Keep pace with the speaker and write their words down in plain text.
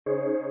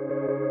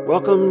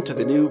Welcome to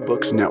the New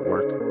Books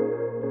Network.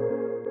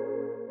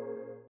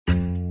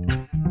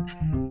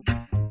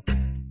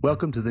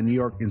 Welcome to the New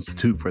York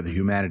Institute for the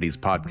Humanities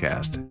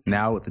podcast,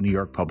 now at the New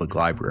York Public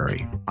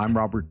Library. I'm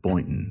Robert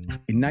Boynton.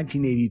 In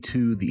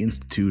 1982, the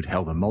Institute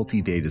held a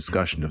multi-day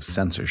discussion of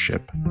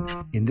censorship.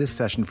 In this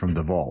session from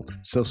the Vault,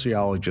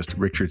 sociologist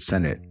Richard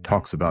Sennett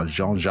talks about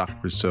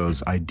Jean-Jacques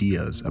Rousseau's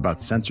ideas about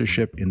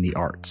censorship in the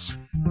arts.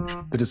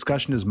 The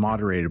discussion is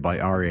moderated by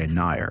Aria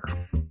Nair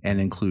and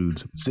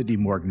includes Sidney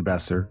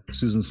Morgenbesser,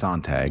 Susan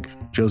Sontag,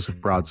 Joseph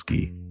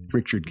Brodsky,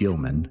 Richard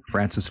Gilman,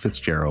 Francis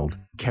Fitzgerald,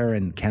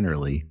 Karen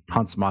Kennerly,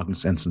 Hans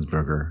Magnus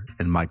Enzensberger,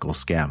 and Michael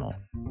Scammell.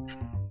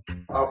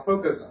 Our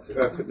focus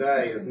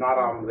today is not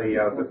on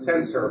the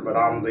censor, but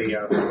on the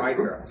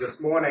writer.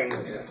 This morning,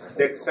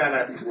 Dick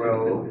Sennett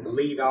will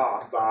lead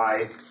off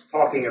by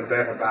talking a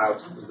bit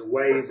about the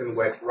ways in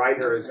which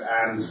writers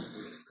and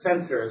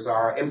censors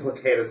are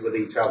implicated with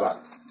each other.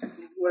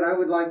 What I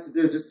would like to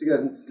do, just to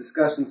get this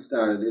discussion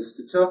started, is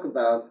to talk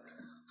about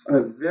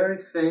a very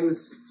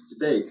famous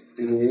debate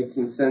in the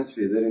 18th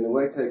century that in a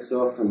way takes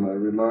off from a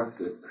remark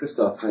that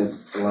Christoph made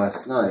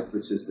last night,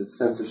 which is that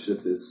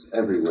censorship is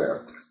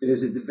everywhere. It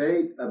is a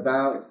debate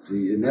about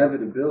the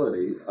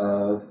inevitability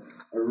of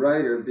a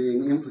writer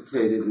being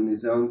implicated in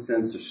his own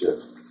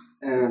censorship.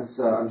 And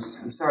so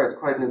I'm sorry, it's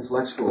quite an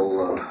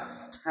intellectual...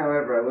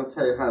 however, I will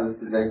tell you how this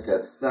debate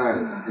got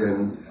started.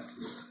 In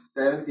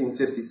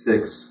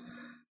 1756,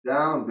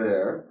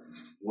 D'Alembert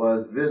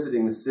was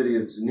visiting the city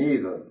of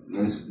Geneva.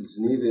 In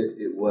Geneva,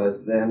 it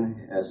was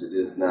then, as it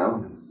is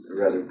now, a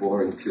rather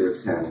boring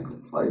puritanical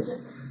place.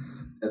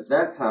 At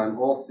that time,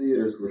 all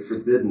theaters were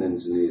forbidden in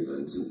Geneva,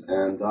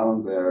 and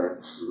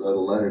D'Alembert wrote a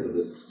letter to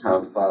the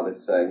town father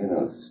saying,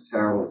 this is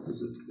terrible,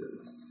 this is a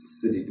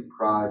city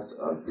deprived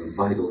of a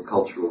vital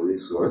cultural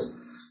resource,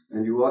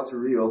 and you ought to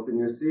reopen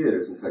your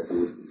theaters. In fact, it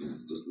was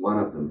just one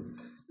of them.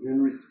 And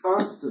in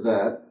response to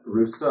that,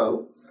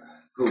 Rousseau,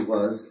 who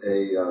was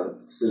a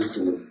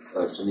citizen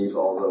of Geneva,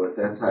 although at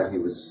that time he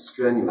was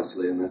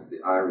strenuously, and that's the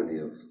irony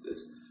of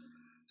this,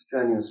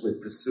 strenuously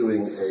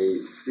pursuing a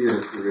theater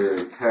career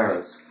in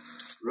Paris,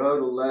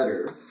 wrote a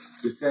letter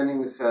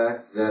defending the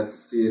fact that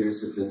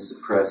theaters had been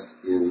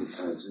suppressed in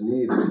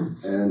Geneva.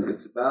 And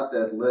it's about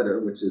that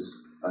letter, which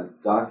is a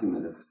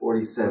document of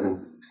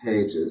 47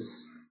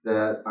 pages,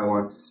 that I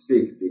want to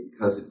speak,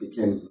 because it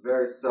became a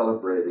very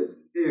celebrated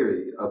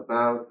theory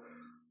about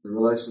the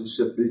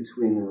relationship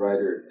between the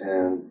writer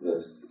and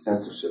the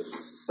censorship of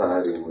the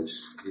society in which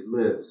he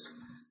lives.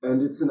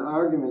 And it's an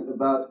argument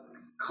about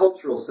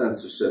cultural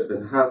censorship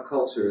and how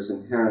culture is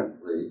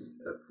inherently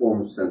a form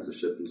of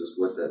censorship and just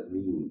what that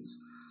means.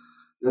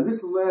 Now,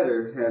 this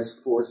letter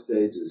has 4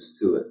 stages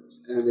to it,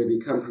 and they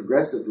become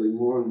progressively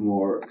more and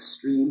more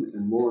extreme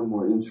and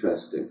more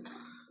interesting.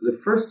 The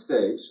first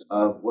stage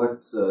of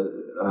what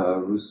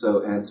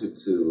Rousseau answered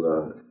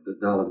to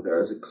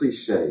D'Alembert is a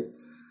cliché.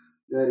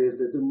 That is,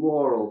 that the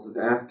morals of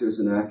actors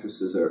and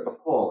actresses are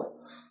appalling.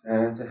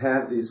 And to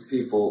have these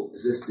people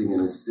existing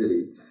in a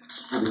city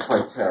is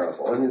quite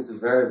terrible. And it's a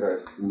very, very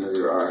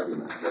familiar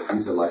argument that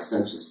these are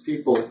licentious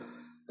people,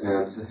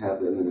 and to have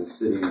them in a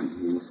city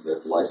means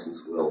that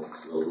license will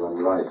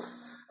run right.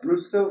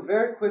 Rousseau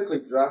very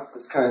quickly drops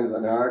this kind of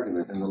an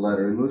argument in the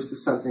letter and moves to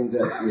something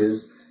that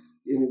is,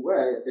 in a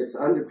way, it's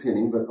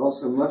underpinning, but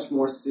also much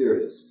more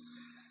serious.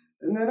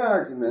 And that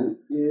argument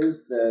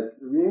is that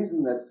the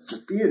reason that the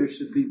theater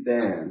should be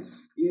banned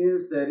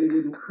is that it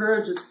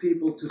encourages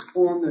people to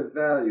form their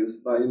values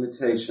by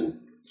imitation,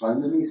 by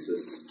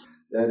mimesis.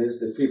 That is,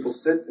 that people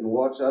sit and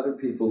watch other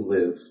people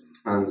live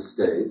on the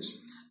stage,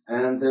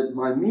 and that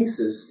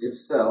mimesis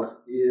itself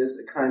is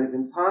a kind of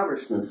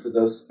impoverishment for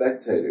those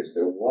spectators.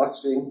 They're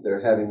watching,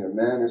 they're having their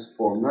manners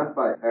formed not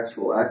by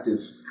actual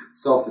active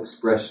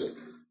self-expression,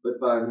 but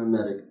by a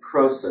mimetic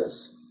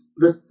process.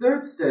 The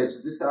third stage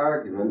of this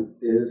argument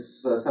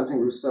is something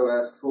Rousseau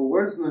asked for.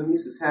 Where does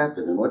mimesis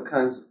happen? In what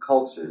kinds of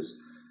cultures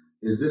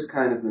is this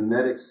kind of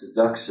mimetic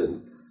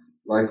seduction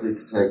likely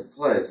to take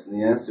place? And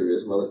the answer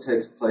is, well, it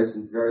takes place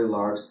in very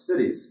large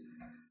cities.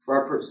 For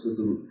our purposes,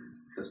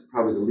 that's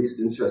probably the least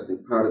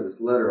interesting part of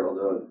this letter,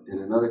 although in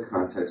another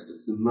context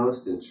it's the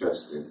most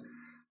interesting.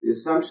 The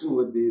assumption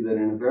would be that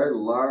in a very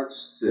large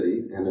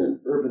city, in an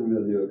urban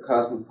milieu, a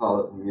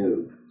cosmopolitan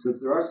milieu,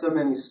 since there are so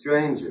many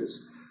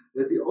strangers,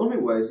 that the only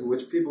ways in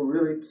which people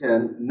really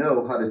can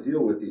know how to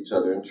deal with each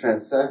other and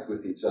transact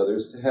with each other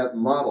is to have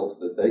models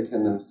that they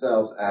can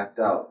themselves act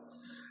out.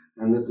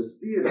 And that the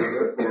theater,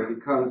 therefore,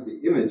 becomes the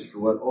image for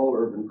what all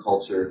urban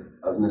culture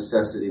of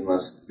necessity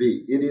must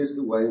be. It is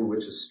the way in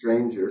which a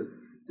stranger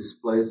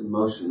displays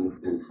emotion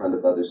in front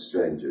of other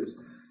strangers.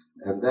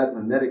 And that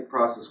mimetic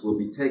process will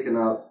be taken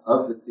out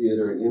of the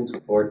theater and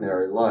into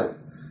ordinary life.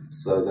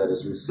 So that,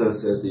 as Rousseau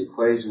says, the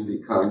equation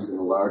becomes, in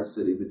a large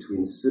city,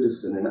 between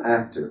citizen and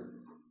actor.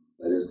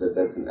 That is,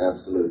 that's an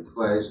absolute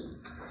equation.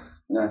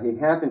 Now, he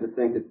happened to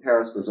think that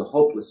Paris was a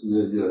hopeless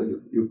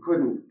milieu. You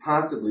couldn't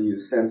possibly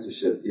use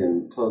censorship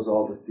close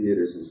all the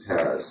theaters in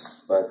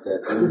Paris, but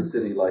that in a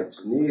city like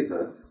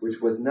Geneva, which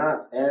was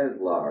not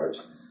as large,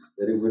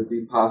 that it would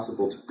be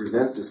possible to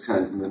prevent this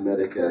kind of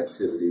mimetic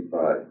activity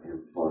by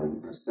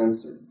employing a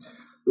censor.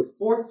 The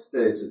fourth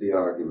stage of the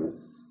argument,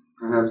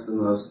 perhaps the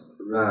most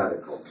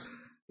radical.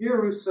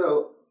 Here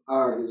Rousseau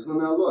argues, well,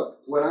 now look,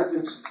 what I've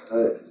been,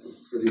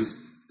 for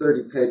these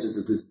 30 pages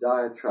of this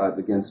diatribe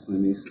against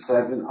mimesis,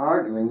 I've been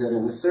arguing that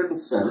in a certain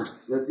sense,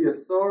 that the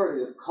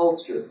authority of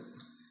culture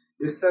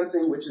is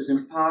something which is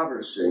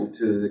impoverishing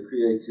to the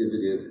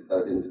creativity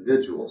of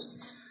individuals.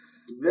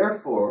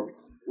 Therefore,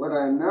 what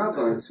I'm now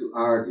going to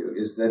argue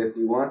is that if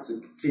we want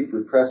to keep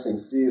repressing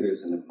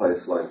theaters in a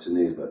place like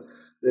Geneva,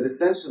 that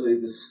essentially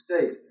the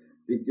state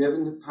be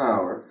given the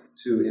power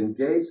to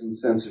engage in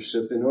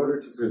censorship in order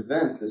to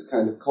prevent this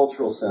kind of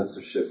cultural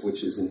censorship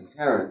which is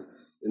inherent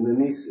in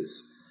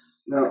mimesis.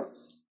 Now,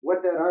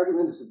 what that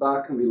argument is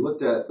about can be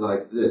looked at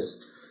like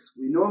this.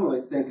 We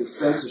normally think of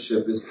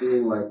censorship as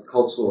being like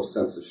cultural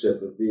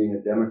censorship, of being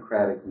a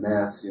democratic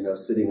mass,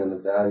 sitting on the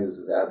values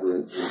of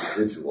aberrant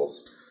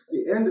individuals. At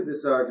the end of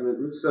this argument,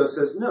 Rousseau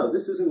says, no,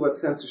 this isn't what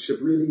censorship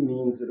really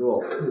means at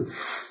all.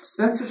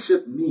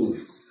 Censorship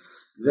means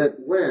that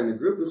when a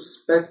group of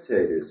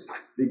spectators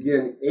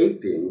begin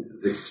aping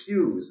the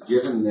cues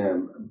given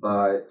them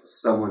by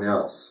someone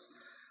else,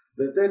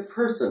 that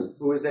person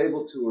who is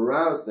able to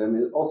arouse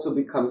them also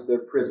becomes their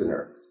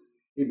prisoner.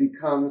 He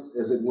becomes,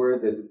 as it were,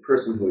 the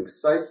person who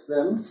excites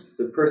them,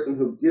 the person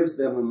who gives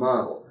them a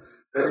model.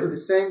 But at the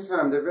same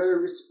time, their very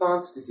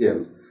response to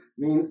him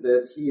means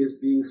that he is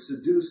being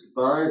seduced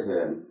by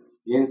them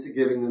into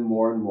giving them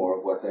more and more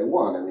of what they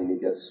want. I mean,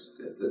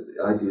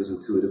 the idea is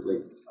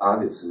intuitively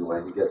obvious in a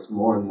way. He gets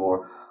more and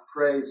more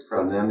praise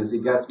from them. As he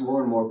gets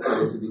more and more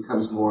praise, he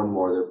becomes more and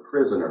more their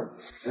prisoner.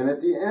 And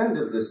at the end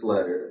of this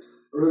letter,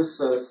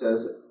 Rousseau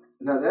says,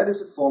 now that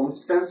is a form of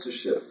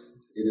censorship.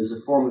 It is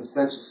a form of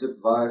censorship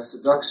via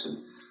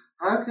seduction.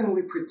 How can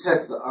we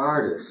protect the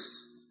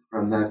artist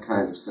from that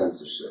kind of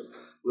censorship?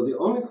 Well, the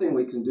only thing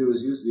we can do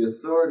is use the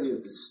authority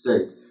of the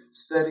state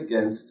set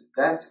against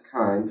that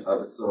kind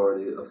of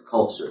authority of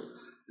culture.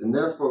 And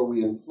therefore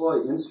we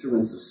employ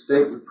instruments of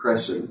state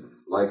repression,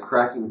 like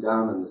cracking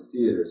down on the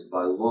theaters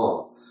by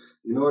law,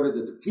 in order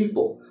that the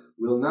people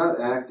will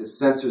not act as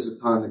censors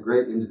upon the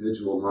great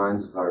individual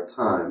minds of our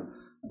time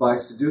by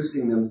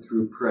seducing them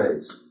through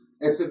praise.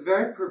 It's a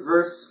very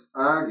perverse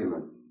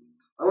argument.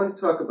 I want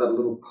to talk about a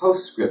little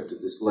postscript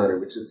of this letter,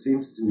 which it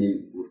seems to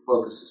me will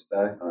focus us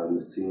back on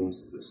the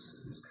themes of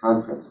this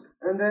conference.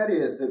 And that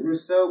is that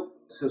Rousseau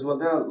says, well,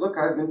 now, look,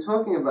 I've been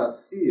talking about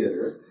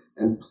theater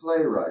and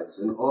playwrights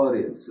and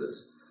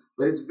audiences,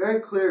 but it's very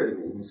clear to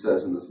me, he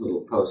says in this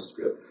little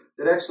postscript,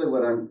 that actually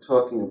what I'm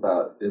talking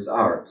about is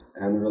art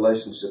and the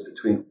relationship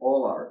between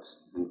all art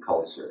and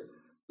culture.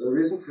 The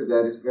reason for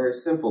that is very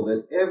simple,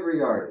 that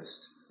every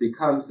artist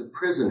becomes the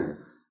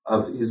prisoner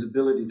of his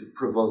ability to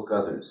provoke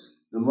others.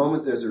 The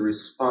moment there's a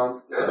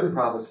response, that a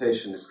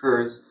provocation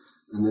occurs,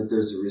 and that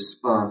there's a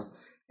response,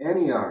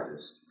 any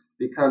artist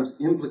becomes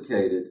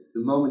implicated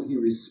the moment he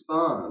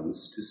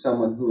responds to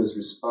someone who has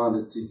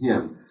responded to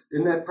him,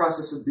 in that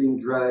process of being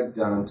dragged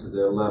down to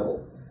their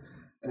level.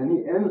 And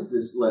he ends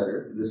this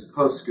letter, this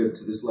postscript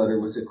to this letter,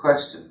 with a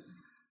question.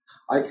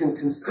 I can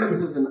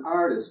conceive of an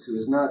artist who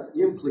is not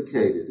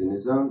implicated in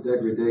his own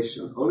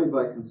degradation only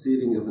by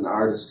conceiving of an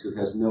artist who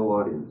has no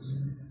audience.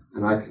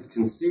 And I can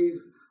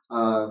conceive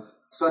of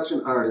such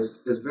an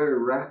artist as very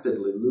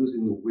rapidly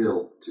losing the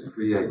will to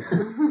create.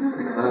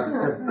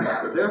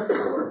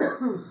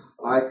 Therefore,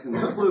 I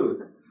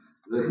conclude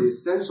that the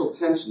essential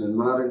tension in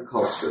modern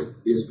culture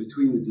is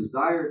between the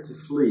desire to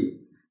flee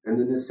and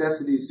the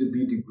necessity to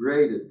be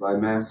degraded by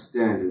mass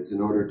standards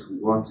in order to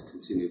want to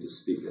continue to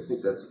speak. I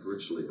think that's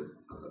virtually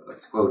a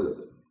quote of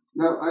it.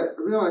 Now, I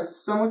realize it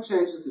somewhat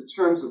changes the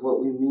terms of what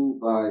we mean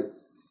by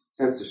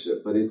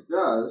censorship, but it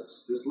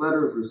does. This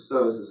letter of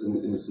Rousseau's is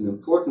an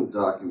important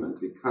document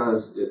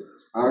because it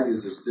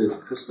argues, as did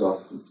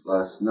Christophe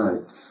last night,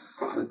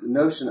 that the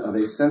notion of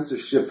a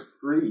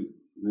censorship-free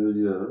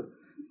milieu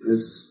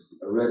is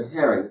a red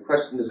herring. The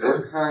question is,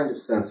 what kind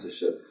of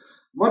censorship?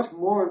 Much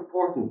more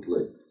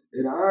importantly,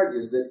 it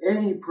argues that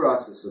any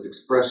process of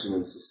expression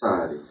in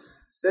society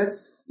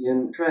sets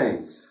in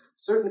train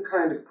certain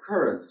kind of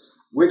currents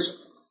which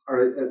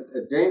are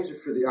a danger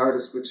for the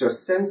artist, which are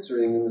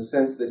censoring in the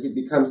sense that he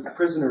becomes the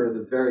prisoner of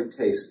the very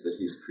taste that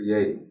he's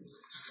creating.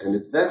 And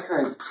it's that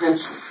kind of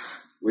tension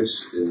which,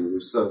 in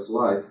Rousseau's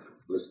life,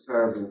 was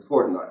terribly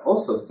important. I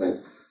also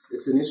think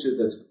it's an issue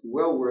that's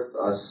well worth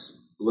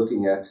us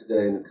looking at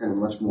today in a kind of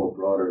much more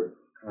broader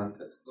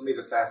context. Let me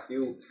just ask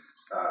you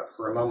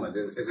for a moment,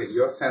 is it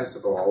your sense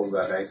at all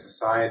that a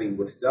society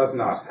which does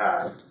not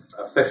have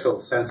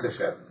official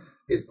censorship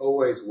is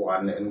always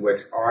one in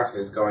which art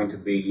is going to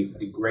be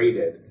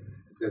degraded?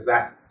 Does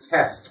that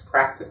test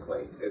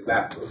practically? Is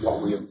that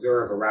what we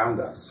observe around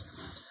us?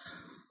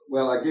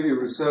 Well, I'll give you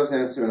Rousseau's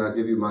answer and I'll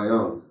give you my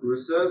own.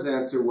 Rousseau's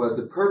answer was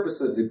the purpose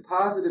of the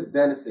positive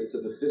benefits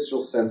of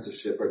official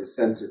censorship or to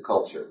censor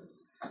culture.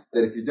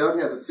 That if you don't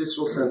have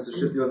official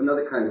censorship, you have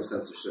another kind of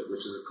censorship,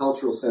 which is a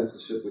cultural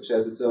censorship which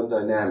has its own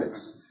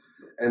dynamics.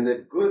 And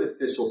that good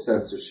official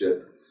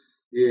censorship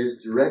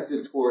is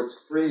directed towards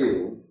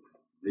freeing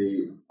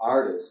the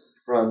artist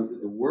from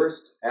the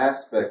worst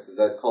aspects of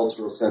that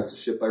cultural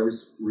censorship by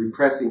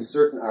repressing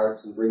certain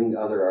arts and bringing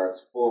other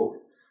arts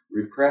forward,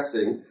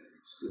 repressing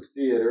the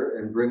theater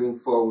and bringing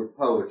forward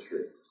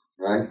poetry,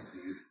 right?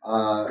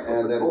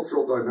 And the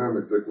cultural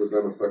dynamic that would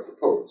then affect the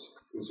poets,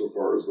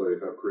 insofar as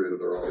they have created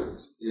their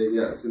audience.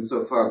 Yes,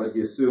 insofar, but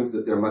he assumes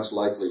that they're much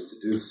likely to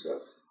do so.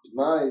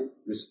 My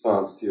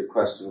response to your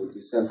question would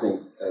be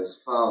something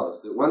as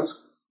follows, that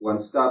once one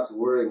stops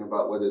worrying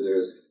about whether there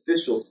is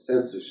official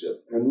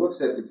censorship and looks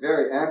at the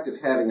very act of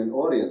having an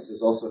audience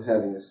as also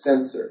having a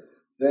censor,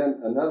 then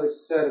another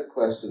set of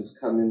questions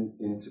come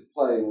into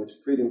play in which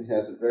freedom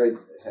has a very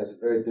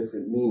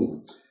different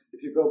meaning.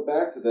 If you go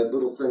back to that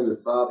little thing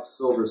that Bob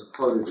Silvers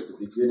quoted at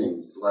the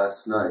beginning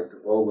last night,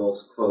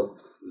 Orwell's quote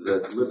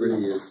that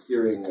liberty is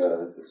hearing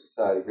the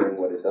society hearing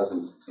what it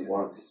doesn't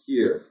want to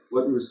hear.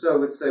 What Rousseau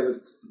would say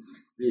would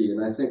be,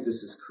 and I think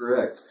this is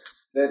correct,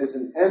 that is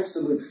an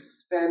absolute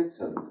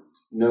phantom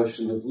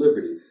notion of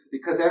liberty,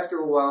 because after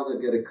a while they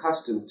get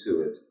accustomed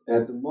to it.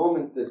 At the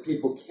moment that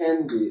people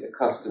can be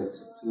accustomed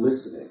to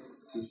listening,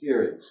 to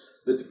hearing,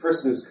 that the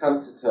person who's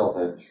come to tell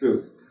that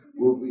truth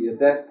will be at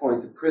that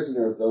point the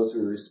prisoner of those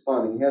who are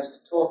responding. He has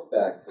to talk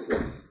back to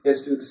them. He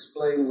has to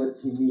explain what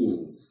he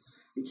means.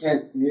 He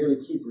can't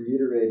merely keep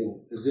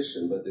reiterating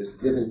position, but there's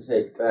give and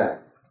take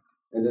back.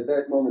 And at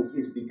that moment,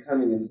 he's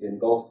becoming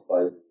engulfed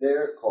by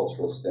their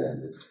cultural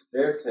standards,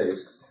 their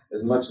tastes,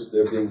 as much as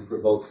they're being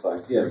provoked by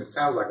him. It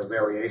sounds like a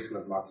variation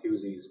of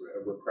Marcuse's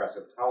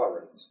repressive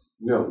tolerance.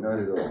 No, not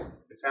at all.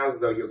 It sounds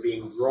as though you're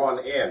being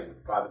drawn in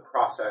by the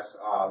process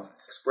of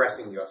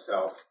expressing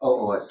yourself.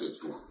 Oh, I see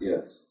what you mean.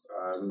 Yes.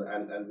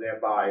 And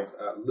thereby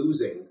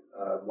losing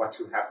what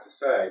you have to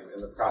say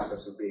in the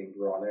process of being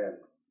drawn in.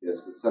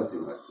 Yes, it's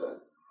something like that.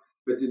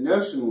 But the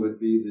notion would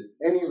be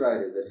that any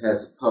writer that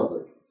has a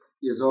public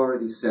is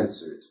already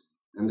censored,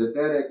 and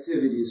that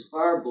activity is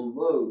far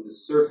below the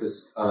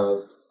surface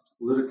of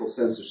political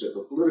censorship.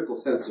 A political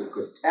censor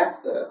could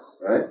tap that,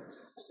 right,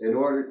 in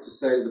order to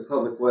say to the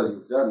public, well,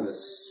 you've done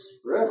this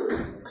forever,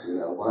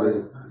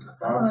 why?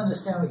 I don't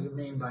understand what you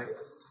mean by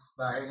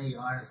any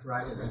artist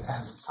writer that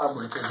has a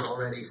public is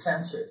already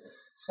censored.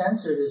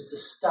 Censored is to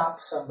stop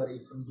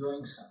somebody from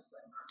doing something.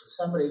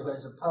 Somebody who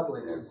has a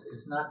public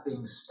is not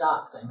being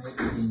stopped. They may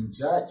be being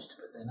judged,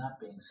 but they're not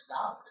being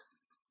stopped.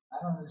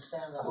 I don't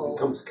understand the whole... It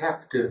becomes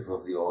captive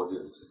of the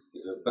audience.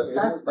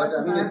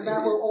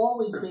 That will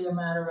always be a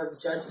matter of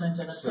judgment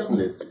and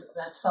opinion. Certainly.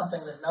 That's something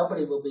that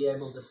nobody will be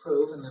able to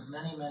prove, and that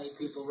many, many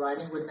people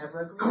writing would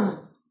never agree to.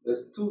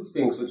 There's two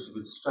things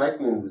which strike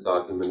me in this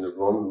argument.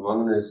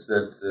 One is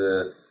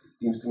that it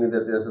seems to me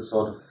that there's a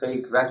sort of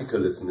fake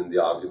radicalism in the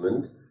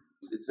argument.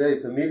 It's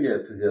very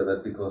familiar to hear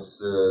that because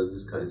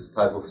this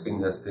type of thing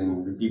has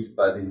been repeated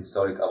by the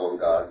historic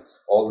avant-gardes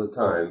all the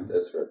time.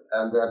 That's right.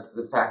 And that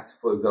the fact,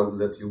 for example,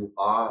 that you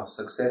are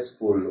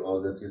successful or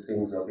that your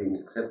things are being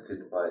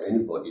accepted by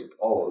anybody at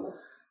all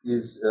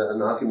is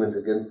an argument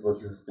against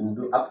what you have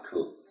been up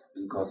to,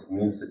 because it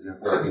means that you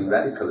have not been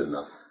radical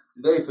enough. It's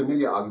a very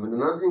familiar argument.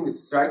 Another thing that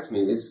strikes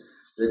me is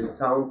that it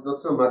sounds not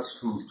so much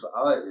to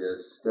our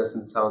ears, it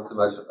doesn't sound so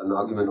much an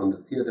argument on the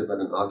theater, but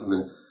an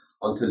argument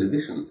on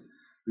television.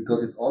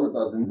 Because it's all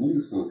about the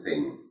Nielsen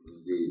thing,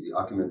 the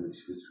argument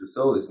which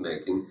Rousseau is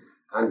making.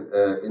 And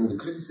in the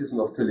criticism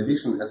of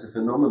television as a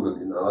phenomenon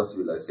in our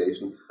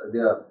civilization,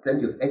 there are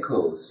plenty of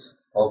echoes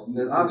of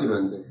these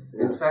arguments.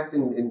 Yeah. In fact,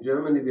 in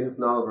Germany we have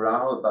now a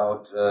row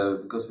about,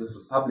 because we have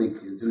a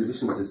public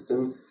television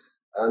system,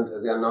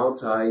 and they are now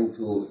trying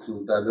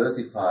to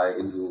diversify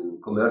into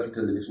commercial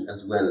television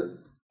as well.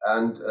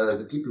 And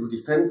the people who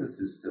defend the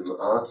system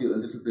argue a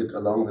little bit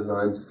along the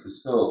lines of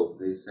Rousseau.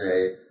 They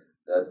say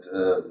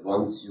that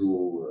once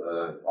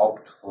you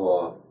opt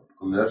for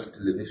commercial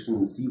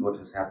television, see what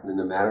has happened in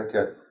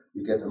America,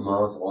 you get a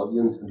mass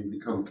audience and you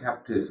become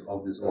captive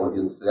of this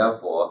audience.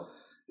 Therefore,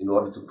 in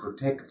order to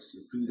protect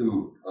the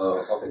freedom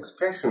of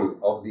expression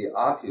of the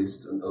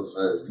artist, and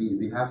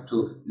we have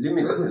to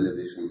limit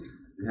television.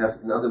 We have,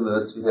 in other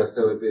words, we have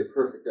that would be a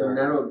perfect to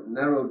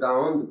narrow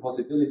down the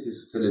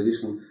possibilities of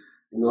television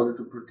in order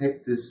to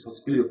protect this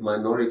possibility of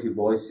minority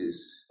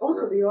voices.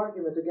 Also, the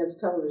argument against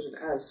television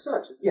as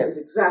such is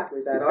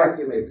exactly that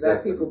argument,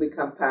 that people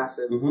become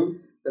passive,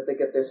 that they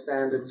get their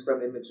standards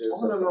from images.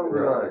 All along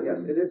the line.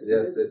 Yes, it is.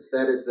 Yes, that's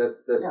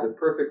the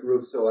perfect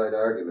Rousseauite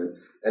argument.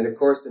 And of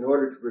course, in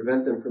order to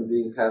prevent them from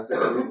being passive,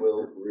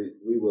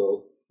 we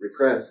will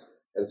repress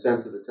and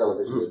censor the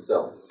television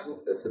itself.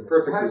 That's the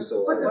perfect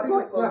Rousseauite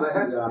argument.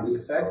 The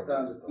effect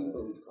on the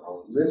people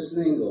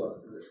listening or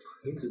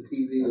into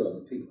TV or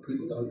the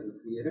people going to the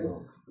theater,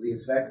 the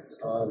effect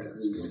of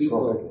the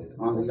people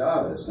on the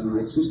artists. I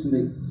mean, it seems to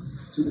me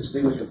two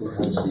distinguishable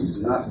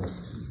forces. I'm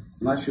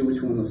not sure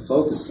which one to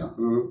focus on.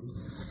 Mm-hmm.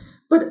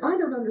 But I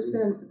don't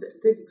understand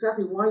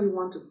exactly why you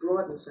want to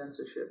broaden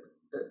censorship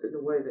in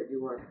the way that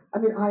you are. I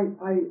mean,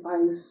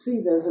 I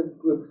see there's a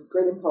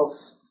great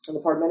impulse on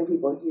the part of many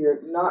people here,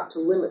 not to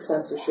limit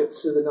censorship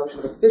to the notion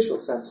of official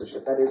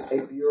censorship. That is,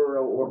 a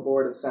bureau or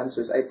board of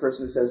censors, a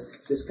person who says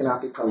this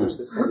cannot be published,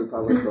 this can be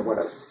published, or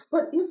whatever.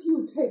 But if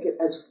you take it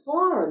as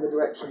far in the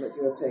direction that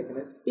you have taken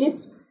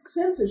it,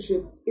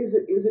 censorship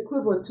is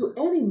equivalent to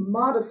any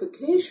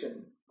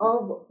modification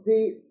of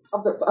a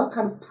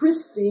kind of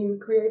pristine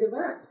creative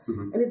act.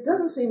 Mm-hmm. And it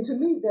doesn't seem to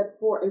me that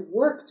for a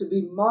work to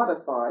be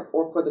modified,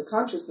 or for the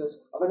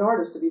consciousness of an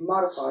artist to be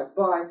modified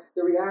by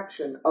the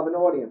reaction of an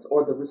audience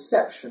or the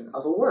reception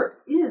of a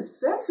work, is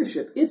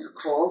censorship. It's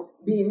called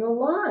being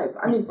alive.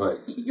 I mean, right.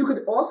 You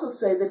could also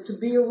say that to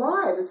be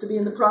alive is to be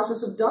in the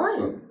process of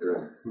dying.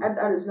 Mm-hmm. And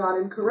that is not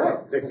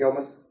incorrect. Dick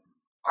Gilman?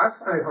 I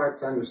find it hard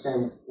to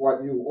understand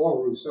what you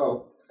or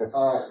Rousseau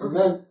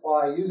meant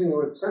by using the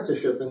word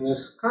censorship in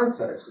this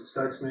context. It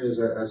strikes me as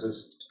a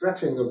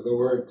stretching of the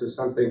word to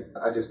something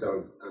I just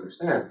don't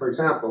understand. For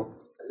example,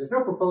 there's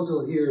no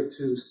proposal here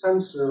to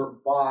censor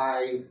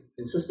by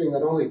insisting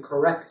that only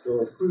correct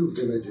or approved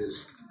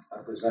images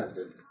are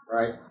presented,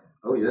 right?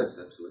 Oh, yes,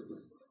 absolutely.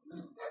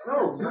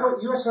 No,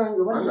 you're saying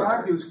that what he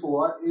argues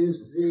for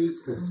is the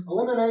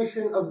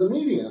elimination of the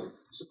medium,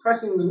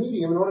 suppressing the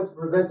medium in order to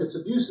prevent its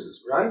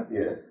abuses, right?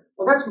 Yes.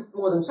 Well, that's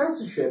more than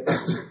censorship.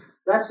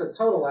 That's a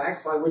total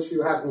act by which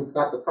you haven't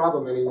got the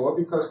problem anymore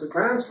because the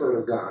grounds for it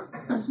have gone.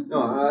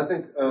 No, I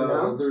think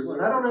there's.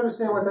 I don't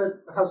understand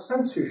how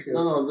censorship.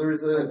 No, there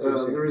is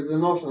a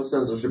notion of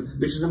censorship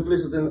which is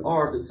implicit in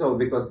art itself,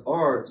 because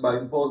art, by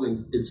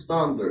imposing its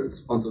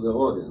standards onto the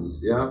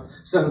audience,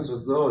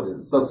 censors the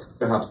audience. That's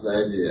perhaps the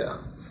idea.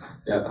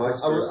 Yeah,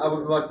 I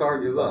would like to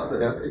argue that.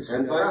 Yeah,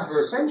 and vice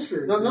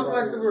versa. No, not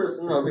vice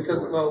versa. No,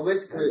 because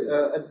basically,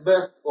 at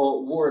best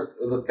or worst,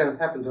 that can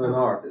happen to an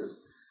artist.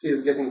 He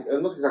is getting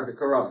not exactly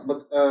corrupt,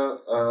 but we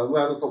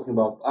are not talking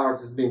about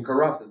artists being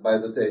corrupted by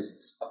the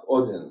tastes of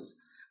audience.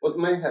 What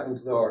may happen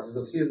to the artist is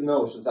that his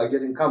notions are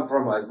getting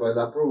compromised by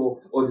the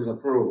approval or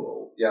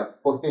disapproval.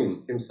 For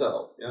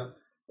himself.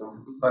 Well,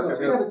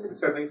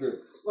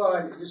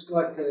 I'd just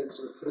like to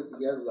sort of put it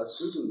together like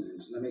Susan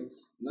mentioned. I mean,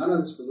 none of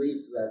us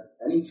believe that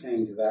any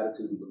change of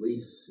attitude and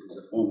belief is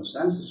a form of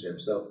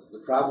censorship. So the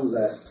problem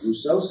that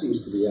Rousseau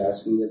seems to be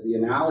asking is the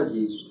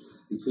analogies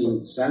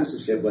between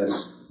censorship when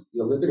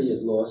your liberty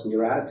is lost and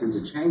your attitudes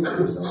are changed as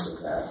a result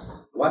of that.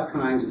 What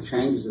kinds of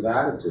changes of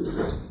attitudes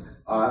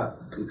are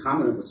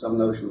concomitant with some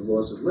notion of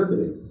loss of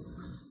liberty?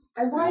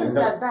 And why is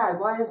that bad?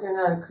 Why is there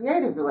not a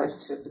creative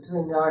relationship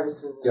between the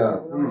artist and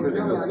that's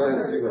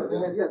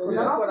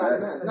what I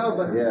meant. No,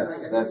 but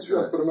that's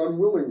right. Yes, but an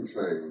unwilling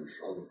change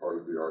on the part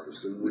of the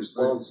artist in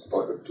response to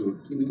what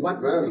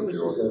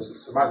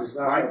distinguishes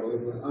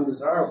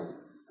undesirable.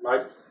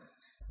 Mike?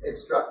 It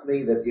struck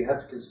me that you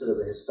have to consider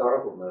the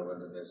historical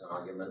moment in this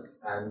argument,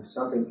 and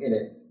something in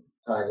it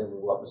ties in with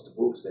what Mr.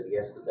 Book said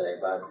yesterday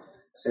about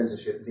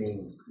censorship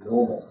being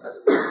normal, as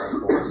it was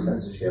some form of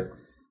censorship.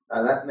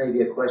 Now, that may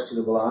be a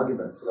questionable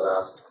argument for the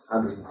last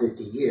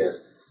 150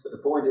 years, but the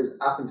point is,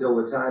 up until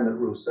the time that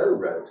Rousseau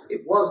wrote,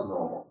 it was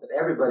normal, that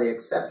everybody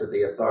accepted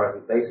the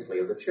authority, basically,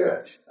 of the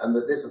church, and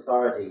that this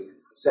authority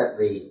set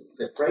the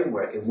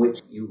framework in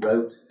which you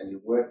wrote and you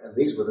worked, and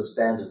these were the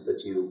standards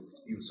that you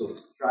sort of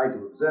tried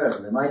to observe.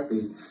 And there might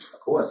be, of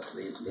course,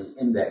 the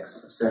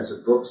index of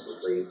censored books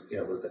was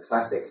the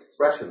classic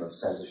expression of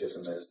censorship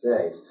in those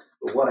days.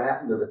 But what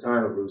happened at the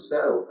time of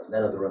Rousseau and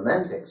then of the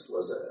Romantics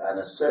was an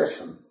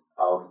assertion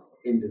of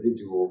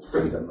individual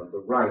freedom, of the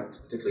right,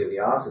 particularly of the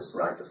artist's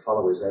right, to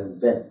follow his own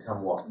bent,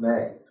 come what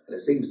may. And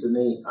it seems to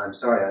me, I'm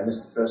sorry I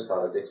missed the first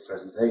part of Dick's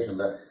presentation,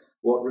 but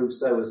what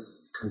Rousseau is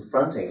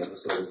confronting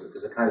is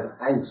a kind of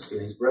angst,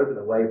 and he's broken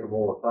away from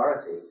all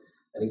authority,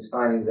 and he's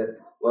finding that,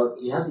 well,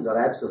 he hasn't got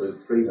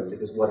absolute freedom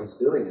because what he's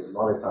doing is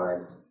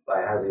modified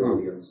by how the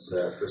audience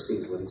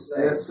perceives what he's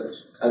saying. Yes.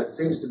 And it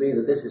seems to me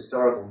that this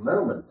historical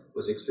moment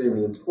was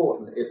extremely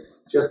important.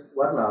 Just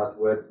one last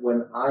word,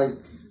 when I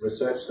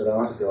researched an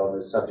article on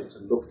this subject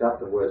and looked up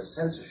the word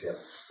censorship,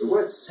 the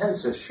word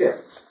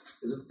censorship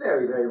is a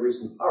very, very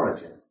recent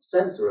origin.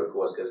 Censor, of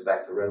course, goes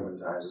back to Roman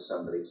times, as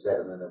somebody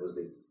said, and then there was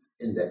the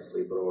Index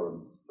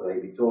Librorum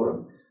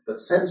Prohibitorum. But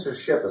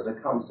censorship as a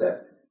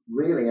concept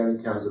really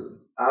only comes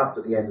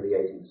after the end of the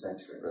 18th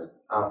century,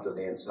 after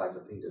the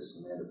Encyclopedists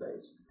and their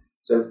debates.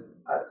 So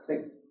I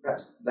think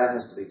perhaps that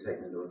has to be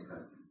taken into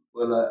account.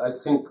 Well, I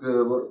think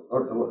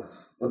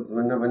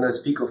when I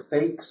speak of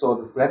fake sort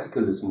of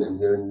radicalism in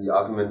here in the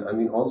argument, I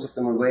mean also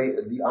from the way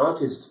the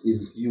artist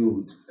is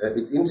viewed.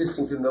 It's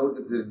interesting to note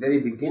that at the very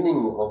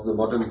beginning of the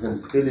modern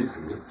sensibility,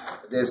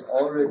 there's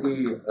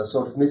already a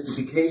sort of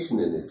mystification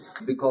in it,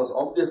 because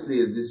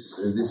obviously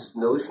this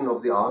notion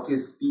of the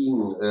artist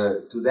being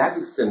to that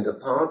extent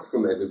apart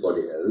from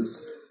everybody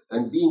else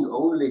and being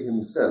only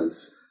himself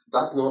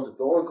does not at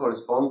all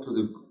correspond to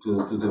the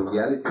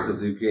realities of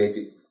the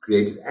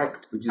creative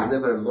act, which is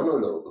never a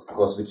monologue, of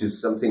course, which is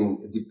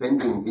something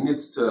depending in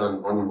its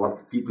turn on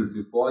what people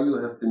before you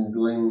have been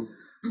doing.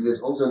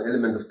 There's also an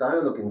element of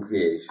dialogue in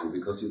creation,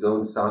 because you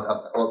don't start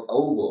up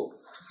over.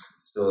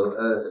 So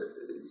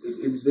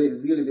it's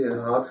really very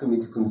hard for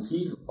me to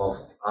conceive of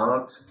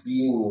art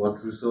being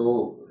what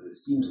Rousseau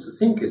seems to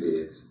think it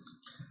is.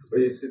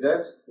 Well, you see,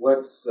 that's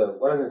what's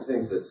one of the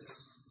things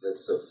that's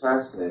so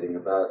fascinating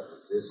about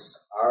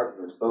this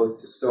argument,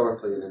 both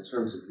historically and in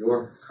terms of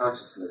your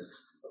consciousness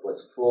of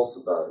what's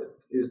false about it,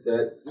 is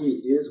that he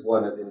is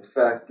one of, in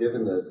fact,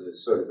 given the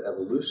sort of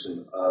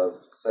evolution of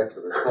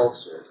secular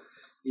culture,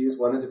 he is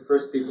one of the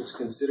first people to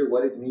consider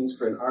what it means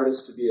for an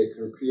artist to be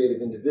a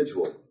creative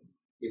individual.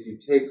 If you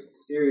take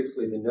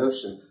seriously the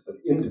notion of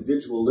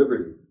individual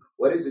liberty,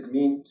 what does it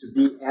mean to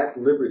be at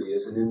liberty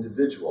as an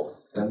individual?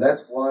 And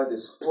that's why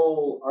this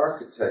whole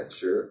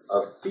architecture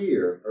of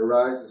fear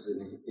arises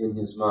in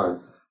his mind.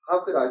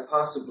 How could I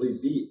possibly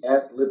be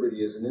at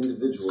liberty as an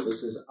individual?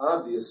 This is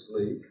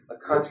obviously a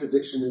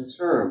contradiction in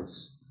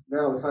terms.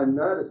 Now, if I'm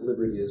not at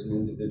liberty as an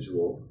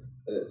individual,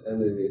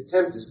 and the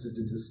attempt is to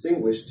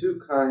distinguish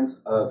two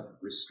kinds of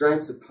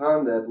restraints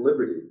upon that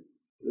liberty,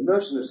 the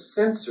notion of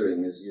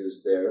censoring is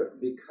used there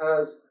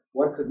because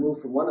one could move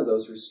from one of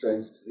those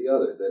restraints to the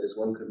other. That is,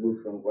 one could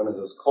move from one of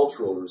those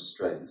cultural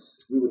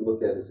restraints we would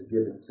look at as a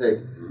give and take.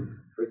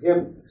 For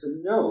him, it's a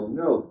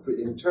no.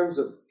 In terms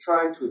of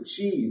trying to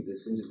achieve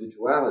this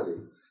individuality,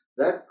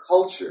 that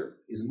culture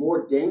is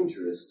more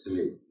dangerous to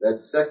me. That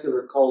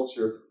secular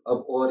culture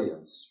of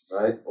audience,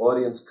 right?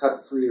 Audience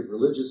cut free of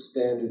religious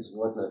standards and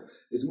whatnot,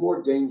 is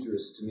more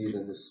dangerous to me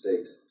than the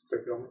state.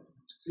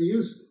 To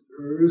use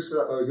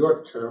Rousseau,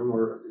 your term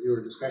or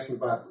your discussion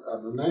about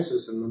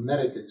mimesis and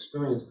mimetic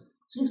experience, it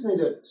seems to me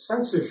that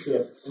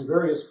censorship in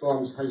various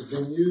forms has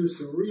been used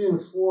to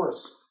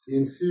reinforce the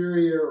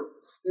inferior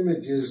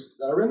images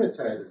that are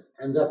imitated,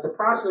 and that the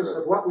process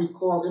of what we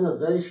call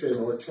innovation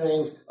or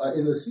change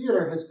in the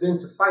theater has been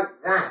to fight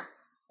that.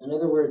 In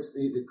other words,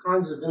 the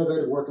kinds of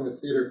innovative work in the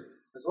theater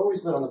has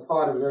always been on the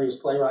part of various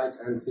playwrights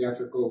and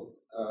theatrical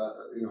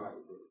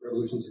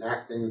revolutions in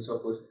acting and so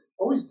forth,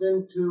 always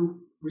been to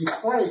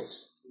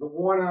replace the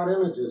worn-out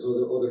images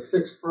or the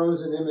fixed,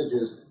 frozen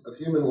images of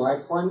human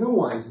life by new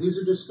ones. These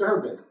are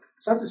disturbing.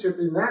 Censorship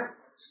in that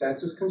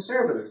sense is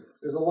conservative.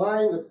 There's a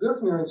line that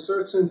Buechner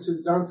inserts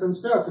into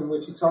Danton's Death in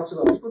which he talks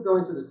about people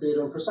going to the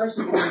theater and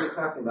precisely what you're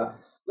talking about,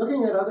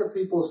 looking at other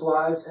people's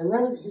lives, and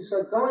then he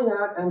said going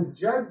out and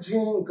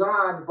judging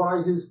God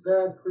by his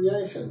bad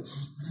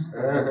creations.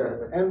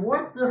 And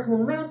what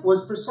Buechner meant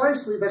was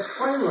precisely that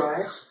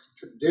playwrights,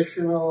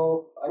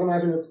 traditional,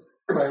 unimaginative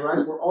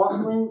playwrights, were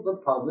offering the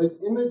public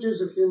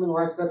images of human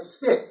life that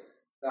fit,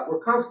 that were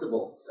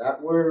comfortable,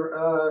 that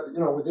were,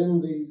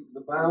 within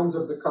the bounds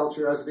of the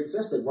culture as it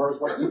existed. Whereas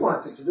what he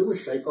wanted to do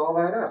was shake all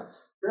that up.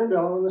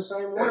 Pirandello in the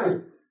same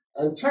way.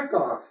 And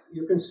Chekhov,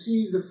 you can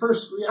see the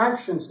first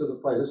reactions to the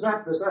plays. There's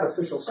not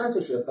official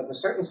censorship, but in a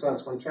certain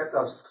sense, when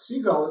Chekhov's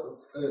Seagull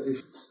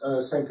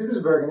at St.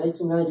 Petersburg in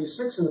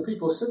 1896, and the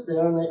people sit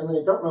there and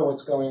they don't know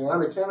what's going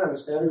on, they can't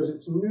understand it because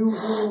it's new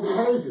human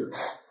behavior.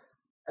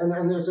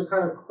 And there's a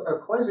kind of a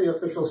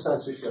quasi-official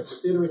censorship. The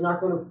theater is not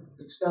going to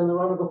extend the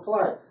run of the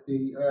play.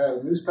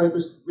 The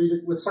newspapers read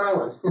it with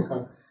silence.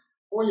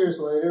 4 years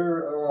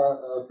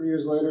later, 3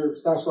 years later,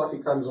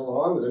 Stanislavski comes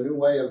along with a new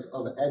way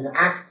of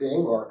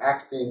enacting or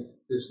acting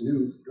this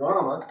new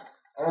drama,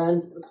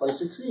 and the play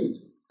succeeds.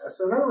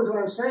 So in other words, what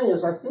I'm saying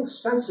is I think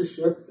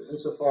censorship,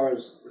 insofar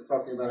as we're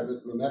talking about it in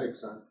this mimetic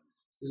sense,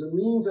 is a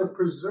means of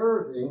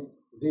preserving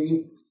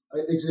the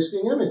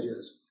existing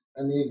images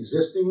and the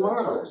existing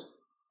models.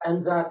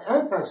 And that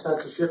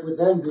anti-censorship would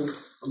then be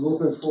a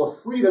movement for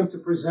freedom to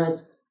present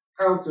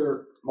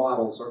counter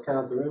models or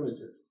counter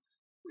images.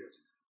 Yes.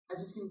 I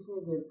was just going to say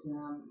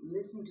that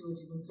listening to what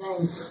you've been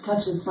saying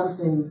touches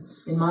something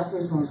in my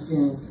personal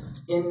experience.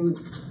 In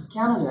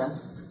Canada,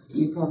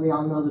 you probably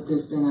all know that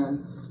there's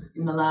been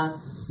in the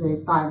last,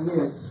 say, 5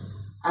 years,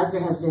 as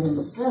there has been in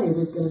Australia,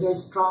 there's been a very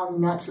strong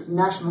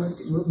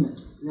nationalistic movement.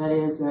 That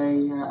is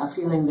a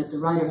feeling that the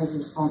writer has a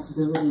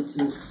responsibility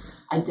to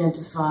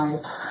identify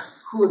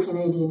who a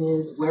Canadian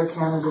is, where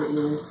Canada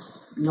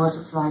is.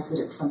 Northrop Frye said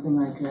it's something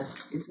like,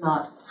 it's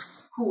not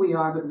who we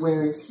are, but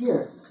where is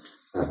here.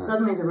 But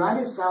suddenly the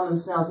writers found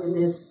themselves in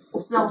this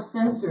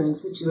self-censoring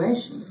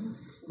situation.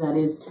 That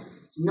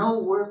is, no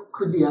work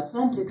could be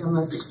authentic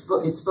unless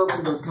it spoke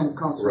to those kind of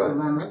cultural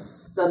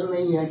dilemmas.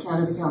 Suddenly,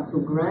 Canada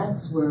Council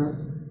grants were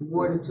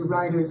awarded to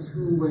writers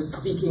who were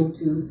speaking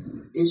to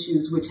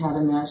issues which had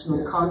a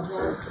national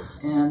content,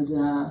 and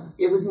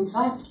it was in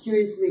fact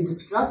curiously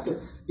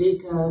destructive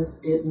because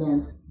it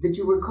meant that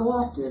you were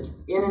co-opted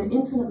in an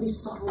infinitely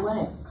subtle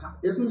way.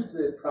 Isn't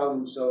the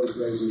problem so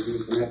great when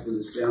you connect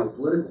with this general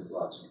political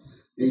philosophy?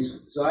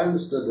 So I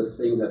understood the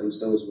thing that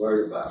Rousseau was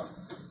worried about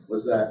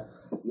was that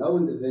no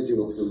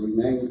individual can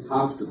remain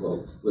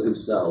comfortable with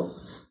himself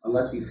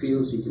unless he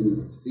feels he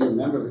can be a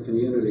member of a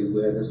community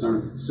where there's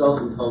some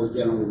self-imposed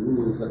general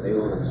rules that they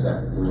all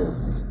accept.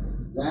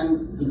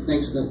 Then he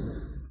thinks that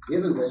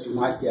given this, you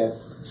might get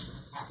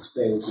a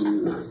stable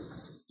community.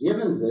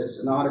 Given this,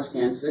 an artist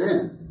can't fit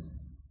in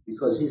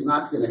because his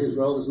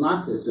role is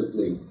not to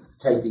simply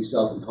take these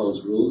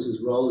self-imposed rules.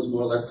 His role is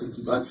more or less to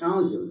keep on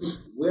challenging them.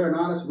 Where an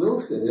artist will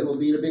fit in will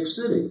be in a big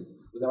city,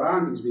 but there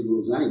aren't these big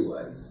rules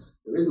anyway.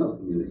 There is no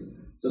community.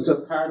 So it's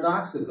so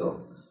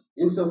paradoxical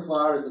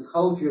insofar as the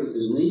culture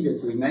is needed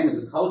to remain as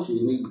a culture,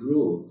 you need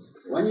rules.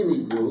 When you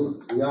need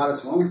rules, the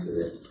artist won't fit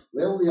in.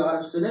 Where will the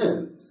artist fit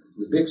in?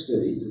 The big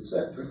cities,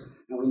 etc.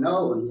 And we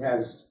know when he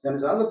has done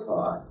his other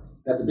part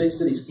that the big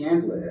cities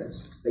can't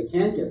last. They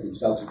can't get these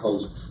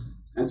self-imposed.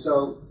 And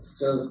so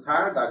the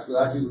paradox,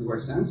 without using the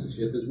word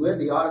censorship, is where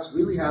the artist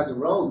really has a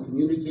role, the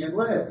community can't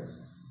last.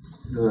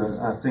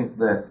 I think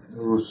that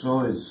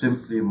Rousseau is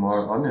simply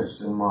more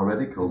honest and more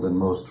radical than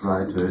most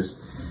writers.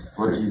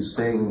 What he's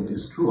saying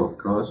is true, of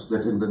course,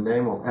 that in the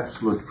name of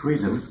absolute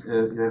freedom,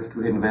 you have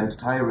to invent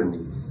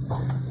tyranny.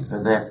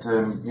 That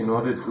in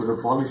order to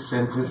abolish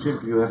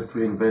censorship, you have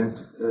to invent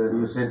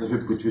a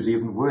censorship which is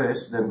even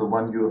worse than the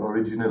one you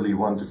originally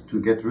wanted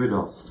to get rid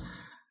of.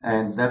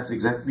 And that's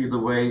exactly the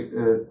way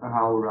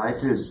how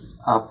writers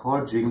are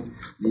forging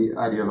the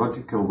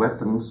ideological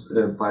weapons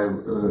by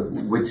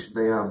which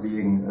they are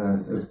being,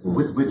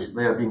 with which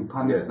they are being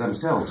punished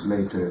themselves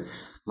later.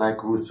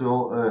 Like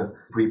Rousseau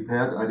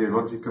prepared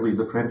ideologically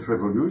the French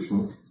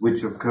Revolution,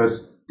 which of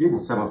course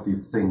did some of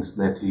these things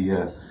that he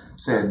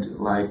said,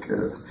 like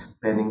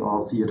banning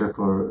all theater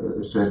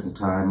for a certain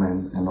time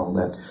and all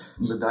that.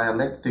 The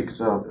dialectics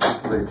of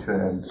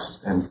literature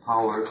and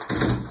power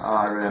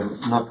are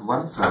not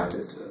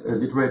one-sided.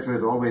 Literature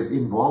is always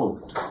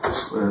involved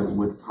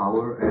with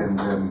power, and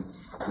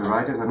the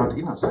writers are not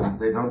innocent.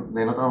 They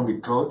not only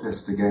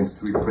protest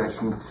against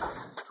repression,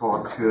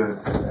 torture,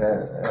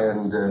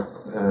 and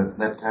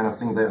that kind of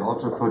thing. They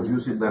also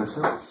produce it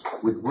themselves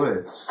with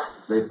words.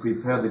 They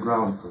prepare the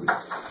ground for it.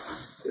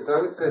 Yes,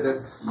 I would say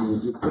that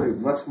you put it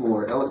much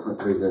more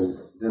eloquently than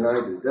I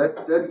do.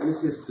 That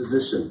is his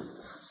position.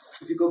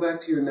 If you go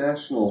back to your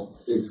national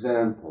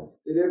example,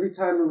 that every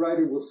time a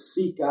writer will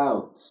seek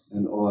out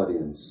an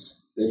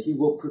audience, that he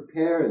will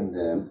prepare in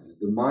them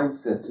the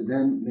mindset to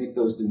then make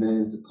those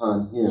demands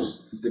upon him.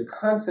 The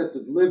concept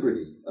of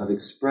liberty, of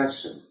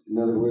expression, in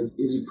other words,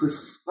 is a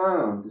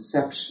profound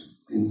deception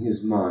in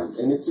his mind.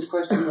 And it's a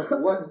question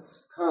of what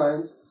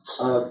kinds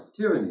of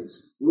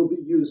tyrannies will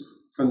be used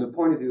from the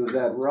point of view of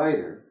that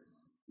writer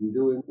in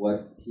doing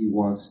what he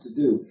wants to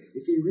do.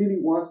 If he really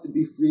wants to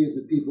be free of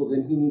the people,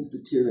 then he needs the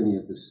tyranny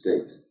of the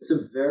state. It's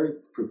a very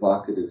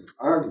provocative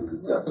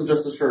argument.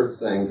 Just a short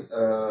thing.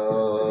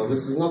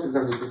 This is not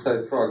exactly to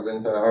sidetrack the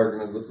entire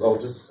argument, but I'll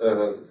just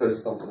finish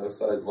something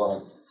aside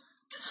one.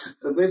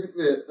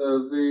 Basically,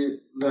 the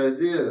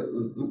idea,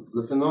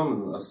 the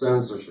phenomenon of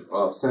censorship,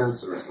 of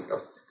censoring,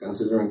 of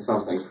considering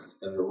something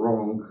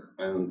wrong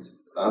and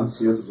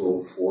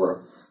unsuitable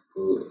for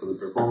the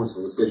performance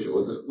of the stage,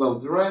 well,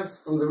 derives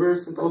from the very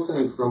simple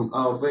thing, from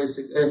our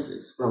basic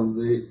ethics, from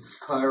the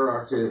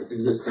hierarchy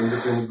existing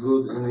between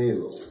good and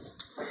evil.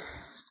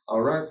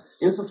 All right?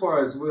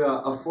 Insofar as we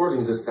are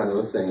affording this kind of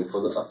a thing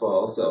for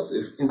ourselves,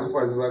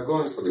 insofar as we are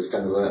going for this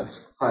kind of a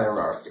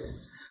hierarchy,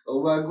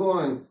 we are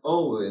going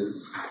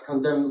always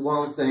condemn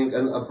one thing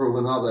and approve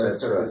another,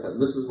 etc. Right.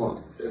 This is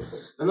one.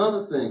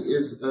 Another thing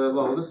is,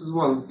 this is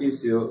one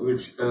issue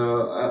which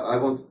I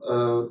want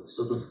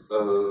sort of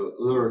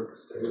lurk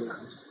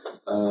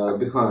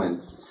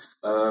behind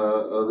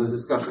this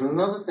discussion.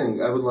 Another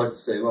thing I would like to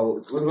say,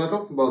 when we're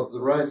talking about the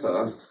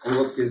writer and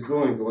what he's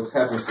doing, what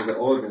happens to the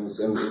audience,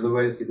 and the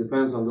way he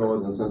depends on the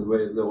audience, and the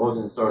way the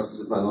audience starts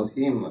to depend on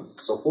him, and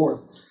so forth,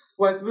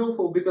 quite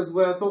willful, because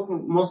we are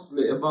talking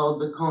mostly about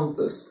the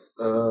context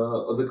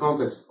or the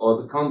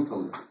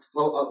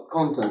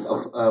content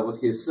of what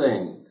he's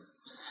saying.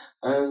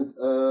 And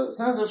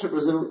censorship,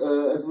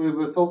 as we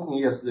were talking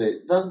yesterday,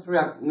 doesn't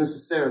react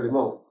necessarily,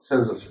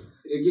 censorship,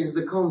 against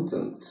the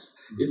content.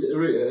 It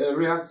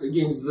reacts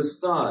against the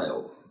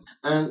style.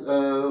 And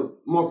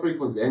more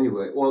frequently,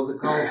 anyway, or the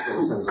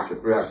cultural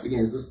censorship reacts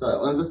against the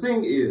style. And the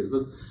thing is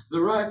that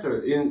the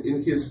writer,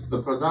 in his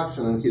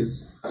production and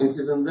in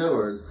his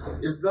endeavors,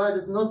 is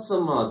guided not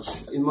so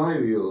much, in my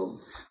view,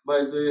 by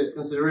the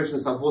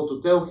considerations of what to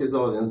tell his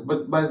audience,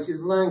 but by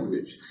his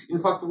language. In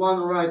fact, one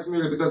writes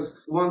merely because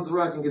one's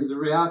writing is the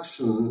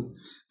reaction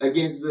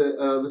against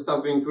the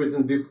stuff being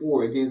written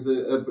before, against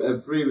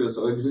the previous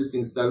or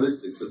existing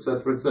stylistics,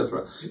 etc.,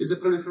 etc. It's a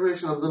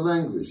proliferation of the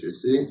language, you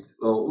see.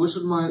 Well, we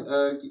should mind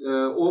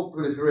or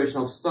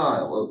proliferation of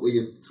style,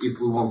 if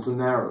we want to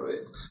narrow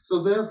it.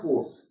 So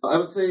therefore, I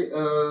would say,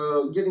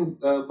 getting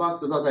back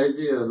to that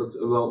idea that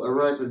a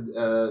writer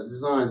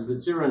designs the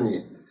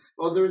tyranny.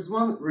 Well, there is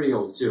one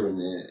real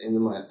tyranny in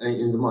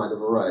the mind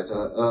of a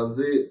writer: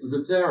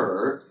 the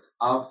terror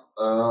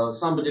of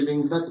somebody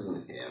being better than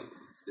him.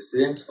 You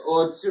see,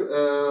 or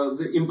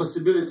the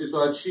impossibility to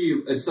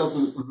achieve a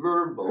certain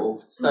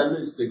verbal,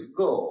 stylistic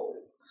goal.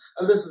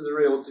 And this is the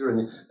real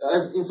tyranny.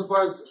 As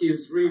insofar as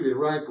he's really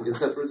writing,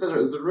 etc.,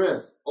 etc., the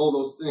rest, all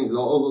those things,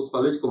 all those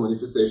political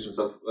manifestations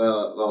of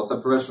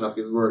suppression of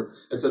his work,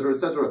 etc.,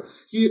 etc.,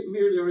 he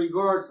merely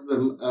regards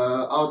them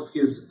out of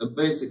his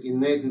basic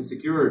innate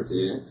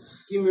insecurity.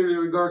 He merely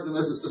regards them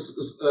as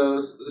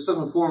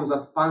certain forms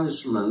of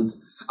punishment,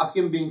 of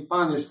him being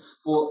punished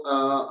for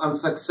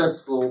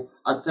unsuccessful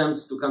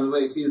attempts to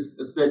convey his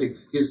aesthetic,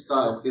 his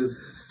style, his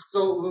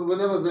So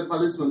whenever the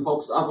policeman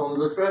pops up on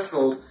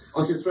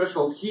his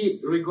threshold, he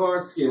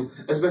regards him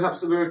as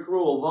perhaps a very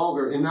cruel,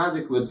 vulgar,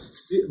 inadequate,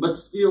 but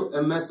still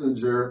a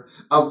messenger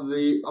of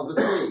the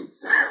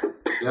fates.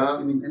 Yeah.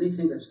 I mean,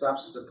 anything that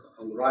stops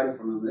a writer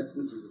from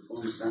omnipotence is a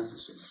form of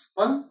censorship.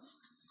 What?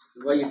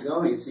 The way you're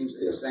going, it seems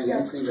you're saying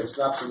anything that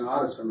stops an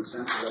artist from a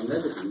sense of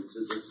omnipotence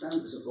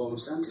is a form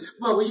of censorship.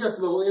 Well, yes,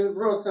 well, in a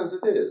broad sense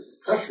it is.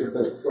 Pressure,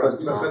 but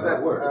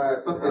that word,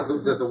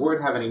 does the word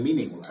have any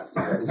meaning left?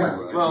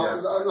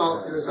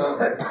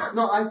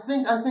 No, I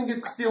think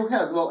it still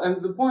has. Well,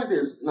 and the point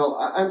is,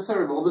 I'm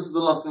sorry, well, this is the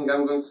last thing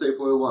I'm going to say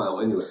for a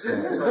while, anyway.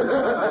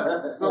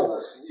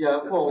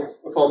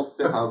 False,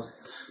 perhaps.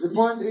 The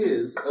point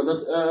is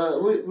that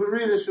we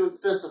really should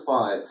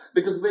specify,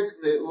 because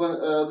basically when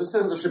the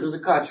censorship is a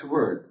catch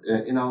word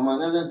in our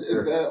mind, and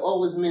it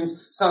always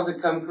means something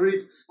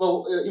concrete,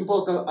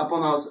 imposed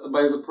upon us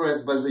by the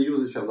press, by the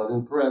usage of that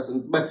in press,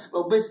 and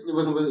basically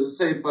when we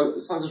say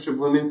censorship,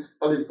 we mean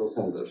political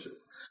censorship.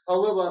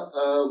 However,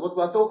 what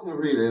we're talking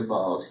really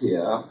about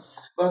here,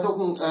 we're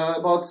talking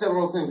about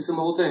several things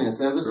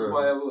simultaneously, and this is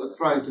why I was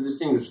trying to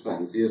distinguish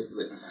things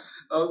yesterday.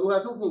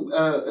 We're talking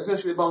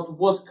essentially about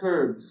what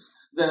curbs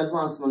the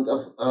advancement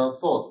of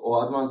thought,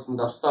 or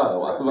advancement of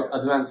style, or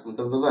advancement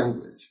of the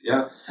language.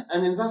 Yeah,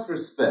 and in that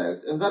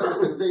respect,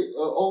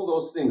 all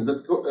those things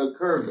that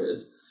curb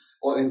it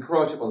or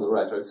encroach upon the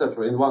writer,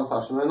 etc., in one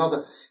fashion or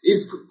another,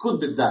 could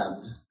be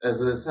dubbed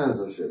as a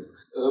censorship.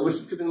 We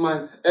should keep in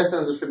mind a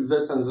censorship,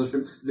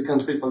 the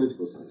concrete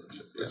political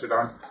censorship. Yeah. Richard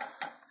Arndt?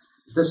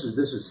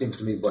 This seems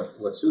to me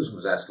what Susan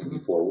was asking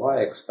before. Why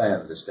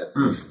expand this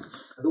definition?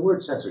 The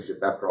word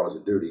censorship, after all, is a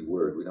dirty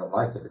word. We don't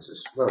like it. It's a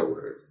swear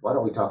word. Why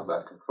don't we talk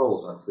about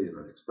controls on freedom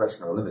of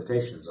expression or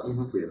limitations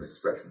on freedom of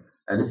expression?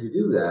 And if you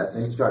do that,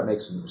 then you start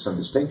making some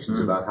distinctions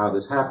about how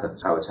this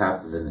happens, how it's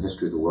happened in the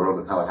history of the world,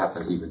 and how it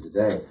happens even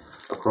today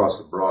across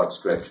a broad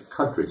stretch of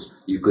countries.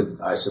 You could,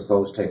 I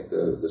suppose, take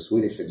the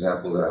Swedish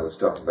example that I was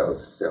talking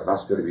about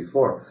last period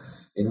before,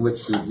 in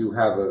which you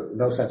have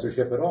no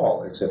censorship at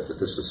all, except that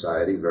the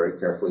society very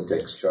carefully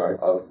takes charge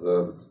of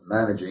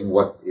managing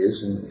what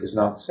is and is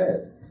not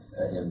said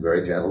in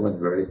very gentle and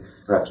very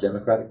perhaps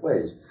democratic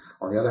ways.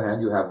 On the other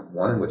hand, you have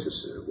one in which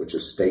a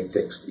state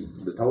takes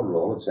the total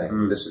role of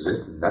saying, this is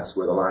it, and that's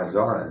where the lines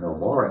are, and no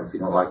more, and if you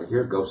don't like it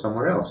here, go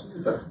somewhere else.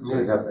 So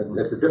you have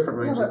a different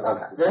range of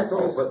that's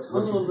a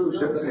total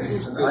illusion.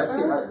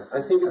 I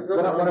think it's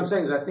not. What I'm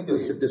saying is I think we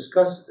should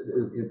discuss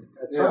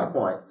at some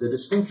point the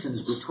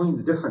distinctions between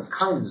the different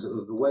kinds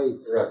of the way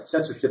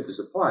censorship is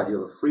applied.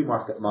 You have a free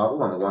market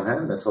model on the one hand,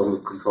 and a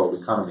totally controlled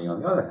economy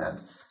on the other hand.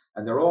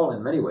 And they're all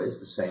in many ways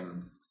the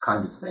same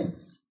kind of thing.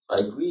 I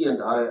agree,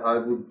 and I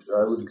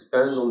would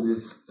expand on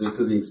this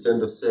to the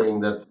extent of saying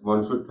that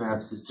one should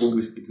perhaps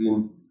distinguish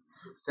between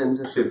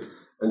censorship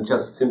and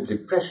just simply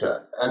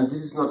pressure. And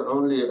this is not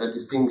only a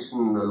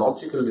distinction, a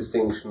logical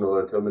distinction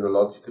or a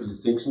terminological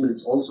distinction, but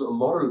it's also a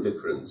moral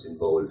difference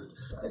involved.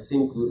 I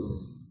think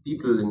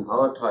people in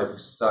our type of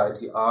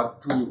society are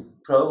too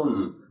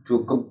prone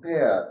to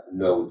compare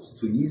notes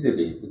too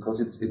easily,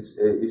 because if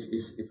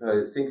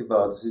I think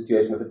about the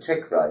situation of a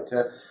Czech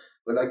writer,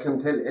 well, I can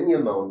tell any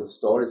amount of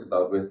stories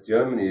about West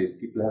Germany,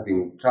 people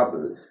having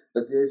trouble,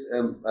 but there's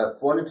a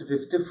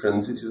qualitative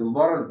difference, which is a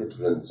moral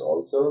difference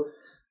also,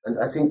 and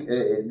I think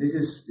this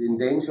is in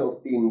danger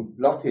of being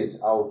blotted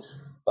out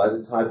by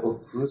the type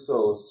of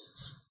Rousseau's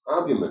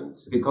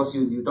argument, because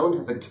you don't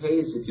have a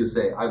case if you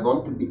say, I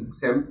want to be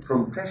exempt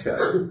from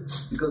pressure,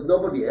 because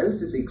nobody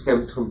else is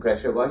exempt from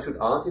pressure. Why should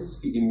artists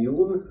be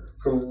immune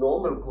from the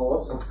normal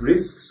course of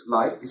risks?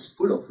 Life is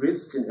full of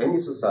risks in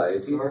any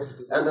society,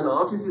 and an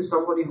artist is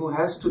somebody who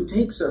has to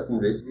take certain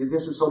risks.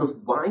 There's a sort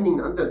of whining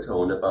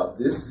undertone about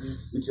this,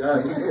 which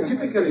is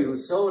typically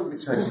Rousseau, and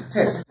which I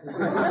detest.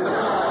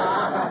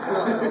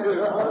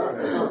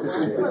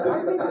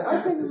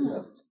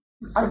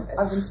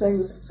 I've been saying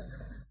this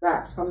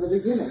from the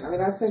beginning. I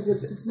mean, I think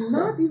it's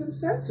not even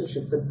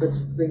censorship that's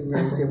being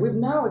raised here. We've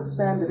now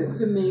expanded it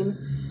to mean,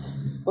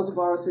 well, to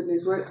borrow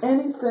Sidney's word,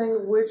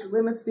 anything which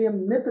limits the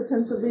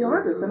omnipotence of the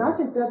artist. And I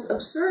think that's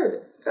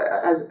absurd.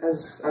 As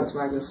Ernst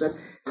Magnus said,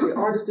 the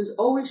artist is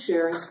always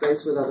sharing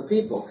space with other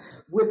people,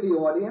 with the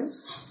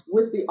audience,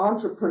 with the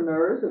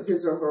entrepreneurs of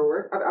his or her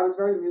work. I was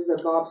very amused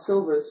that Bob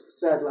Silvers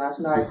said last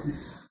night,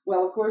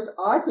 well, of course,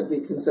 I could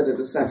be considered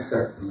a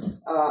censor.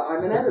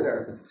 I'm an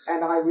editor,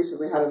 and I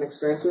recently had an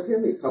experience with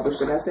him. He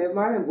published an essay of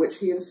mine in which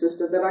he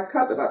insisted that I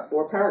cut about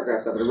 4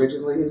 paragraphs of it.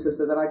 Originally, he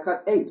insisted that I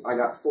cut 8. I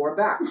got 4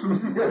 back.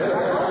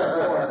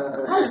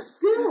 I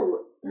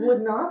still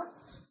would not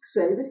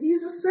say that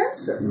he's a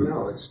censor.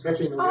 No, it's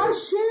stretching the word. I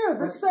share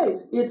the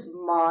space. It's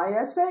my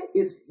essay.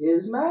 It's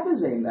his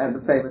magazine, and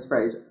the famous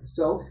phrase.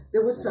 So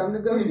there was some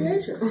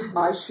negotiation.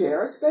 I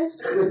share a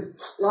space with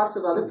lots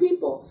of other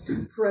people.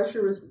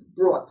 Pressure is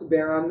brought to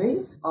bear on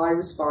me. I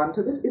respond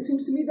to this. It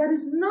seems to me that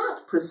is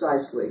not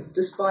precisely,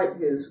 despite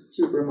his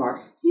cute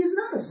remark, he is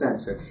not a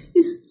censor.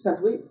 He's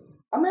simply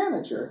a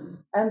manager.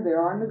 And there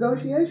are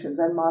negotiations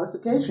and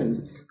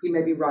modifications. He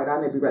may be right,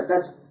 I may be right.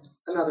 That's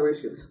another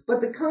issue.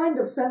 But the kind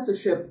of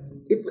censorship,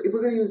 if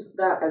we're going to use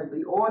that as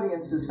the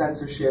audience's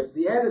censorship,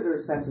 the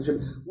editor's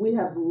censorship, we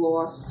have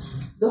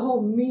lost the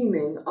whole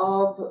meaning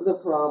of the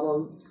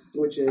problem,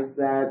 which is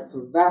that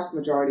the vast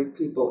majority of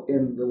people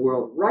in the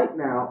world right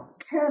now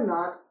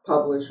cannot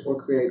publish or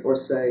create or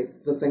say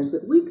the things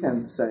that we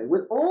can say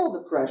with all the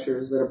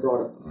pressures that are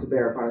brought up to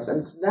bear upon us.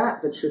 And it's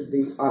that should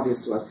be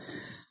obvious to us,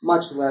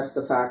 much less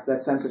the fact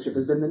that censorship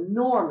has been the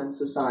norm in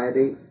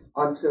society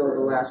until the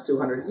last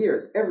 200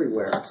 years,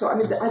 everywhere. So, I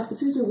mean, it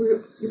seems to me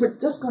we're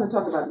just going to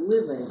talk about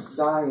living,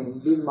 dying,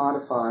 being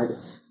modified,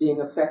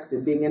 being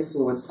affected, being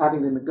influenced,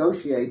 having to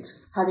negotiate,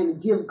 having to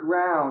give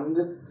ground.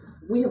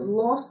 We have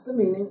lost the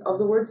meaning of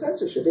the word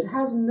censorship. It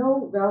has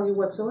no value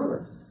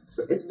whatsoever.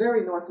 So it's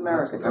very North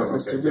American, as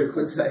Mr. Duke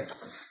would say.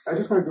 I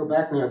just want to go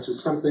back now to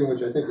something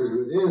which I think is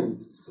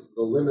within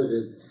the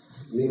limited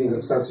meaning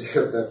of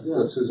censorship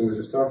that Susan was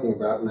just talking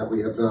about and that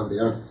we have gone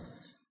beyond.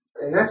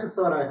 And that's a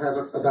thought I have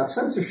about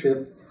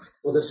censorship,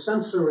 or the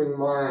censoring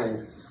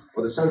mind,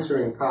 or the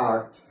censoring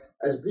power,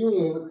 as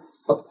being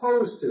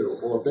opposed to,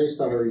 or based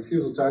on a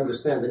refusal to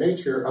understand the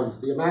nature of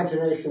the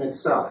imagination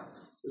itself.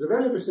 There's a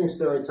very interesting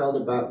story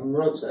told about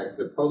Mroczek,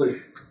 the Polish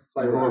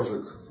playwright.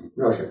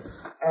 Mroczek.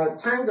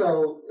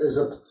 Tango is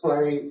a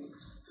play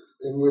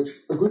in which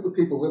a group of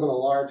people live in a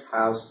large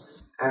house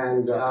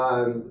and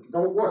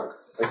don't work.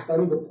 They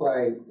spend the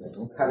play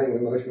having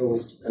emotional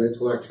and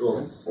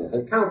intellectual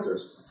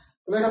encounters.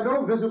 And they have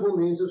no visible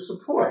means of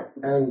support,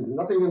 and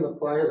nothing in the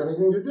play has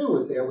anything to do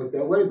with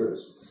their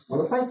labors. When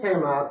the play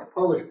came out, the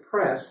Polish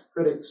press,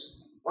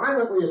 critics,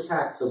 violently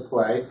attacked the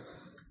play.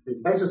 The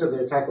basis of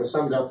the attack was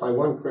summed up by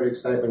one critic's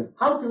statement: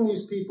 how can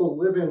these people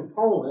live in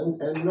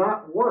Poland and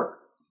not work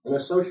in a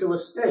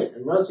socialist state?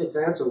 And Mroczek's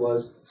answer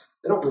was,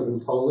 they don't live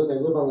in Poland,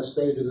 they live on the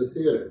stage of the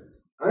theater.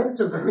 I think it's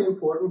a very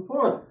important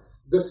point.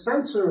 The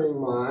censoring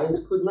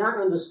mind could not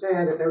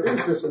understand that there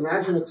is this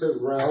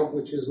imaginative realm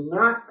which is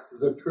not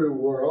the true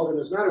world and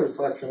is not a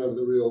reflection of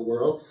the real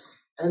world.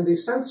 And the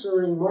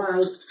censoring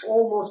mind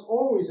almost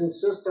always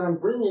insists on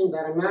bringing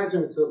that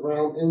imaginative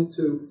realm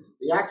into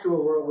the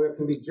actual world where it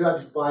can be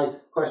judged by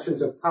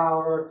questions of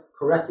power,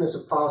 correctness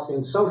of policy,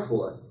 and so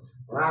forth,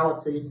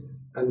 morality.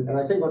 And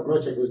I think what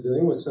Mroczek was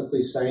doing was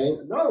simply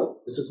saying, no,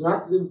 this is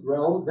not the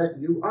realm that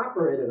you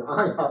operate in.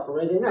 I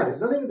operate in that. It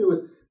has nothing to do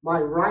with my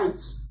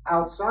rights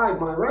outside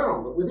my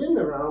realm, but within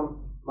the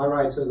realm, my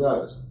rights are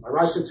those. My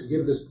rights are to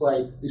give this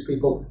play, these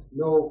people,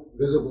 no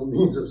visible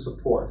means of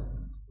support.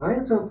 I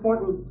think it's an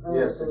important...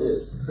 yes, it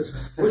is.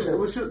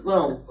 We should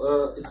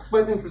know, it's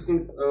quite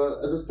interesting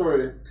as a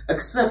story,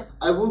 except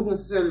I wouldn't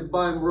necessarily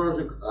buy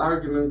Mroczek's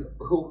argument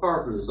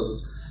wholeheartedly, so to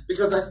speak,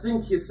 because I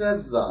think he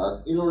said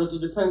that in order to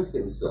defend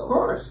himself. Of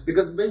course.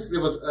 Because basically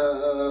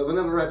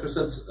whenever a writer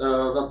says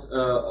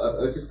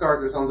that his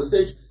character is on the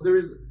stage, there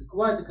is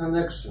quite a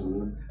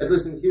connection, at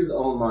least in his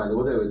own mind,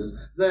 whatever it is.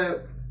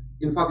 The,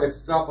 in fact,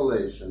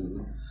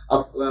 extrapolation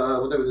of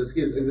whatever it is,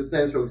 his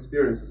existential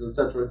experiences,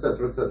 etc.,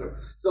 etc., etc.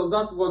 So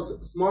that was,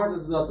 smart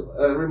as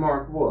that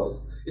remark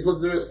was, it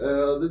was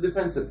the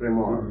defensive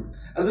remark. Mm-hmm.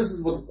 And this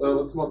is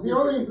what's most the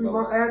only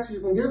answer you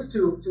can give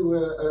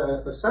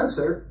to a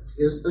censor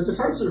is a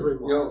defensive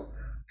remark. You know,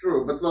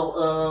 true, but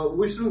well,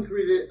 we shouldn't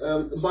really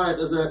buy it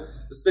as a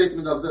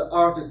statement of the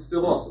artist's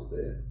philosophy.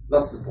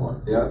 That's the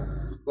point, yeah?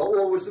 Well,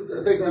 or we should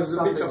take this as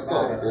a pinch of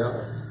salt,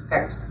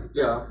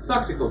 yeah?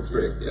 Tactical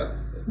trick, yeah.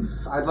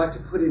 I'd like to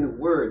put in a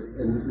word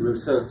in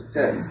Rousseau's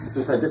defense,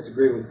 since I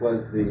disagree with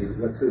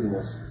what Susan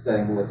was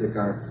saying and what Dick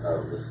Arndt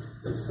was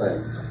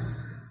saying.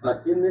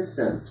 In this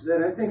sense,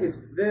 that I think it's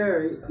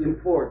very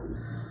important.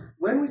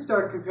 When we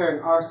start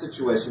comparing our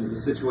situation with the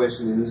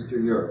situation in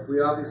Eastern Europe,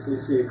 we obviously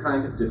see a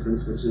kind of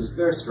difference which is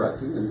very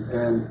striking,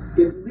 and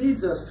it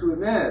leads us to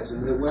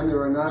imagine that when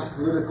there are not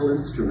political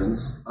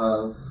instruments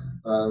of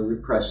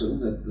repression,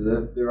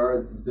 that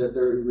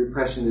the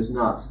repression is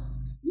not.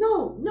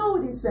 No,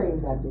 nobody's saying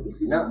that, Dick.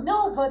 No.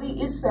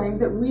 Nobody is saying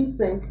that we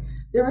think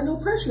there are no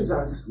pressure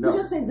zones. No. We're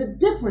just saying the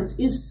difference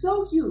is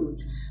so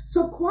huge,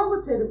 so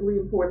qualitatively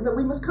important, that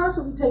we must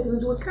constantly take it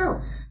into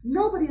account.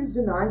 Nobody is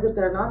denying that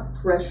there are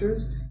not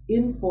pressures,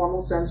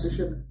 informal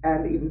censorship,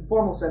 and even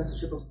formal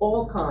censorship of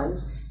all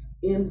kinds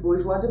in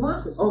bourgeois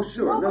democracy. Oh,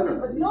 sure.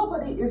 But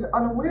nobody is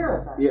unaware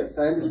of that. Yes,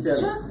 I understand.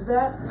 It's just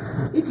that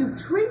if you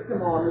treat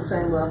them all on the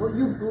same level,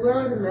 you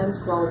blur the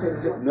men's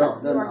qualitative difference.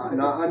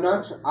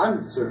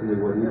 I certainly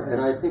wouldn't,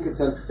 and I think it's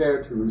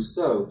unfair to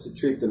Rousseau to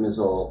treat them as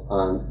all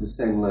on the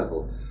same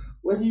level.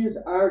 What he is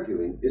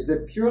arguing is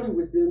that purely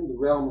within the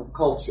realm of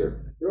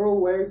culture, there are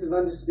ways of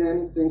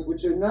understanding things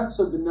which are not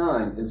so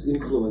benign as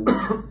influence,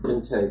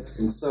 intake,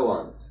 and so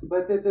on,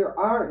 but that there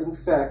are, in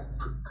fact,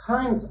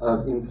 kinds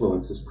of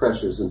influences,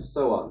 pressures, and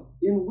so on,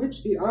 in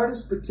which the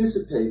artist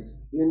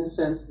participates, in a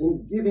sense,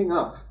 in giving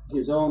up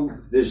his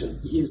own vision.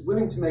 He's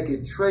willing to make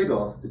a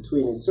trade-off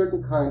between a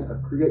certain kind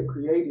of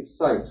creative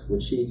sight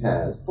which he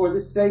has for the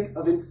sake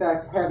of, in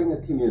fact, having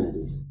a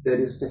community, that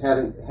is, to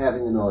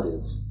having an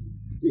audience.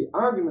 The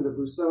argument of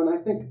Rousseau, and I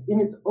think in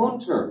its own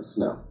terms,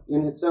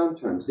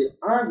 the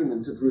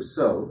argument of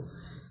Rousseau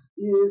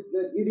is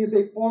that it is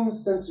a form of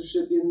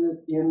censorship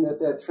in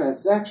that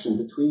transaction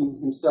between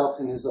himself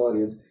and his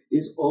audience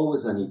is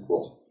always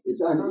unequal.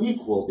 It's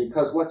unequal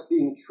because what's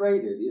being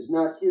traded is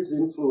not his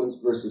influence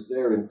versus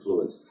their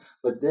influence,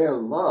 but their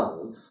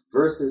love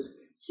versus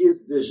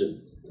his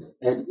vision.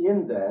 And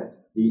in that,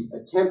 the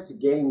attempt to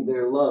gain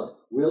their love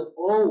will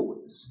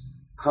always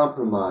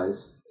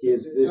compromise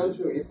his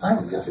vision. I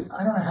don't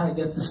know how to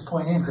get this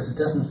point in because it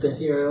doesn't fit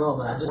here at all,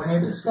 but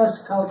when you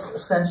discuss cultural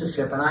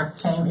censorship, and I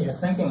came here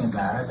thinking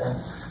about it,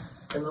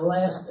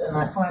 and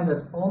I find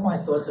that all my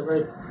thoughts are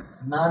very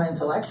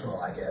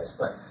non-intellectual, I guess,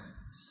 but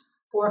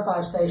 4 or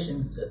 5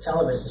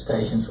 television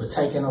stations were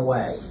taken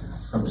away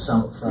from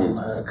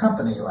a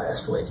company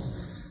last week.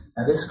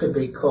 Now this could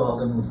be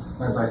called, and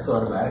as I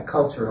thought about it,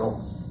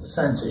 cultural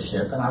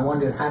censorship, and I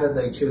wondered how did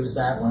they choose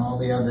that when all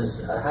the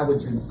others, how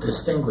would you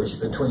distinguish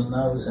between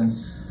those and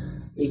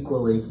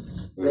equally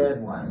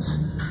bad ones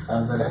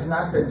that have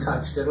not been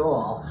touched at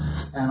all?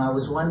 And I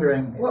was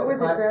wondering... What were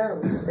the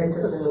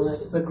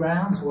grounds? The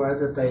grounds were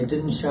that they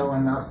didn't show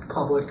enough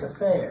public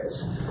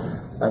affairs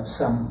of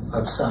some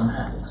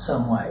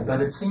way.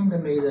 But it seemed to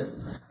me that...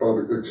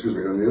 excuse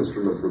me, and the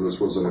instrument for this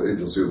was an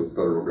agency of the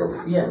federal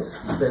government. Yes,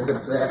 the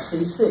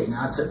FCC.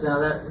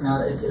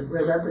 Now it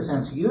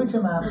represents huge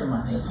amounts of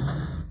money.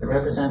 It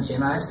represents the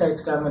United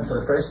States government for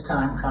the first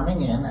time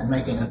coming in and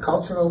making a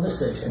cultural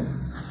decision.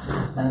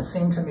 And it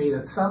seemed to me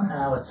that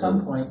somehow, at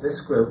some point,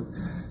 this group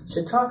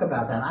should talk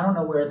about that. I don't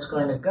know where it's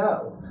going to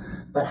go,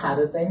 but how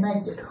did they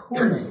make it?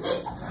 Who made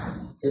it?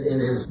 It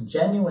is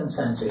genuine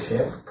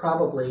censorship.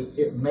 Probably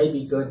it may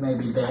be good, may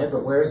be bad,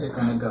 but where is it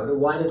going to go to?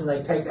 Why didn't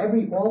they take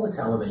all the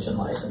television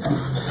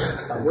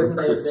licenses? Wouldn't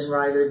they have been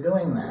right in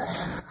doing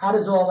that? How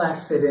does all that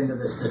fit into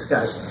this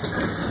discussion?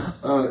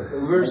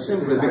 Very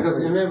simply, because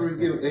in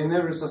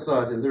every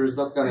society there is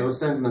that kind of a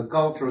sentiment,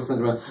 cultural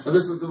sentiment. And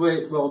this is the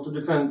way, to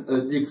defend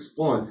Dick's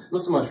point,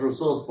 not so much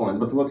Rousseau's point,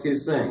 but what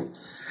he's saying.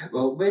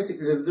 Well,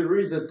 basically, there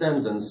is a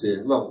tendency,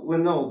 we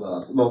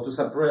know that, to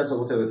suppress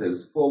or whatever it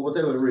is, for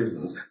whatever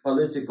reasons,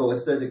 political,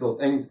 aesthetical,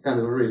 any kind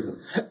of reason.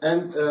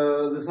 And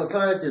the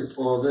societies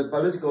or the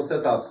political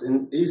setups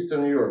in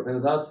Eastern Europe,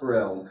 in that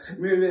realm,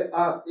 really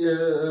are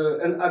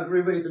an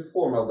aggravated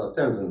form of that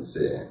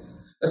tendency.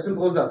 As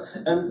simple as that.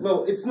 And,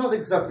 it's not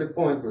exactly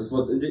pointless.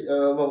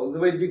 The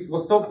way Dick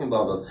was talking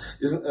about it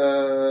is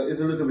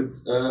a little bit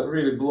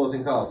really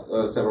blotting out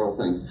several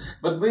things.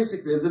 But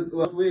basically,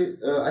 what we,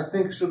 I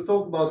think, should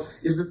talk about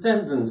is the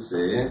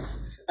tendency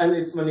and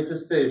its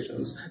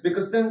manifestations.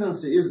 Because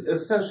tendency is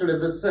essentially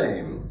the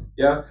same,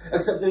 yeah?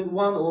 Except in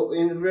one or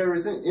in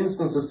various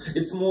instances,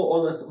 it's more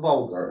or less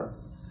vulgar.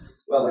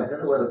 Well, I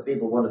don't know whether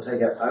people want to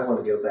take it. I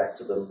want to go back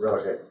to the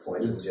Mrożek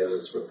point in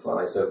Joe's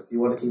reply. So, do you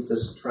want to keep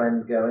this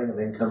trend going and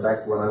then come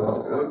back to what I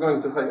want to say? We're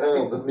going to take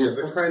all of them. Yeah,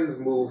 the trends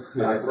move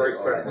very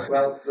quickly. Right.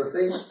 Well, the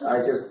thing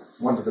I just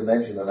wanted to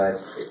mention, and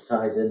it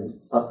ties in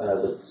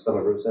with some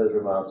of Rousseau's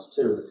remarks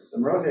too. The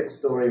Mrożek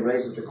story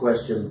raises the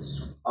question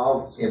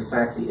of, in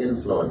fact, the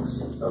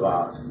influence of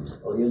art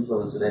or the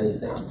influence of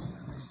anything.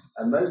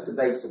 And most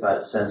debates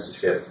about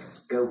censorship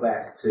go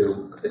back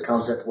to the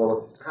concept,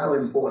 how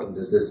important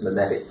is this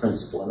mimetic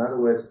principle? In other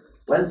words,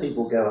 when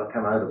people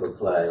come out of a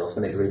play or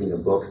finish reading a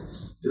book,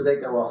 do they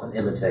go off and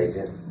imitate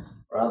it?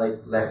 Or are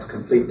they left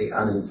completely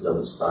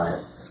uninfluenced by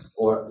it?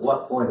 Or at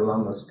what point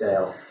along the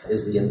scale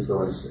is the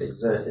influence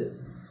exerted?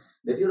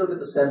 If you look at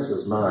the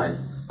censor's mind,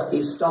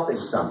 he's stopping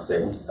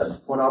something,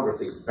 and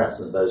pornography is perhaps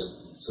the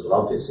most sort of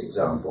obvious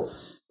example,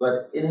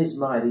 but in his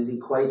mind he's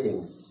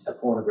equating a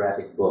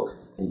pornographic book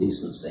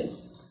indecency,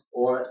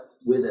 or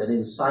with an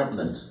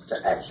incitement to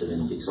acts of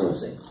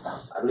indecency.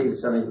 I believe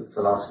it's something that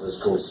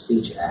philosophers call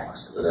speech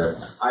acts.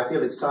 I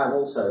feel it's time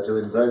also to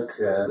invoke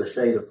the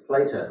shade of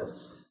Plato,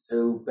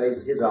 who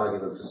based his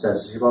argument for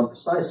censorship on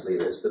precisely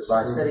this, that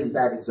by setting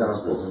bad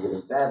examples and giving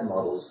bad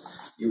models,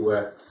 you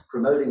were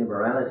promoting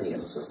immorality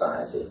in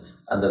society,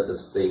 and that the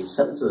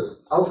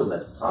censor's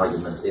ultimate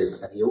argument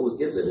is, and he always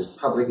gives it, is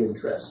public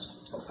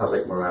interest or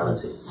public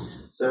morality.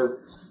 So,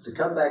 to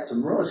come back to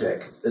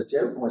Mrożek, as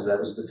Joe pointed out,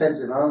 was a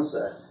defensive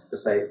answer to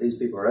say if these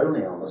people are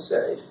only on the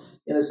stage.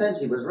 In a sense,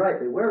 he was right,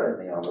 they were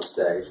only on the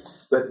stage,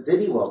 but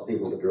did he want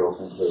people to draw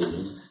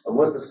conclusions? And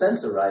was the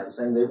censor right in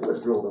saying they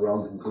would draw the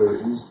wrong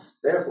conclusions?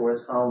 Therefore,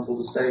 it's harmful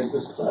to stage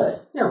this play.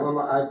 Yeah, well,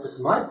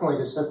 my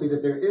point is simply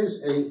that there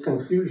is a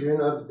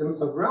confusion of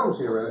grounds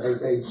here.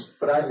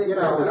 But I think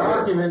there's an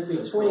argument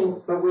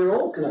between. But we're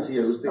all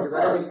confused because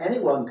I don't think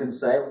anyone can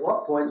say at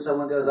what point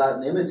someone goes out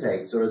and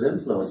imitates or is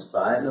influenced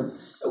by it, and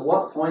at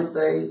what point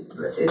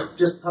it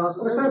just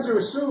passes. Well, the censor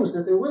assumes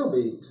that there will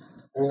be.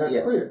 I mean, that's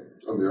clear.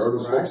 And the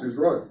artist hopes he's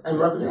right. And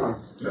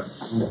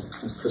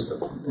It's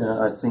Christopher. Yeah,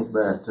 I think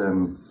that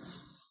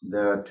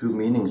there are two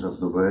meanings of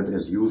the word,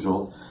 as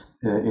usual.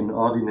 In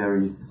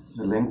ordinary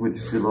language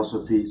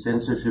philosophy,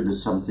 censorship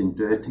is something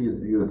dirty.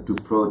 You have to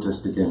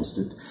protest against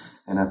it.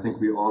 And I think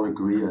we all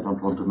agree, I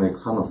don't want to make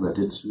fun of that,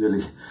 it's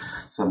really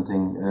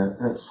something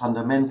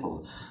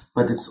fundamental.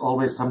 But it's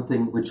always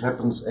something which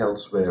happens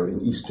elsewhere,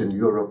 in Eastern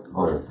Europe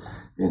or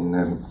in,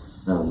 I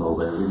don't know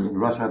where, in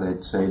Russia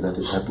they'd say that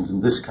it happens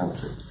in this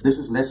country. This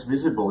is less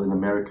visible in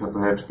America,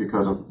 perhaps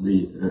because of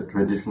the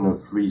tradition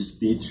of free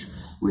speech,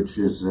 which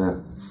is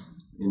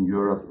in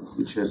Europe,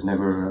 which has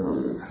never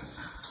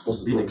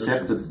been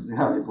accepted.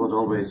 Yeah, it was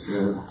always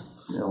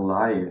a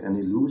lie, an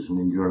illusion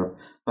in Europe.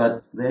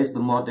 But there is the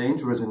more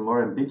dangerous and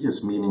more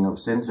ambiguous meaning of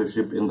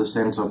censorship in the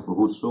sense of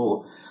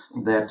Rousseau,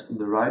 that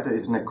the writer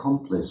is an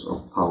accomplice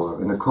of power,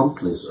 an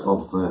accomplice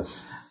of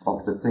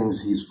the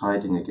things he's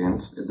fighting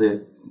against.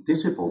 The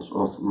disciples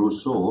of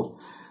Rousseau,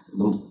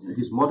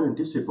 his modern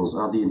disciples,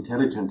 are the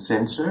intelligent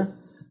censor,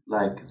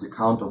 like the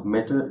Count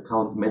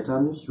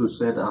Metternich, who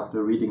said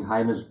after reading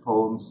Heine's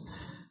poems,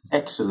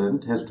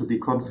 excellent has to be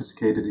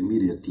confiscated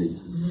immediately.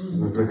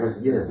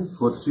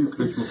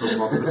 Vorzüglich muss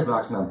sofort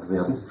beschlagnahmt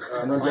werden.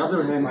 And on the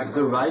other hand,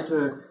 the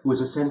writer who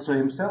is a censor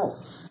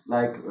himself,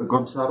 like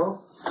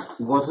Goncharov,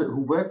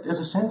 who worked as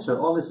a censor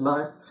all his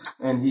life,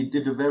 and he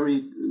did a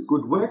very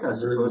good work, I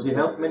suppose. He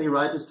helped many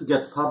writers to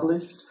get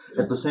published.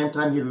 At the same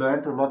time, he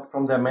learned a lot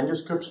from their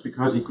manuscripts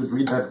because he could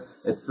read that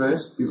at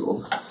first.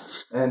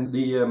 And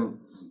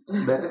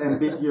that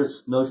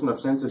ambiguous notion of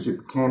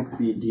censorship can't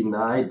be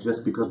denied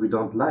just because we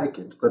don't like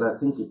it, but I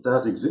think it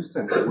does exist,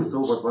 and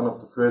Rousseau was one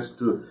of the first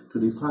to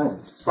define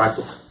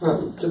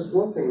it. Just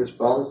one thing which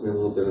bothers me a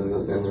little bit in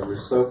the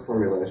Rousseau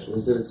formulation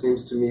is that it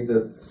seems to me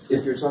that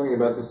if you're talking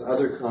about this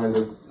other kind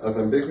of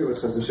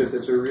ambiguous censorship,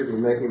 that you're really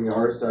making the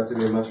artist out to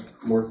be a much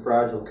more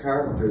fragile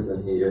character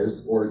than he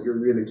is, or you're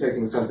really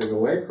taking something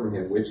away from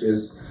him, which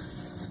is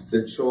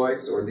the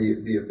choice or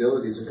the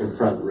ability to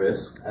confront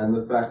risk, and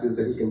the fact is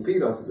that he can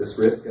feed off of this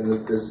risk, and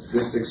that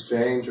this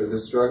exchange or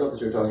this struggle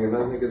that you're talking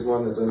about, I think, is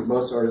one that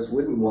most artists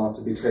wouldn't want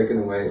to be taken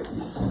away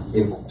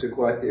to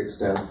quite the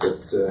extent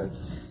that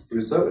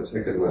Rousseau would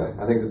take it away.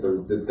 I think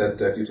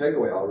that if you take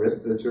away all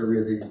risk, that you're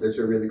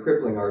really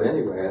crippling art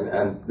anyway,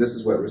 and this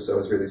is what Rousseau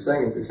is really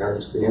saying if we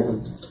carry to the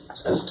end.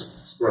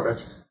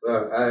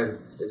 Well,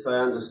 if I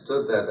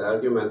understood that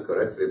argument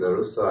correctly, the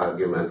Rousseau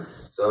argument,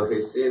 so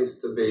he seems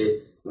to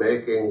be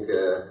making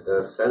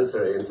the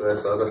censor into a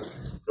sort of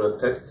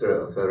protector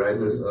of a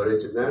writer's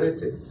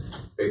originality,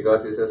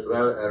 because he says,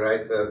 well, a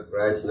writer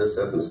writes in a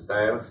certain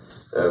style,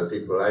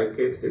 people like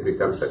it, he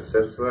becomes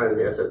successful, and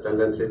he has a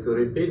tendency to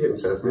repeat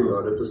himself in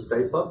order to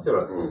stay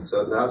popular.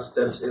 So now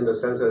steps in the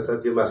censor and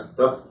says, you must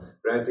stop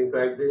writing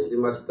like this,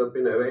 you must stop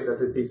in a way that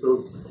the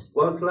people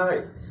won't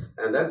like.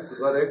 And that's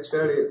what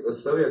actually the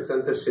Soviet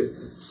censorship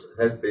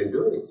has been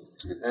doing.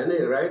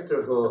 Any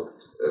writer who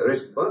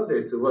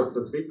responded to what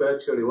the people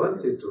actually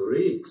wanted to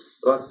read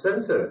was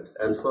censored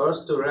and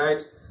forced to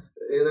write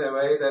in a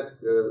way that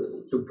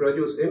to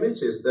produce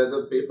images that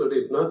the people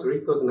did not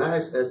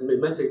recognize as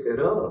mimetic at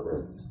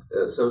all.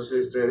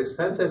 Socialist realist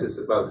fantasies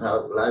about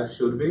how life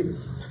should be.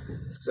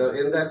 So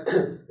in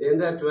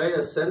that way,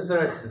 a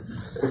censor,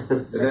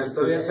 the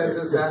Soviet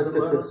censors are the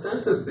moral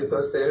censors,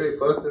 because they really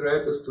force the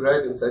writers to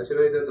write in such a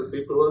way that the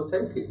people won't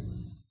take it,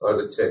 or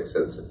the Czech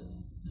censor.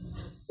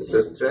 It's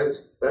a strange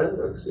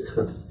paradox.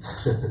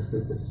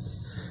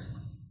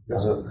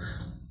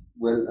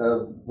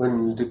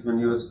 When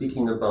you were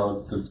speaking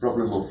about the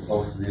problem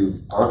of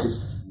the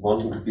artist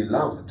wanting to be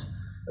loved,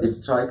 it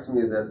strikes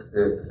me that,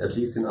 at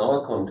least in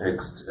our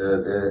context,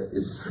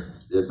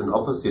 there's an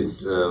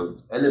opposite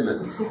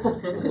element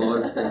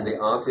involved in the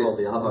artist.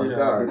 The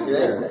avant-garde.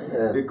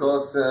 Yes,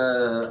 because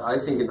I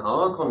think in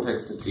our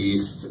context, at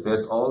least,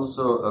 there's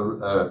also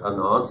an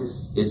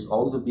artist is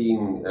also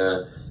being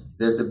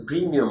there's a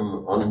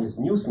premium on his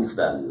nuisance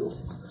value.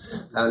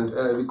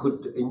 And we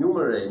could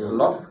enumerate a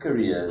lot of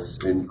careers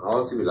in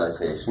our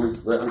civilization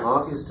where an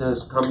artist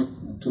has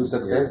come to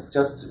success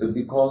just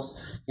because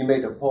he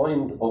made a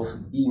point of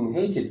being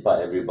hated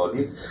by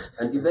everybody.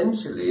 And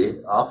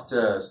eventually,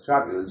 after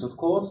struggles, of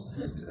course,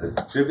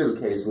 a trivial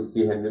case would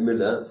be Henry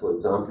Miller, for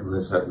example, who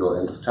has had no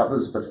end of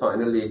troubles, but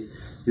finally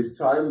his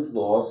triumph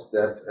was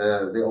that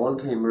they all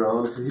came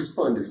around to his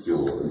point of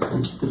view.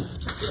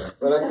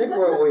 But I think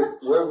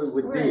where we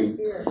would be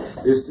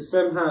is to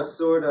somehow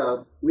sort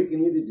out, we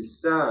can either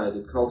decide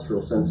that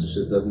cultural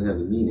censorship doesn't have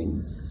a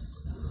meaning,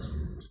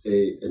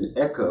 an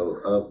echo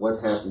of what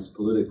happens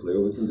politically,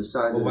 or we can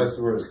decide or vice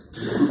versa.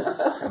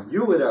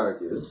 You would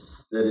argue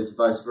that it's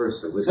vice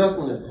versa.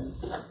 Certainly.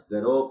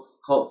 That all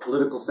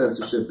political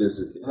censorship is...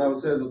 And I would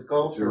say that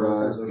cultural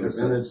censorship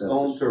in its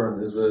own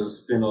turn is a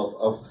spin-off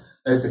of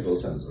ethical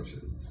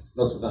censorship.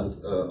 That's what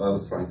I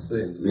was trying to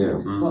say in the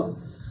beginning. Well,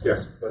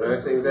 yes, but I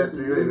think that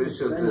really we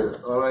should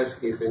always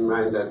keep in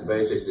mind that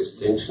basic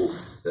distinction,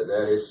 that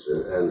there is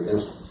an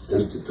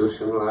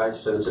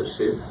institutionalized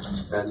censorship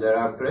and there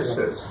are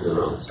pressures,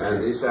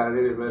 and these are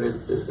really very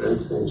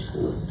different things.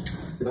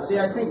 See,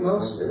 I think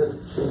most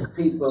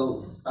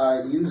people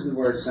use the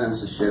word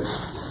censorship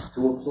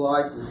to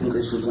apply to the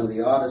conditions when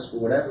the artist, for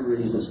whatever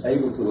reason, is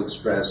able to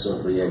express or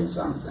create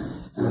something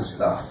in a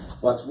style.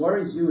 What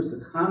worries you is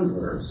the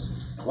converse.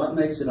 What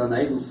makes it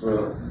unable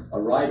for a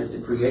writer to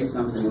create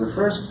something in the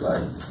first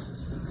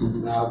place?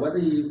 Now, whether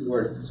you use the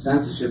word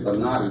censorship or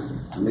not is,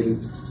 to me,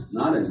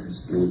 not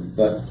interesting,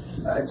 but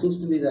it seems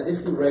to me that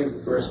if you raise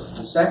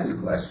the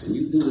second question,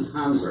 you do the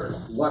converse.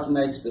 What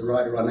makes the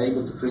writer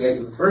unable to create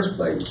in the first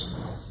place?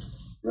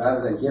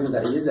 Rather than given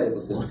that he is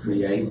able to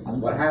create,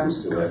 what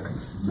happens to it?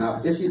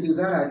 Now, if you do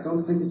that, I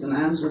don't think it's an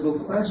answerable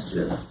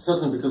question.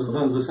 Certainly, because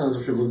then the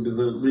censorship would be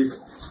the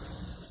least...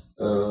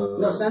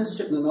 No,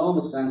 censorship in the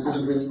normal sense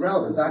isn't really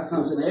relevant. That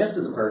comes in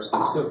after the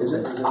person is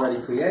already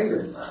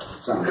created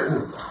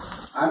something.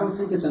 I don't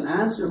think it's an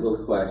answerable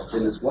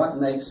question. It's what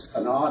makes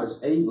an artist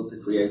able to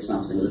create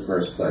something in the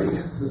first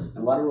place.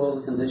 And what are all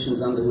the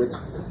conditions under which,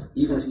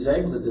 even if he's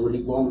able to do it,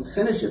 he won't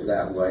finish it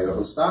that way, or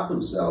he'll stop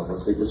himself. He'll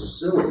say, this is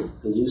silly.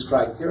 He'll use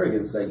criteria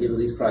and say, given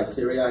these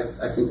criteria,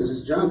 I think this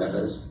is junk. I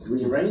better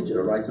rearrange it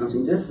or write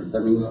something different. I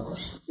mean,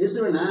 is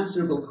there an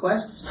answerable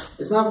question?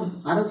 It's not,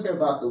 I don't care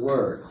about the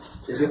word.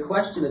 Is your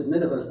question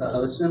admit of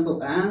a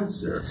simple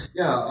answer?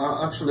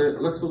 Yeah, actually,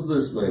 let's put it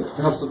this way.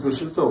 Perhaps what we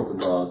should talk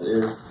about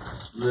is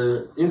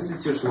the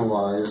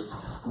institutionalized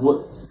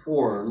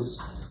forms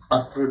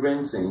of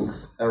preventing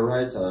a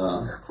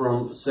writer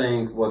from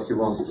saying what he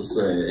wants to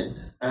say,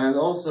 and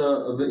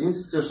also the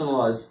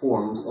institutionalized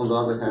forms, on the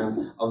other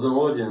hand, of the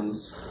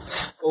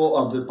audience or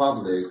of the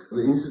public,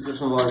 the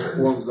institutionalized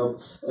forms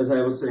of, as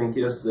I was saying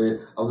yesterday,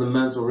 of the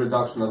mental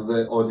reduction of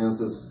the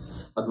audience's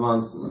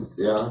advancement,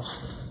 yeah?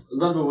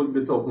 Then we would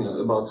be talking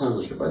about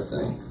censorship, I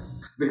think.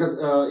 Because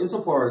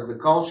insofar as the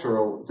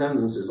cultural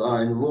tendencies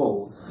are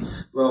involved,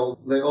 well,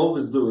 they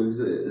always do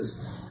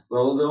exist.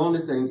 Well, the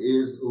only thing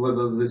is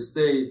whether the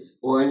state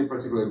or any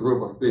particular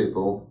group of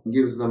people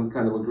gives them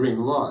kind of a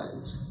green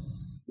light.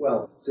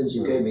 Well, since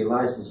you gave me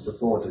license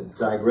before to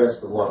digress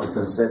from what has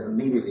been said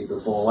immediately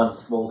before, one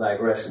small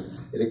digression,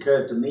 it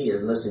occurred to me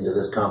in listening to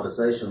this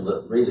conversation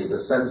that really the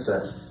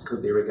censor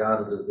could be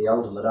regarded as the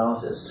ultimate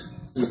artist.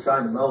 He's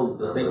trying to mold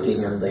the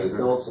thinking and the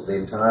thoughts of the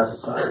entire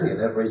society, and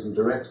therefore he's in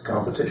direct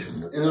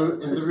competition. In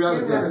the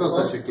reality, it's not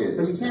such a case.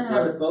 But you can't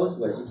have it both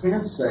ways. You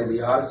can't say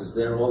the artist is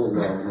there all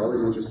alone, and all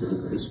he's interested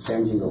in is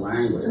changing the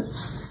language,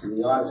 and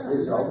the artist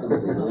is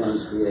ultimately the one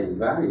who's creating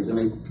values. I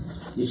mean,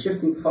 you're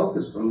shifting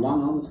focus from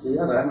one moment to the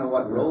other. I don't know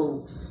what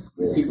role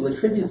people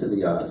attribute to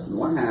the artist. On the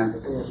one hand,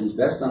 he's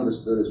best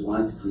understood as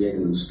wanting to create a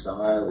new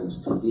style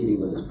and competing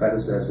with his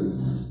predecessors.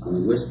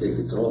 Linguistic,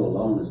 it's all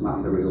alone, it's not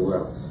in the real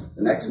world.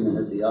 The next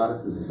minute, the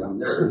artist is this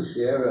omniscient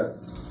sharer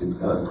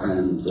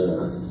and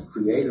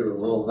creator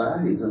of all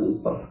values. I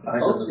mean, I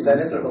said the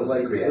censor was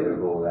the creator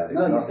of all values.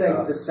 No, you say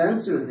the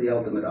censor is the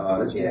ultimate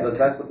artist because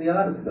that's what the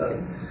artist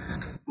does.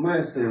 May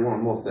I say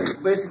one more thing?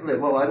 Basically,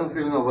 well, I don't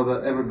really know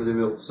whether everybody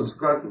will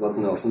subscribe to that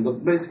notion,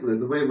 but basically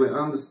the way we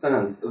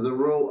understand the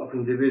role of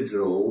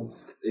individual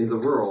in the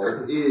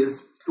world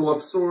is to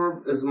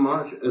absorb as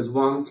much as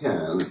one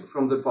can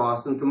from the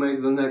past and to make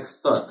the next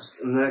steps,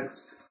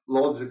 next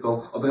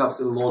logical or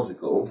perhaps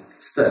illogical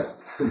step.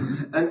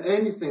 And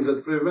anything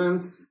that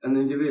prevents an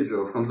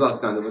individual from that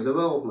kind of a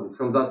development,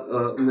 from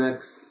that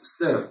next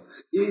step,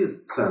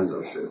 is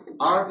censorship.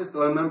 Artist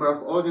or a member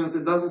of audience,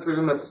 it doesn't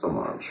really matter so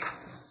much.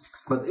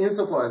 But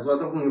insofar as we're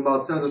talking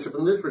about censorship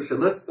in literature,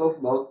 let's talk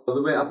about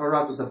the way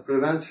apparatus of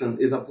prevention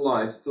is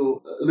applied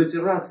to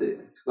literati.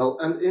 Well,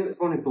 and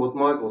according to what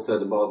Michael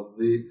said about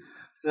the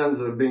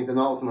censor being an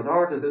ultimate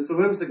artist, it's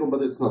whimsical,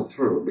 but it's not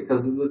true,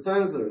 because the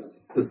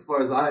censors, as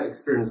far as I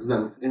experienced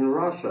them in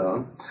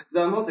Russia,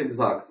 they are not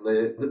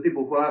exactly the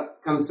people who are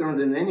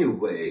concerned in any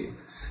way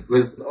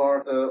with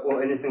art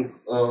or anything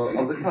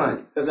of the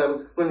kind. As I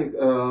was explaining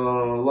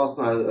last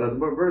night at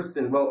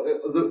Bernstein, well,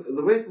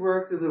 the way it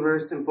works is in a very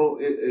simple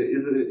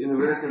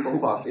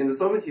fashion. In the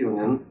Soviet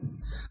Union,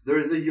 there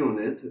is a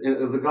unit,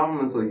 the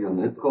governmental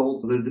unit,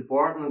 called the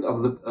Department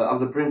of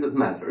the Printed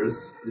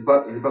Matters,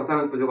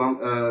 Department по делам,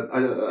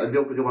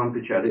 отдел по делам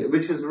печати,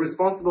 which is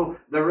responsible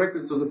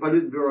directly to the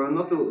Politburo and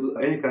not to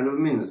any kind of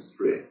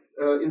ministry.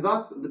 In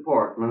that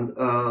department,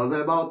 there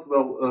are about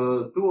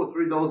 2 or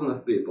 3 dozen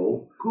of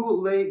people who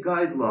lay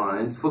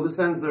guidelines for the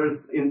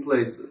censors in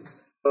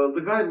places.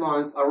 The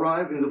guidelines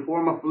arrive in the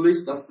form of a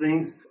list of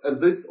things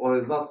at this or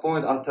at that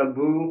point are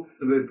taboo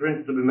to be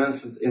printed, to be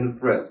mentioned in the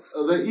press.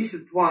 They're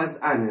issued twice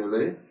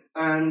annually,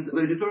 and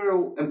the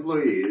editorial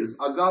employees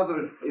are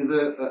gathered in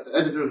the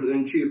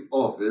editor-in-chief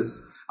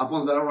office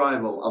upon the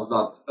arrival of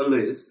that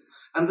list.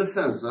 And the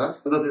censor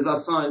that is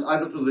assigned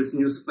either to this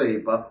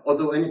newspaper or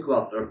to any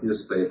cluster of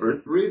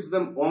newspapers briefs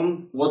them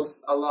on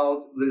what's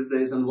allowed these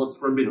days and what's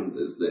forbidden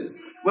these days.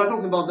 We're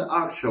talking about the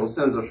actual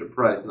censorship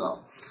right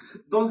now.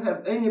 Don't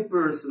have any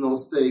personal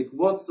stake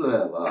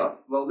whatsoever.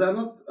 Well, they're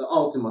not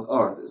ultimate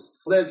artists.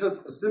 They're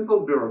just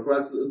simple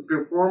bureaucrats that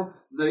perform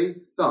the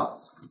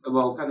task,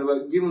 well, kind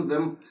of given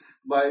them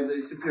by the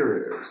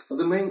superiors.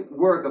 The main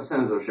work of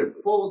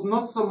censorship falls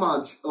not so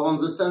much on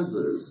the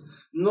censors,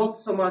 not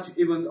so much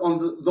even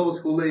on those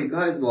who lay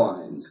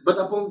guidelines, but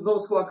upon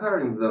those who are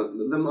carrying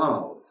them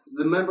out.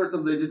 The members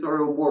of the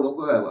editorial board or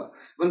whoever,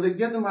 when they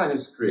get a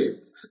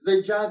manuscript,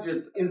 they judge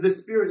it in the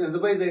spirit, in the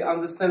way they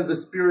understand the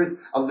spirit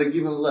of the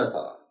given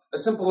letter.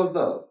 As simple as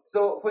that.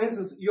 So, for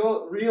instance,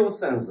 your real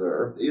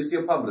censor is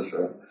your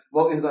publisher.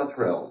 Well, in that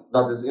realm,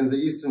 that is in the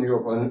Eastern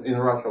Europe or in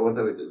Russia,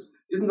 whatever it is.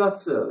 Isn't that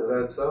so?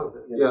 That's so.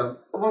 Yeah.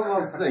 One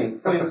last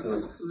thing. For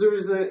instance, there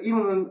is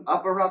even an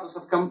apparatus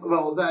of,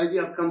 the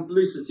idea of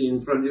complicity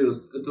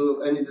introduced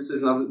to any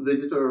decision of the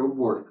editorial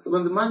board.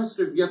 When the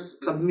manuscript gets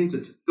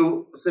submitted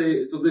to,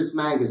 say, to this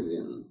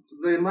magazine,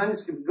 the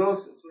manuscript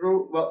goes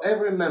through,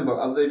 every member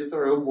of the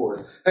editorial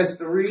board has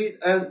to read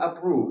and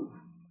approve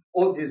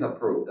or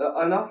disapprove.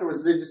 And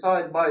afterwards they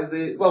decide by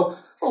the,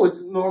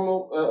 it's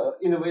normal,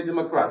 in a way,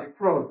 democratic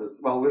process,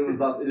 within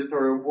that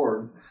editorial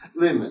board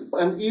limits.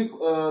 And if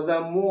there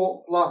are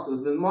more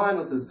pluses than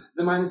minuses,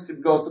 the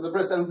manuscript goes to the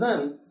press, and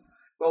then,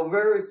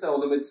 very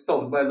seldom it's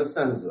stopped by the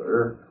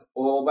censor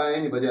or by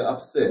anybody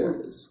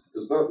upstairs.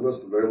 Is that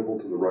list available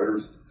to the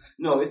writers?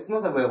 No, it's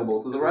not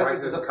available to the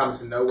writers. Writers come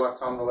to know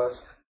what's on the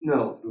list?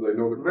 No. Do they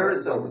know the very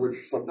grounds on seldom.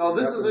 which something No,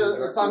 this is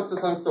happened a sancta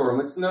sanctorum.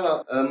 It's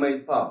never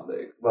made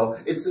public. Well,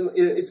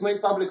 it's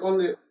made public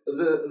only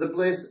the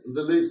place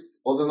the list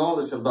or the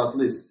knowledge of that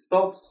list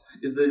stops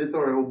is the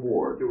editorial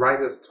board. Do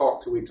writers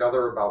talk to each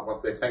other about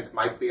what they think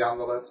might be on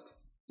the list?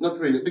 Not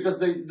really, because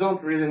they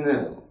don't really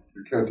know.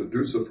 You can't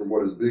deduce it from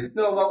what is being...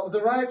 No,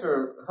 the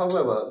writer,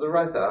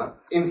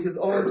 in his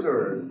own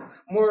turn,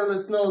 more or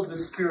less knows the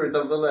spirit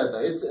of the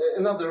letter. It's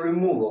another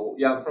removal,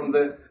 from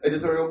the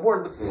editorial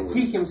board, but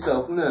he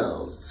himself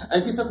knows.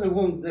 And he certainly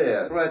won't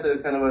dare write a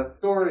kind of a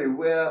story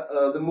where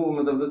the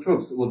movement of the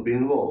troops would be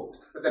involved.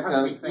 But there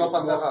have to be things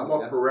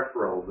more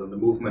peripheral than the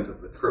movement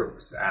of the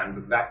troops,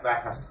 and that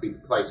has to be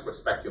the place where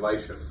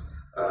speculation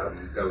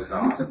goes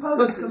on. I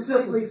suppose it's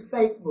completely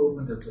fake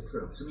movement of the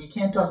troops. I mean, you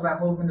can't talk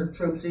about movement of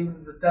troops even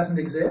if it doesn't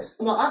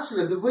exist. No,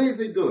 actually, the way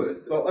they do it,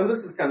 and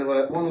this is kind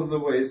of one of the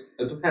ways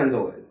to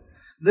handle it,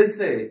 they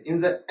say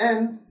in the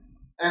end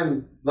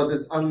that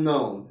is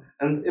unknown,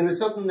 and in a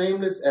certain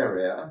nameless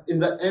area, in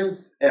the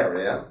nth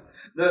area,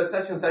 the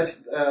such and such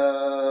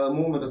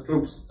movement of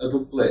troops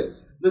took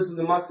place. This is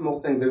the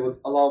maximal thing they would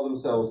allow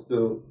themselves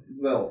to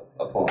dwell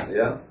upon,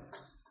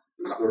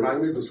 Is there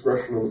any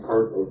discretion on the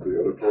part of the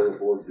editorial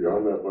board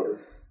beyond that letter?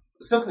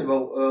 Certainly,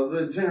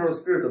 the general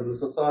spirit of the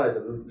society,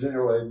 the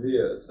general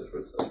idea,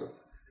 etc., etc.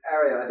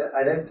 Harry,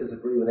 I don't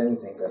disagree with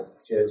anything that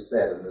Joe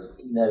said, and as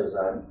he knows,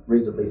 I'm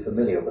reasonably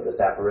familiar with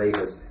this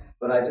apparatus,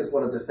 but I just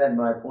want to defend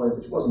my point,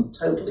 which wasn't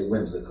totally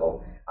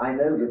whimsical. I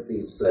know that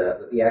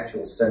that the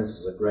actual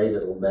censors are grey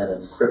little men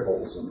and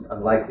cripples, and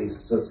unlike these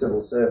civil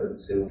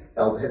servants who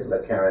helped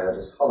Hitler carry out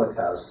his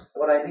Holocaust.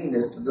 What I mean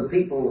is that the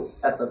people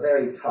at the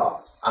very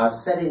top are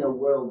setting a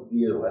world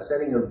view, are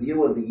setting a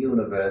view of the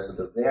universe and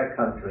of their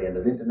country and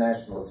of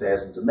international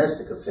affairs and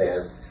domestic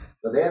affairs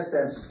for their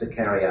censors to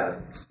carry out,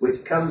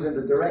 which comes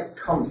into direct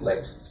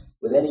conflict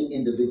with any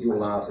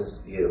individual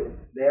artist's view.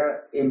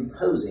 They're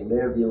imposing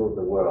their view of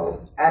the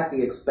world at the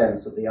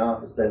expense of the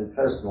artist's own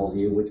personal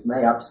view, which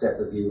may upset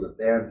the view that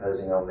they're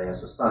imposing on their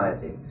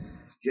society.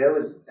 Joe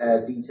has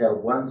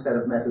detailed one set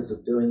of methods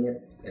of doing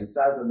it. In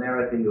South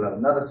America, you have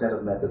another set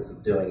of methods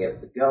of doing it.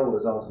 The goal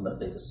is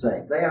ultimately the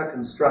same. They are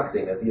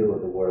constructing a view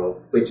of the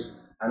world, which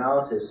an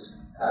artist,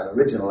 an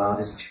original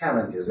artist,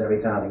 challenges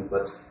every time he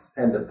puts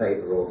pen to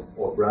paper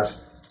or brush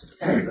to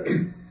canvas.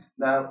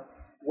 Now,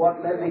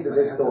 what led me to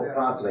this thought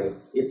partly,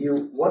 if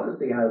you want to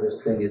see how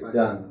this thing is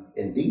done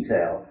in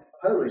detail,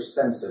 a Polish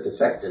censor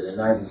defected in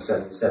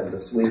 1977 to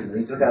Sweden,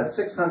 and he took out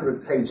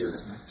 600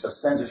 pages of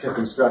censorship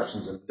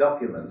instructions and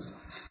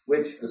documents,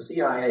 which the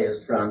CIA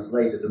has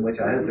translated and which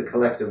I hope to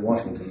collect in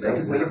Washington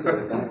next week.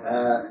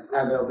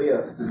 And there'll be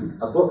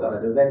a book on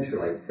it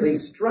eventually. The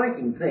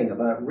striking thing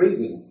about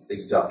reading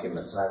these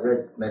documents, I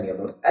read many of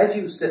them, as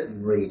you sit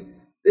and read,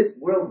 this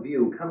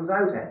worldview comes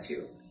out at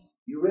you.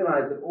 You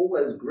realize that all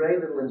those grey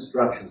little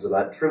instructions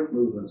about troop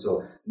movements,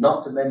 or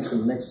not to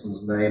mention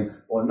Nixon's name,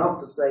 or not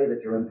to say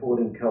that you're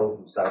importing coal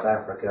from South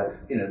Africa,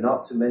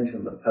 not to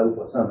mention the Pope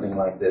or something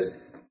like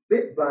this,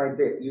 bit by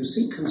bit you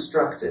see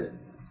constructed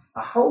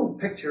a whole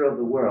picture of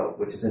the world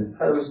which is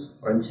imposed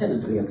or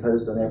intended to be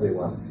imposed on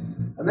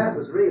everyone. And that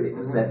was really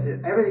the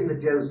censor. Everything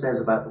that Joe says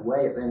about the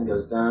way it then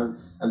goes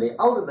down, and the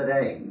ultimate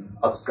aim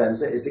of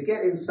censor is to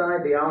get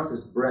inside the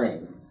artist's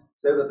brain,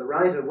 so that the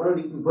writer won't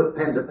even put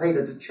pen to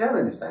paper to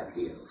challenge that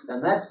view.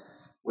 And that's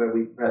where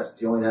we perhaps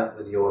join up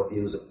with your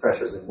views of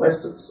pressures in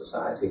Western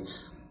society.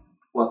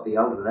 What the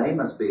ultimate aim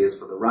must be is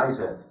for the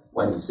writer,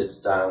 when he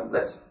sits down,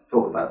 let's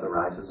talk about the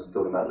writers and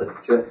talk about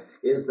literature,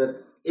 is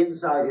that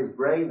inside his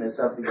brain there's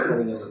something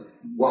telling him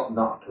what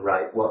not to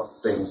write, what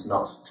things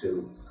not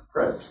to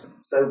approach.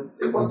 So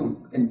it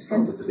wasn't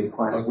intended to be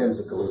quite as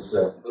whimsical as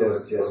Joe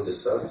suggested.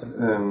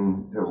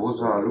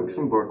 Rosa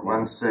Luxemburg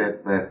once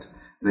said that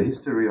the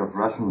history of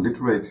Russian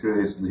literature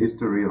is the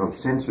history of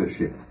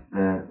censorship,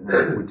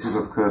 which is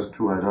of course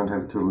true. I don't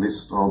have to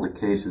list all the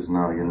cases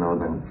now, you know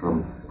them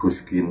from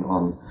Pushkin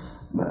on.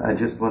 I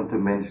just want to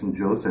mention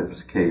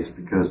Joseph's case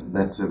because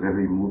that's a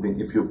very moving,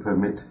 if you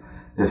permit,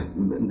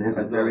 there's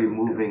a very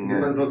moving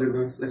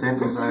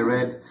sentence I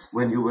read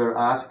when you were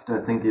asked, I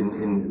think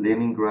in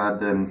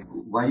Leningrad,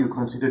 why you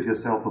considered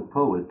yourself a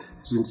poet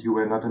since you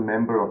were not a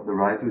member of the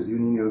Writers'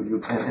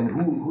 Union. And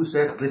who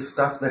says this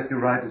stuff that you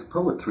write is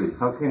poetry?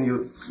 How can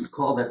you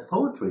call that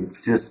poetry?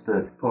 It's just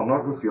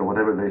pornography or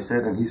whatever they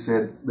said. And they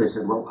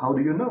said, well, how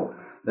do you know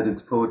that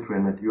it's poetry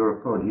and that you're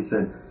a poet? He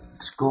said,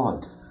 it's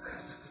God.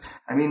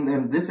 I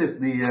mean, this is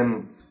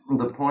the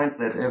point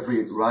that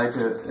every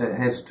writer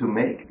has to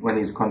make when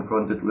he's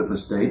confronted with the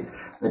state,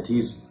 that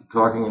he's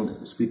talking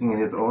and speaking in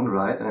his own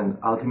right, and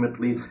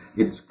ultimately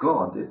it's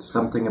God. It's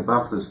something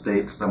above the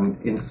state, some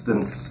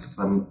instance,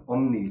 some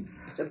omni.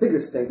 It's a bigger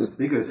state. The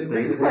bigger state.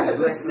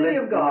 The city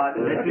of God.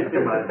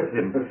 Legitimizes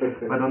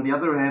him. But on the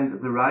other hand,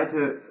 the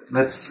writer,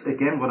 that's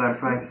again what I'm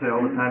trying to say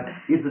all the time,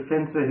 is a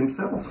censor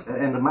himself,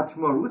 and a much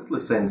more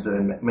ruthless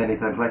censor many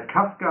times. Like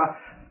Kafka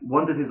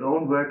wanted his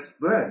own works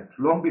burnt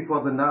long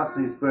before the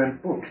Nazis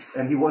burned books,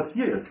 and he was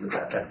serious with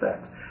that at that.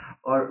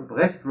 Or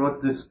Brecht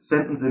wrote this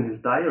sentence in his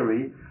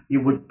diary: he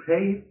would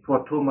pay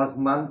for Thomas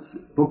Mann's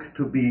books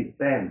to be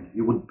banned. He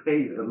would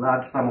pay a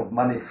large sum of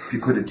money if he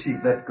could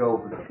achieve that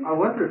goal. I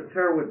wonder if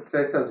Tara would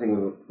say something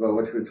about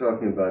what you were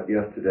talking about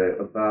yesterday,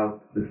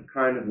 about this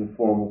kind of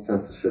informal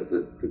censorship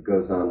that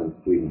goes on in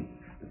Sweden.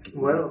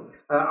 Well,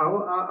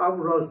 I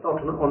would rather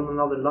start on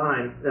another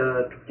line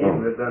to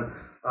begin with,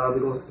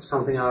 because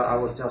something I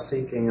was just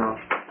thinking of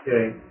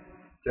hearing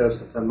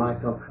Joseph and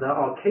Michael. There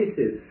are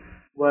cases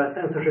where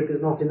censorship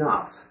is not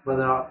enough, where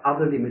there are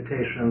other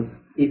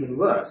limitations even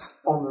worse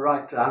on the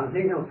writer. I'm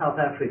thinking of South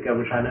Africa,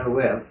 which I know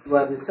well,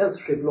 where the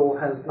censorship law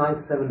has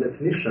 97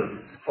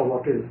 definitions of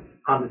what is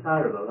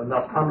undesirable and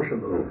thus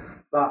punishable.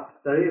 But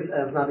there is,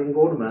 as Nadine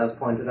Gordimer has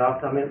pointed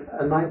out, a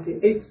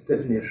 98th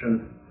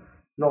definition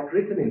not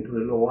written into the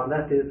law, and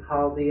that is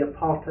how the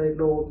apartheid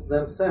laws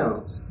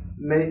themselves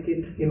make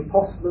it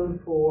impossible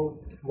for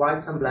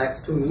whites and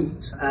blacks to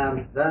meet,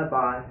 and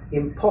thereby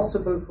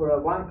impossible for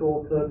a white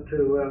author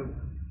to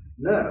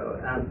know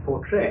and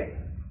portray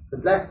the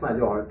black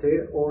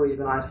majority or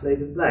even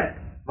isolated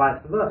blacks,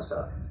 vice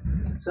versa.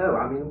 So,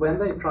 when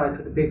they try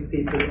to depict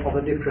people of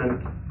a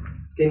different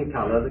skin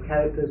color, the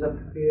characters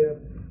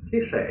appear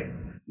cliché.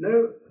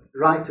 No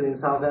writer in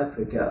South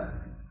Africa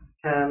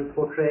can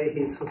portray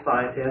his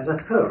society as a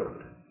whole.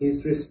 He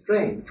is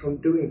restrained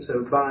from doing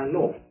so by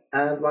law.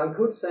 And one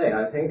could say,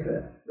 I think,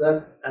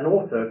 that an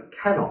author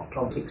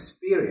cannot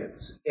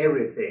experience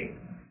everything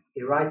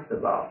he writes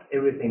about,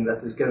 everything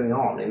that is going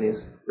on in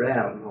his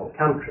realm or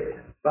country.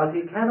 But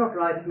he cannot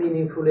write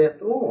meaningfully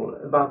at all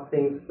about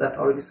things that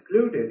are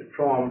excluded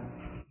from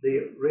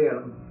the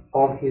realm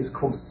of his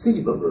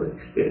conceivable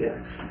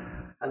experience.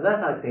 And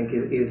that, I think,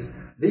 is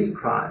the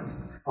crime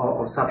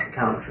of such a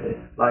country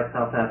like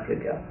South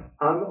Africa.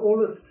 I'm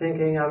always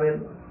thinking,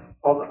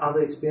 of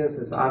other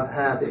experiences I've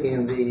had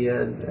in the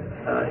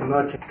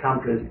emerging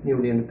countries,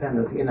 newly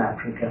independent in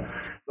Africa,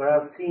 where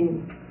I've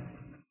seen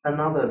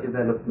another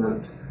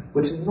development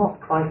which is not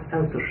quite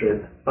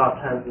censorship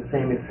but has the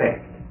same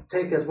effect.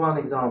 Take as one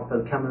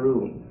example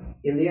Cameroon.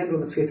 In the end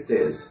of the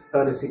 50s,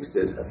 early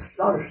 60s, a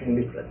flourishing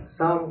literature,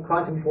 some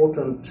quite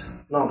important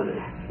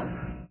novelists,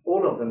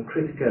 all of them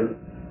critical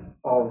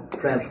of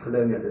French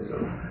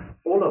colonialism,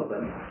 all of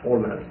them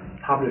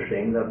almost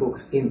publishing their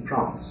books in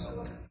France,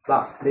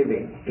 but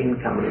living in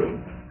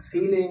Cameroon,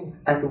 feeling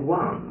at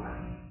one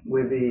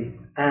with the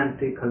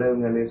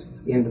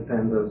anti-colonialist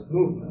independence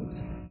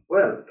movements.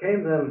 Well,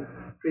 came then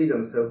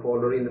freedom,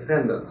 so-called, or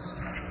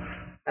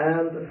independence.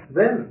 And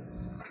then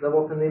there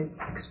was an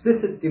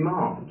explicit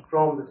demand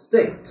from the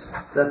state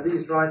that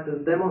these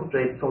writers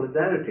demonstrate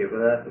solidarity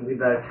with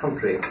their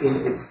country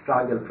in its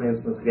struggle, for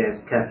instance,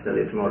 against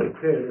capitalism or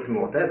imperialism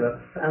or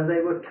whatever. And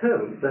they were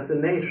told that the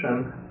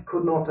nation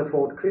could not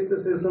afford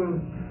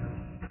criticism,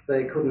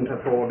 they couldn't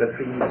afford a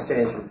free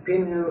exchange of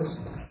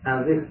opinions,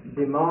 and this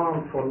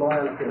demand for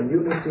loyalty and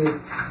unity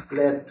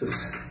led to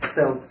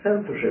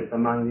self-censorship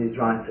among these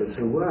writers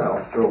who were,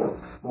 after all,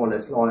 more or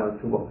less loyal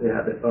to what they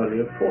had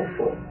earlier fought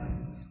for.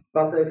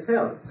 But they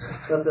felt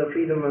that their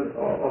freedom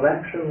of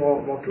action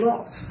was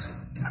lost,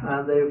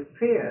 and they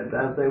feared,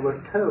 as they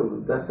were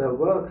told, that their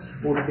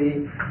works would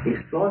be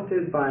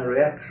exploited by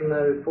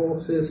reactionary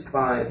forces,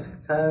 by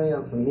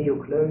sectarians or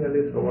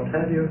neo-colonialists or what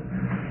have you.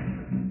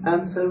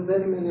 And so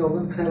very many of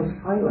them fell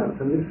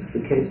silent, and this is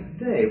the case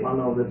today. One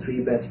of the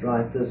three best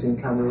writers in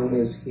Cameroon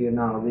is here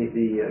now,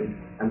 the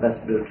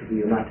ambassador to the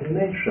United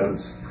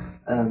Nations,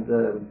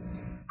 and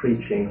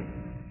preaching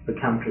the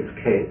country's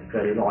case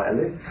very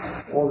loyally,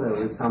 although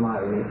with some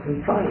ironies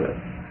in private.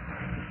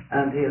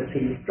 And he has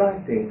ceased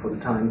writing for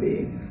the time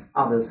being.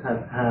 Others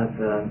have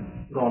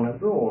gone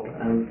abroad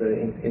and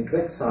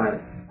into exile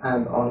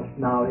and are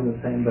now in the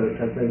same boat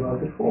as they were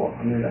before.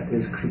 That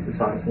is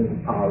criticizing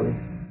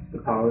the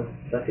power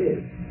that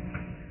is.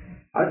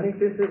 I think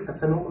this is a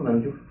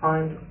phenomenon you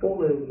find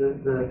all over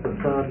the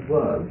third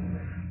world,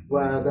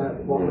 where there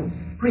was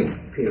a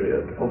brief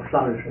period of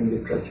flourishing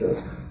literature,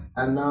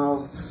 and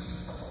now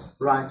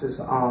writers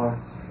are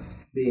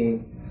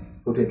being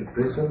put into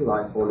prison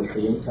like all the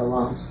Inca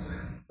ones,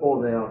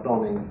 or they are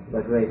donning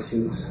their grey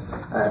suits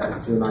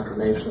at United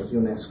Nations,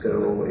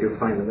 UNESCO, or you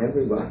find them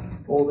everywhere,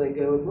 or they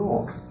go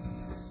abroad.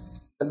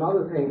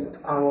 Another thing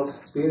I was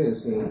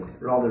experiencing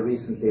rather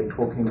recently,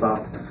 talking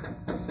about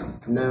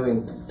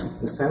knowing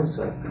the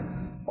censor,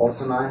 was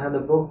when I had a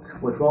book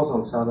which was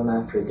on Southern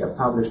Africa,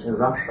 published in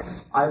Russia.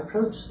 I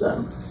approached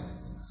them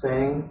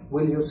saying,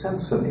 will you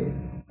censor me?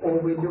 Or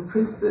will you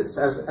print this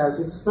as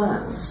it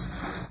stands?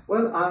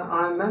 Well,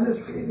 I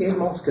managed in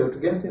Moscow to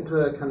get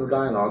into a kind of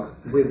dialogue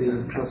with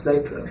the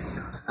translator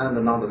and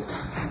another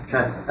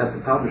chap at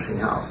the publishing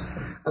house.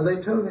 And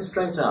they told me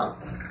straight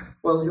out,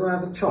 well, you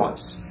have a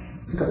choice.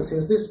 Because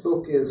since this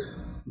book is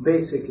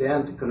basically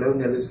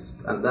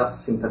anti-colonialist and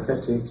thus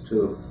sympathetic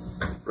to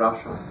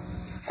Russia,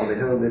 on the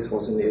whole this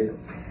was in the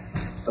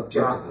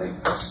objectively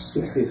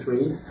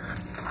 63,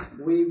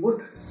 we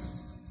would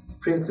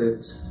print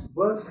it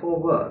word for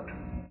word,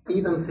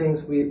 even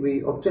things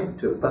we object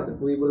to, but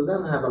we will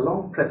then have a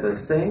long preface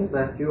saying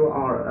that you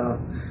are a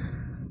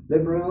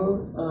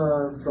liberal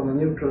from a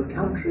neutral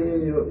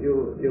country,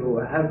 you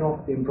have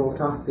not been brought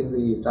up in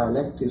the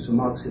dialectics of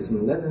Marxism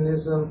and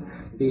Leninism,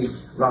 the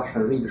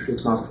Russian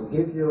readership must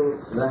forgive you,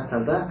 that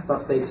and that,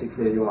 but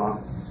basically you are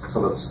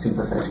sort of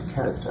sympathetic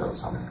character or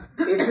something.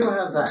 If you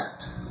have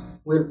that,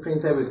 we'll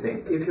print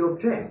everything. If you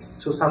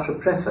object to such a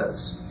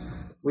preface,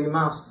 we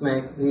must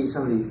make these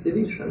and these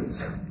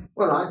divisions.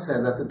 Well, I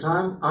said at the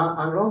time,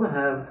 I'd rather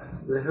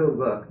have the whole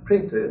work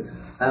printed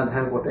and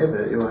have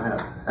whatever you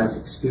have as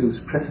excuse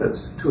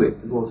preface to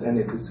it, because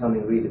any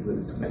discerning reader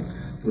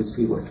will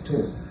see what it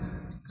is.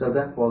 So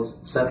that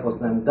was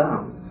then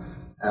done.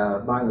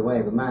 By the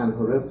way, the man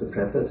who wrote the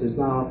preface is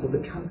now out of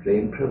the country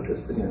in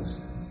protest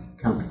against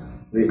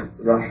the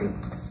Russian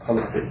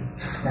policy.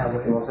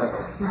 He was a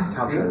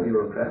cultural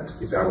bureaucrat.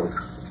 He's out.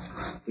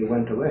 He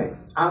went away.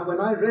 And when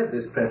I read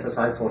this preface,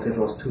 I thought it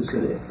was too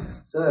silly.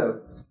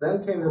 So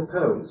then came the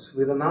Poles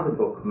with another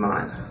book of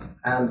mine,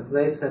 and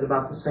they said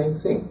about the same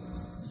thing.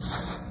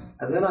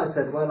 And then I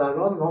said, well, I'd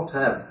rather not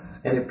have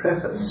any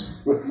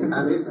preface,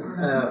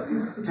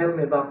 and tell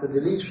me about the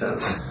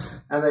deletions.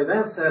 And they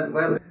then said,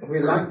 well,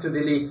 we like to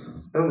delete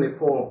only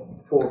four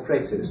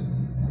phrases,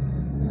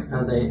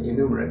 and they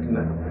enumerated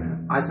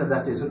them. I said,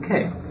 that is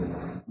okay.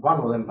 One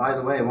of them, by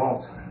the way,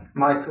 was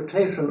my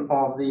quotation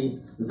of the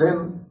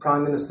then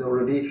Prime Minister of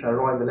Rhodesia,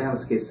 Roy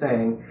Welensky,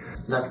 saying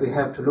that we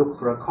have to look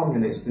for a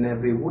communist in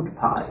every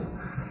woodpile.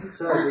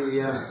 So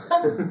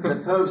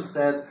the Pope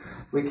said,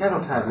 we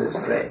cannot have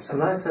this phrase.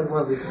 And I said,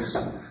 well, this is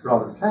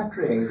rather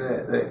flattering.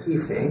 He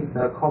thinks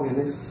there are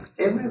communists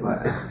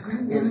everywhere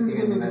in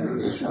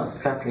Rhodesia.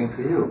 Flattering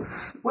to you.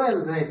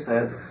 Well, they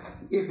said,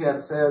 if you had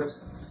said,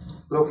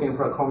 looking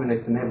for a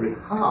communist in every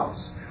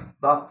house,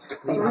 but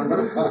the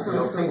undecency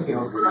of thinking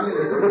of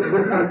communists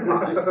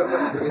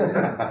is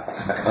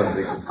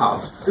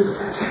out.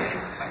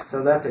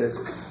 So that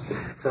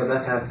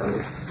happened.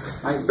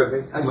 I just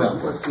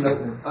want to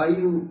know, are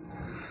you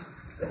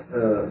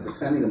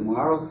defending a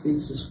moral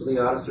thesis for the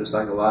artist or a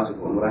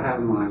psychological one? What I have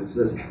in mind is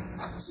this.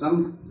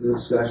 Some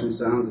discussion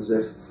sounds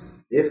as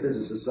if there's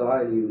a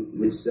society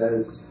which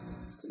says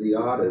to the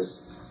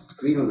artist,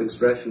 freedom of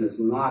expression is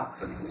not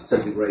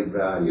such a great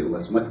value.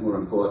 What's much more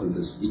important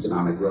is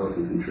economic growth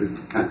and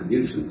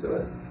contribution to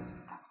it.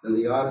 Then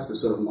the artist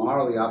is sort of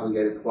morally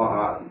obligated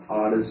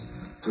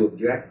artist to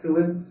object to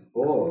it?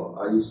 Or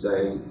are you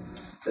saying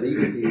that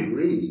even if he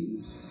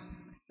agrees,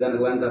 then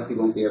it'll end up he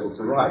won't be able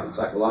to write,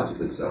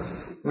 psychologically so?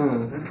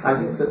 I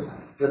think that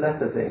the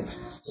latter thing.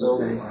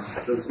 So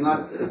it's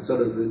not, it's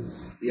sort of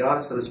the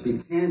artist, so to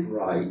speak, can't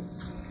write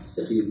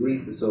if he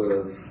agrees to sort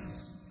of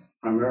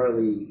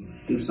primarily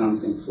do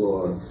something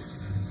for.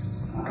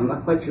 I'm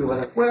not quite sure what.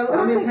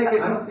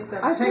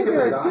 I think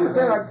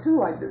there are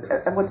two.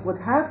 And what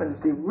happens?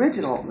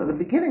 The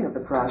beginning of the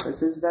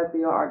process is that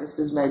the artist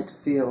is made to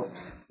feel,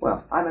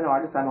 well, I'm an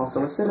artist. I'm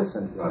also a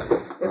citizen.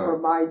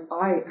 Therefore,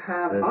 I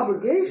have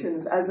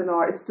obligations as an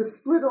artist. It's to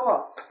split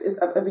off.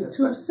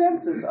 Two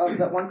senses of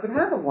that one could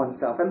have of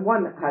oneself, and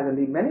one has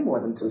indeed many more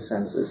than two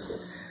senses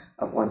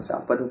of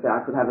oneself. But let's say I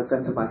could have a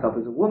sense of myself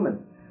as a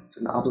woman.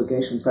 Certain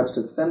obligations, perhaps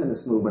to the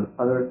feminist movement,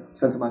 other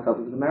sense of myself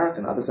as an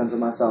American, other sense of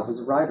myself as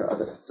a writer,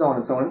 so on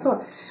and so on and so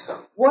on.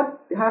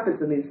 What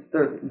happens in these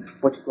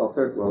what you call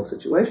third world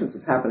situations,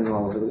 it's happening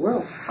all over the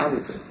world,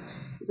 obviously.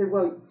 You say,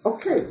 well,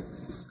 okay,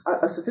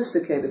 a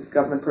sophisticated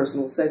government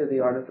person will say to the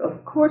artist,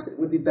 of course it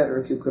would be better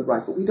if you could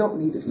write, but we don't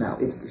need it now,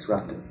 it's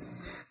disruptive.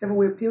 Therefore,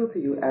 we appeal to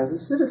you as a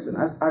citizen.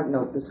 I've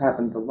noted this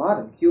happened a lot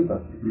in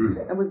Cuba,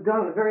 and was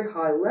done at a very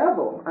high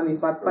level. I mean,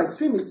 by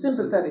extremely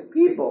sympathetic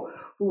people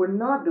who were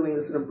not doing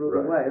this in a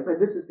brutal way. It's like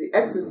this is the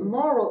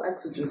moral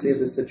exigency of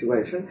this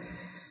situation,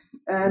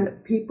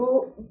 and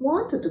people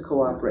wanted to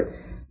cooperate.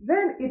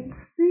 Then it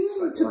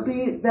seemed to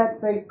be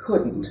that they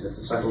couldn't.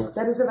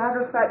 That is a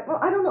matter of fact. Well,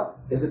 I don't know.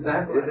 Is it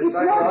that? It's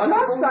not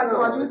just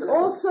psychological. It's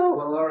also.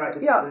 Well, all right.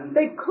 Yeah,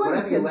 they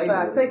couldn't. In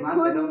fact, they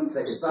couldn't.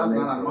 It's not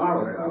on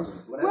moral.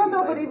 Well,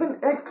 no, but even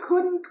they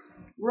couldn't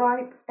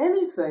write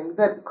anything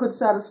that could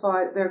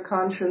satisfy their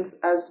conscience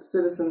as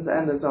citizens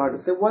and as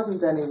artists. There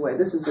wasn't any way.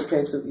 This is the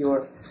case of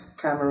your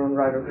Cameroon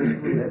writer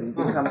who then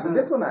becomes a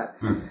diplomat.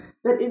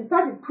 That in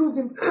fact it proved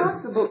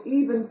impossible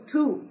even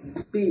to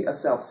be a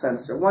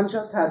self-censor. One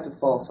just had to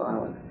fall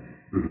silent.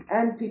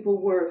 And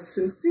people were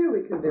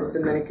sincerely convinced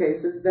in many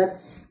cases that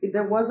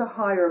there was a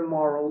higher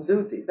moral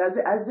duty. That's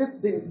as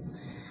if the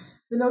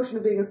notion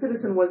of being a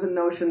citizen was a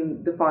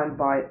notion defined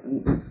by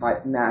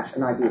an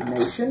idea of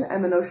nation,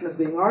 and the notion of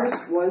being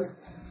artist was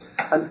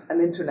an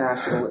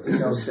internationalist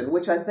notion,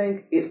 which I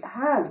think it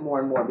has more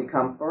and more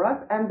become for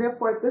us, and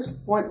therefore at this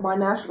point my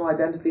national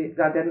identity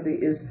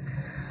is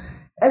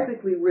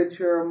ethically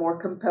richer, more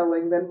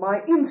compelling than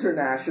my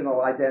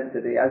international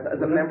identity as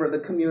a member of the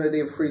community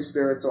of free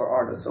spirits or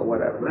artists or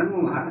whatever.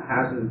 Reynolds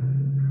hasn't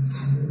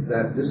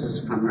that this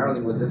is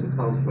primarily more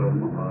difficult for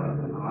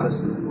an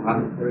artist in the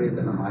modern period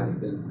than it might have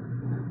been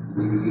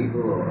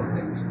medieval or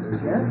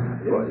ancient. Yes,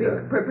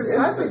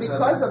 precisely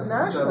because of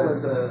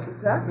nationalism.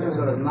 Exactly. It's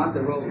sort of not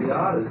the role of the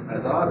artist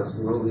as artist,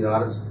 the role of the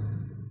artist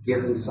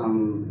given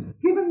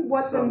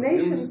what the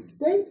nation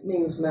state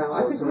means now.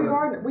 I think we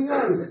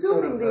are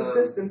assuming the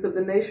existence of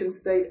the nation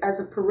state as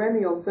a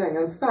perennial thing.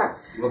 In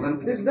fact,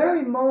 this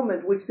very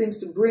moment which seems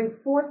to bring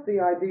forth the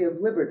idea of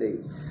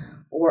liberty,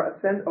 or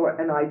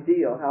an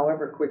ideal,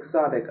 however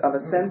quixotic, of a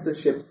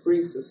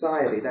censorship-free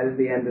society, that is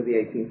the end of the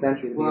 18th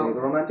century, the beginning of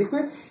the Romantic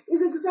period,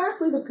 is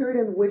exactly the period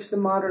in which the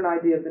modern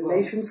idea of the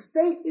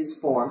nation-state is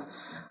formed,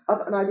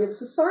 of an idea of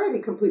society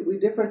completely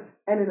different,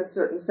 and in a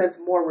certain sense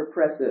more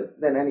repressive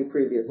than any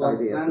previous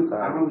idea of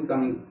society. I'm only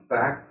coming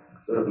back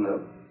sort of in a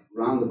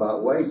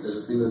roundabout way to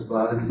the thing that's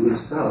bothering me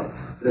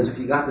myself. Because if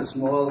you got the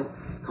small,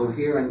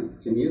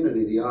 coherent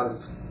community, the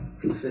artists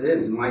can fit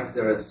in. I'm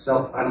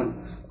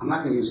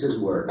not going to use his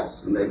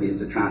words. Maybe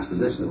it's a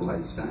transposition of what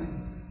he's saying.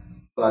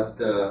 But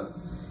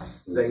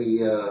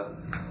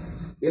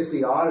if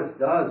the artist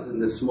does in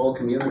this small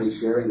community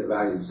sharing the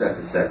values,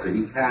 etc.,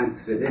 he can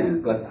fit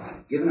in. But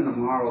given in a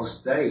moral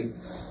state,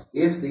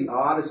 if the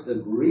artist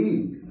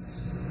agrees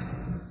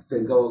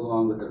to go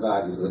along with the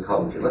values of the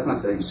culture, let's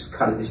not say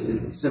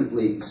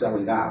simply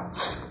selling out,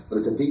 but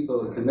it's a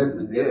deeper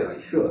commitment. Yes, I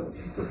should.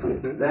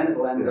 Then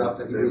it'll end up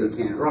that he really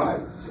can't write.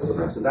 So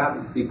that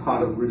would be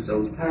part of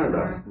Rousseau's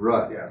paradox.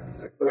 Right. Yeah.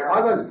 But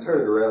I'd like to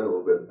turn it around a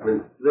little bit. I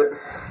mean,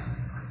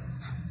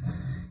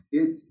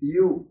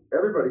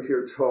 everybody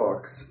here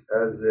talks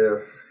as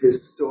if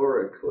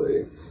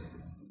historically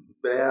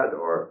bad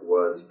art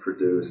was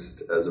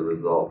produced as a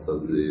result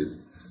of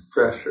these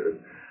pressures.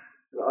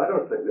 I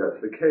don't think that's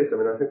the case. I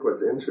mean, I think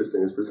what's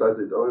interesting is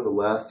precisely it's only in the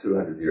last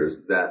 200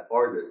 years that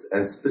artists,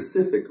 and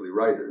specifically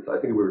writers, I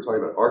think if we were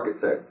talking about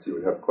architects, you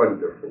would have quite a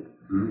different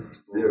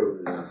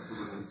view.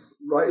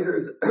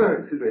 Writers,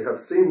 have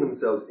seen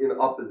themselves in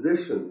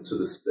opposition to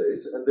the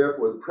state, and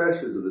therefore the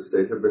pressures of the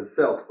state have been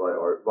felt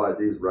by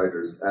these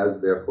writers as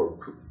therefore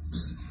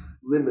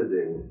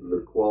limiting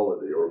the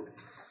quality, or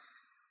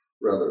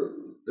rather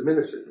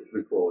diminishing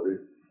the quality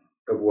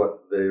of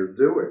what they are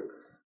doing.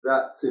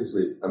 That seems to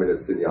me, I mean,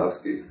 as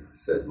Sinyavsky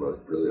said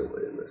most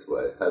brilliantly in this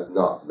way, has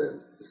not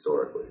been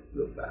historically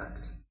the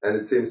fact. And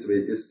it seems to me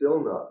is still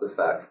not the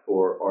fact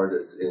for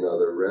artists in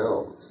other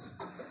realms.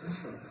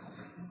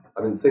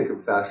 I mean, think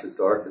of fascist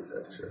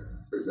architecture,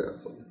 for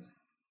example.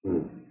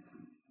 What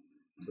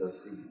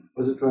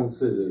are you trying to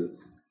say there?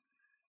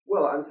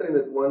 Well, I'm saying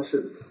that one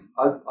should...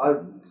 I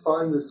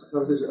find this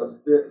conversation a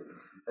bit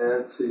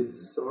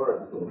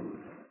anti-historical.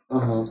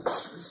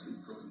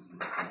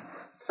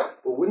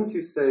 Well, wouldn't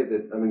you say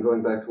that, I mean,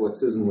 going back to what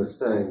Susan was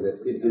saying, that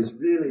it is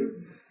really,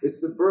 it's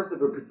the birth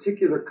of a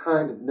particular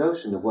kind of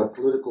notion of what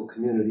political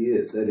community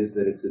is. That is,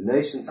 that it's a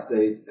nation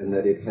state and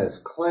that it has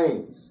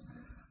claims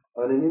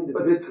on an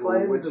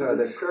individual, which are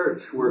the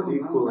church, were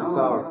equally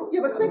powerful.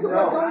 Yeah, but think of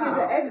what going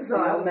into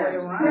exile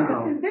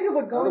meant. Think of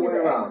what going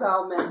into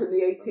exile meant in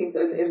the 18th,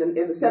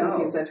 in the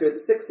 17th century, or the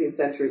 16th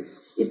century.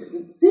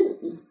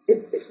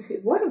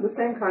 It wasn't the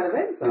same kind of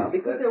exile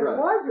because there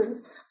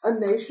wasn't a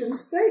nation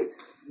state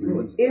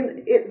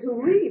to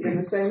leave in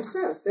the same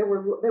sense. They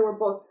were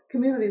both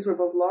communities were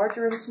both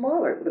larger and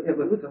smaller. It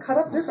was cut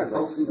up differently.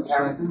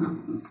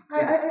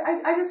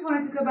 I just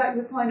wanted to go back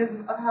to the point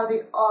of how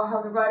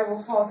the writer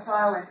will fall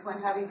silent when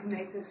having to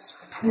make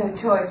this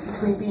choice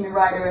between being a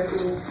writer and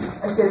being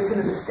a citizen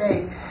of the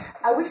state.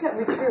 I wish that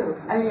were true.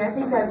 I mean, I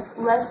think that's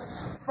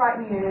less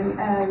frightening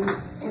and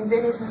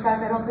invidious. In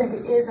fact, I don't think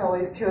it is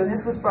always true. And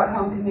this was brought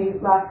home to me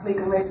last week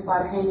when Reza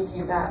Badahani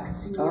came back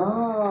to New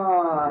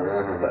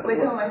York, with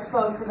whom I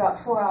spoke for about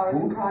 4 hours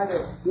in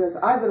private. Yes,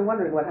 I've been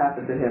wondering what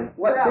happened to him.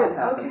 What did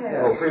happen? Okay.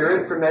 Well, for your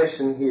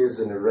information, he is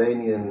an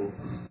Iranian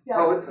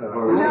Poet?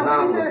 Or He's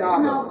a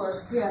novelist.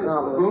 novelist, yes.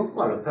 Novelist.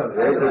 Well, a poet.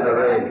 This is a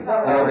rain.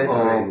 Oh, this is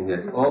a rain.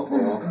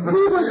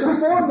 He was the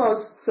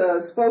foremost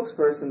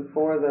spokesperson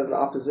for the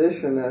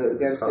opposition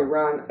against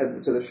Iran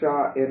to the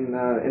Shah in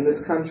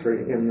this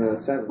country in the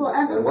 70s. Well,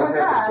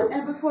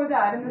 and before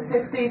that, in the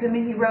 60s, I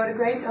mean, he wrote a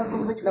great...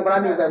 No, but I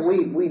mean that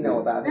we know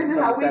about it. This is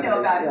how we know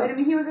about it. But I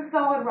mean, he was a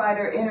solid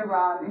writer in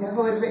Iran,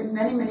 who had written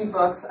many, many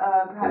books.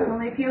 Perhaps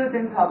only a few had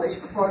been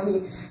published before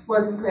he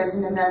was in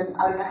prison, and then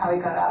I don't know how he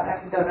got out. I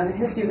don't know the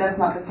history, that's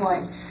not the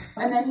point.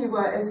 And then he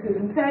was, as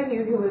Susan said, he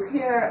was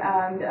here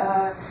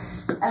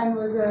and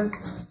was an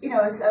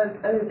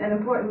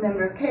important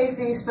member of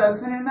CAFE,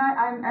 spokesman,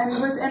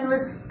 and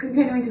was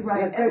continuing to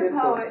write as a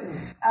poet,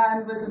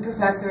 and was a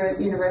professor at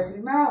the University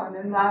of Maryland.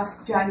 And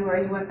last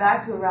January, he went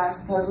back to Iran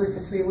supposedly for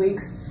 3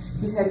 weeks.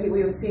 He said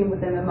we would see him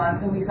within a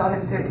month, and we saw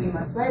him 13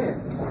 months later,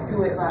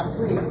 last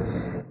week.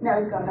 Now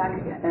he's gone back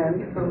again. He's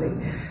here for a week.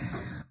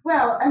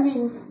 Well, I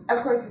mean,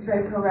 of course, he's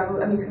very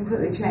pro-revolution. I mean, he's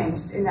completely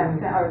changed in that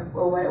sense,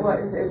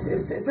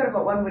 it's sort of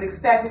what one would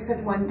expect,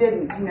 except one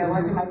didn't.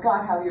 One said, "My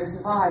God, how you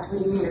survived!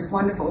 What do you mean? It's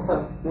wonderful."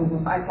 So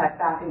I sat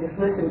back and just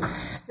listened.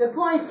 The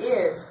point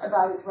is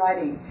about his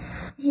writing.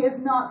 He has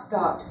not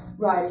stopped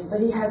writing,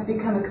 but he has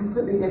become a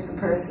completely different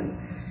person.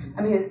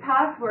 I mean, his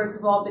past works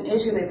have all been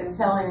issued. They've been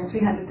selling in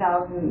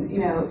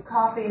 300,000,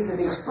 copies of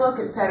each book,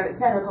 etc.,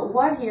 etc. But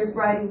what he is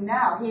writing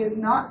now, he has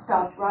not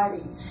stopped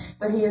writing,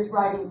 but he is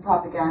writing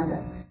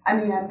propaganda. I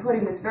mean, I'm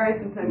putting this very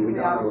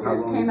simplistically, obviously.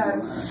 It came out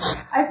of...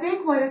 I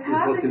think what has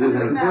happened to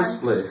this man...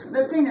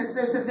 The thing is,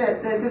 there's a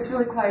bit that's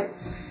really quite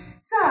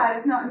sad.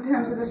 It's not in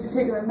terms of this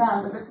particular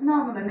man, but the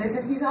phenomenon is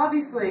that he's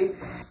obviously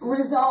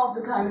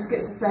resolved the kind of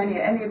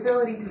schizophrenia, and the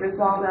ability to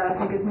resolve that, I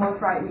think, is more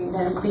frightening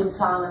than being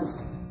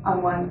silenced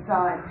on one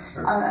side.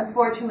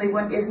 Unfortunately,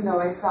 one isn't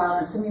always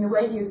silenced. I mean, the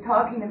way he is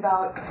talking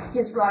about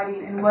his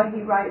writing and what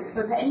he writes,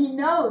 and he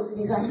knows that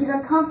he's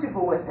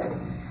uncomfortable with it.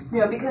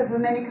 Because of the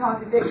many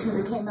contradictions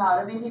that came out.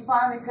 I mean, he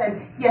finally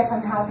said, "Yes,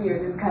 I'm happier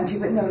in this country,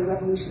 but no, the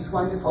revolution is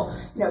wonderful."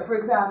 For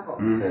example,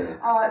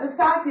 the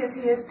fact is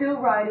he is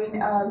still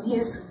writing. He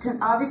is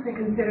obviously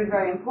considered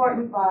very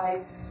important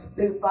by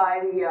the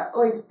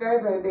he's very,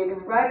 very big in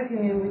the Writers'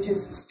 Union, which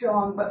is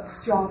strong, but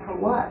strong for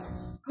what?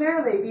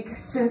 Clearly, because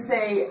since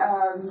they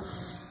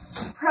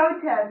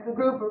protest the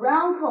group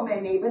around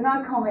Khomeini, but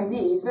not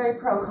Khomeini. He's very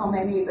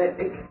pro-Khomeini, but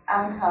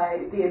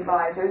anti the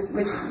advisors,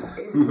 which is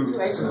a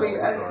situation we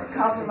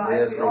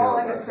compromise. We all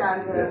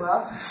understand very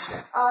well.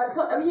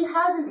 So he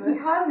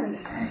hasn't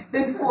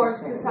been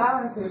forced to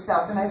silence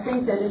himself, and I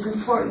think that it's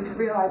important to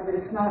realize that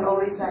it's not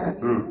always that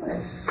easy,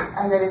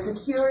 and that it's a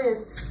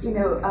curious,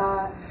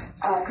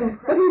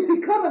 but he's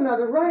become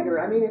another writer.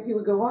 I mean, if he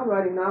would go on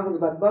writing novels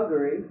about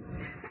buggery,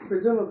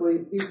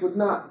 presumably these would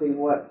not be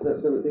what the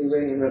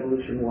Iranian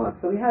Revolution was.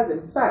 So he has,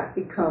 in fact,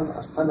 become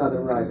another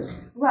writer.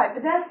 Right,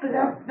 but assuming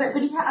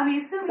he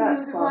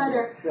was a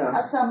writer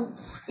of some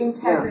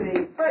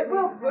integrity. But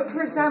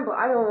for example,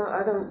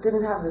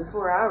 didn't have this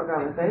 4-hour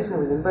conversation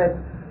with him, but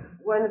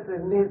one of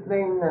his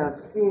main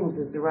themes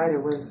as a writer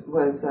was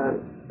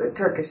the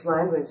Turkish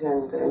language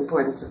and the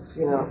importance of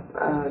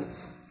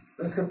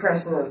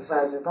suppression of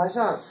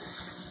Azerbaijan.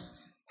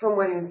 From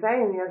what he was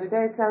saying the other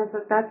day, it sounds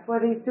that that's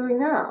what he's doing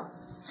now.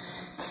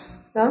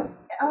 No?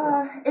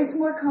 It's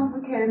more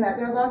complicated than that.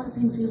 There are lots of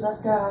things he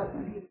left out.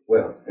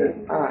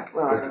 All right.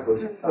 Well,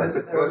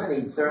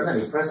 there are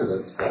many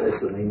precedents for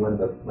this. I mean, when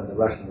the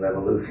Russian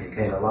Revolution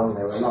came along,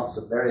 there were lots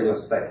of very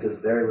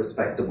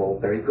respectable,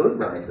 very good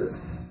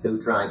writers who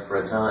tried for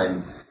a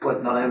time,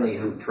 but not only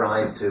who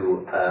tried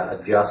to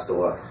adjust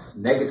or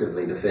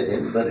negatively to fit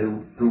in, but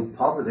who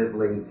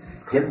positively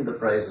hymned the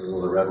praises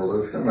of the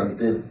revolution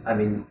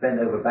and bent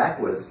over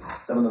backwards.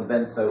 Some of them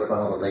bent so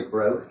far that they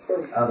broke.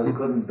 Others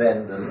couldn't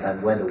bend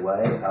and went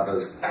away.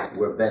 Others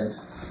were bent,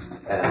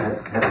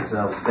 had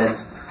themselves bent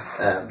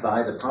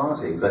by the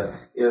party. But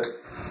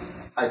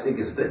I think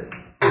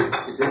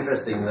it's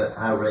interesting that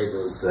how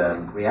Reza's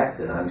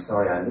reacted. I'm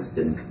sorry I missed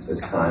him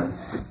this time.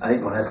 I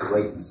think one has to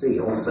wait and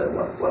see also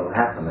what will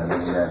happen. I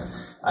mean,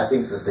 I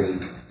think that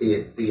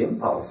the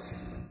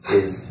impulse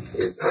is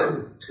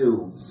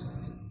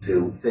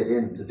to fit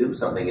in, to do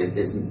something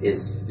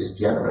is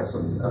generous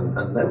and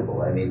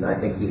noble. I mean, I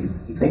think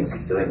he thinks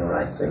he's doing the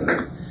right thing.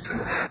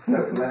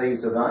 Whether he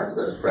survives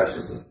those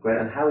pressures is great,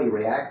 and how he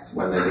reacts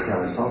when they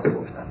become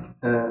impossible.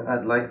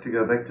 I'd like to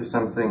go back to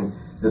something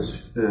that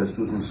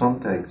Susan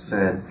Sontag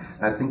said.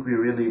 I think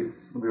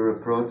we're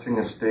approaching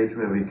a stage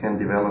where we can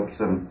develop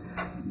some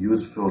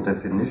useful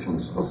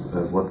definitions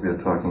of what we are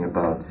talking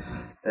about.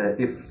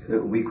 If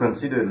we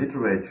consider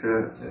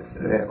literature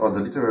or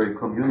the literary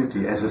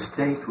community as a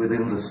state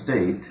within the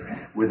state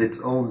with its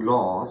own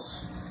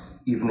laws,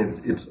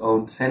 even its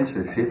own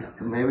censorship,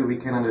 maybe we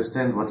can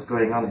understand what's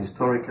going on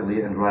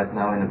historically and right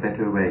now in a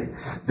better way.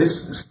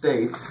 This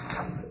state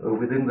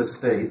within the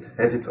state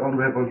has its own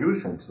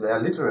revolutions. There are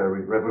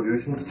literary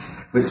revolutions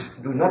which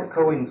do not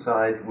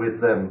coincide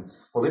with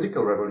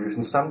political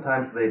revolutions,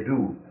 sometimes they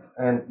do.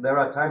 And there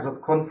are times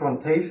of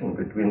confrontation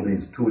between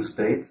these two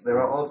states.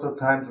 There are also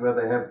times where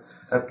they have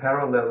a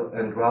parallel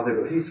and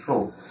rather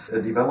peaceful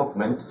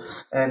development.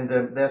 And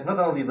there's not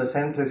only the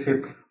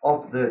censorship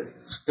of the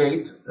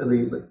state,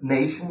 the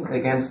nation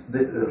against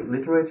the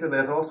literature,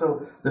 there's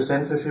also the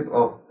censorship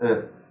of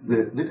the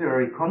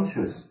literary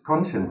conscience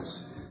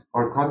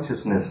or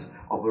consciousness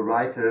of a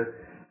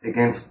writer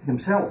against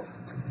himself.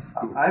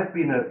 I've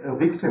been a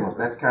victim of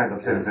that kind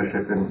of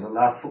censorship. In the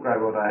last book I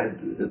wrote, I had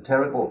a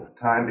terrible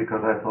time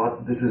because I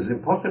thought this is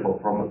impossible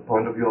from a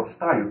point of view of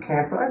style. You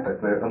can't write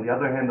that way. On the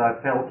other hand, I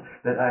felt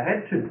that I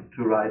had to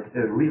write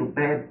a real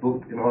bad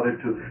book in order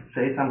to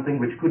say something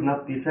which could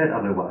not be said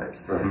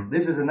otherwise. Mm-hmm.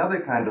 This is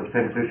another kind of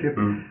censorship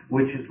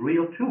which is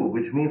real too,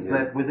 which means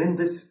that within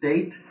this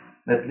state,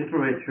 that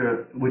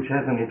literature, which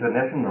has an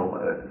international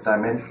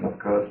dimension, of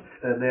course,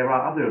 there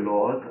are other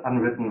laws,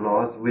 unwritten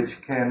laws,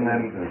 which can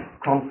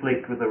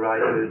conflict with the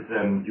writer's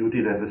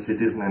duties as a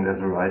citizen and as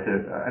a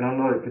writer. I don't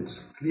know if it's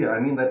clear. I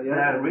mean that there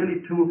are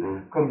really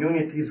two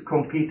communities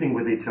competing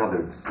with each other.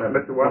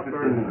 Mr.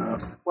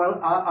 Westburn?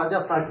 Well, I'd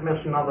just like to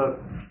mention another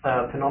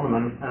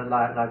phenomenon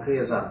like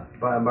Reza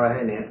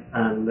Baraheni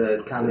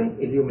and kind of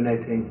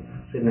illuminating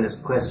Sidney's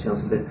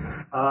questions a bit.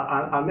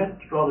 I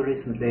met rather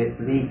recently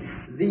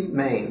the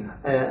main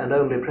and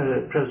only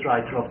prose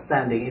writer of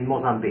standing in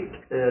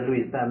Mozambique,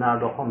 Luis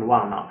Bernardo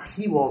Honwana.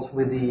 He was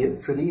with the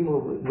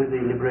Frelimo, with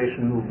the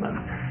liberation movement.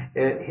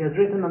 He has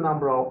written a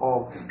number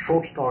of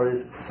short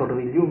stories, sort of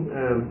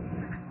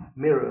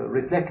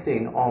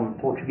reflecting on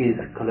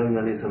Portuguese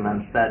colonialism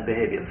and bad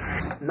behavior.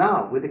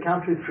 Now, with the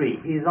country free,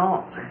 he is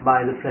asked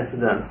by the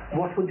president,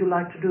 what would you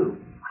like to do?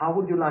 How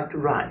would you like to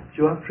write?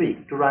 You are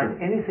free to write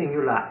anything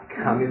you like.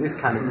 I mean, this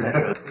kind of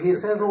pleasure. He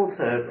says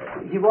also,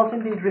 he was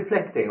indeed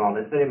reflecting on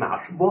it very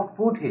much. What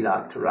would he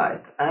like to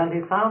write? And he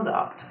found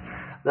out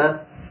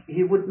that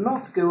he would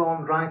not go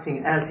on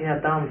writing as he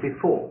had done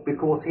before,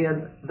 because he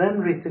had then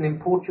written in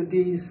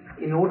Portuguese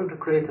in order to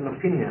create an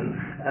opinion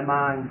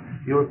among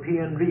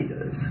European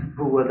readers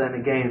who were then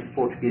against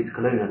Portuguese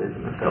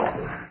colonialism and so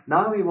on.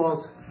 Now he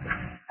was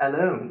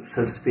alone,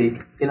 so to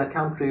speak, in a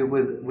country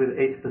with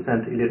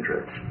 80%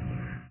 illiterates.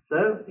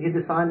 So he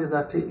decided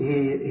that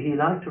he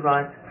liked to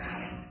write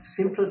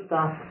simpler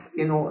stuff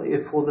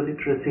for the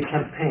literacy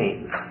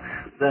campaigns.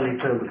 Then he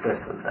told the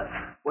president that.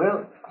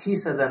 Well, he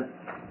said then,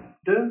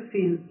 don't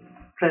feel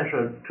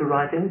pressured to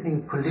write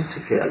anything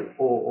political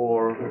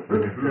or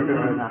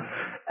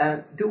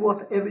and do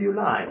whatever you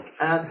like.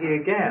 And he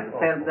again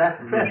felt that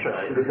pressure.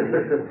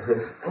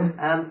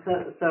 And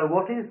so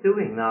what he's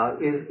doing now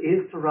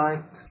is to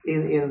write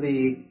in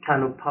the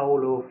kind of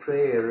Paulo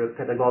Freire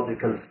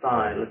pedagogical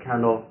style,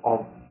 kind of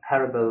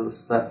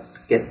parables that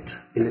get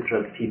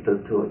illiterate people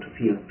to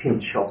feel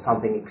pinch of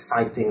something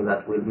exciting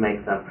that will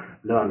make them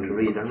learn to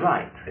read and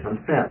write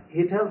themselves.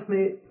 He tells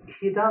me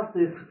he does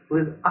this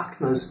with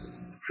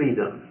utmost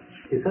freedom.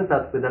 He says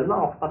that with a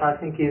laugh, but I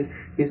think he's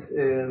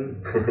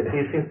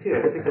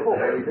sincere,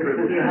 because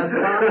he has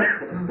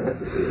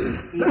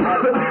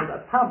found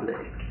a public.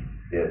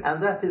 Yes.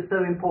 And that is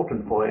so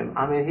important for him.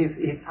 I mean,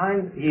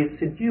 he's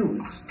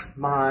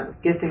seduced by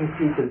getting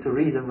people to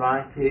read and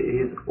write.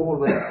 He's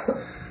always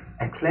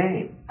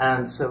acclaim,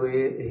 and so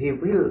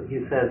he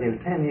says in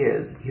 10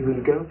 years he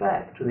will go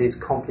back to these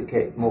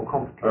more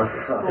complicated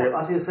stories.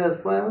 But he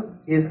says, well,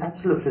 he's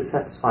absolutely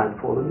satisfied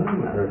for the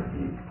moment.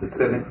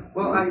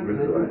 Well,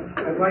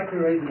 I'd like to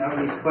raise now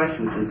these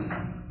questions, which is,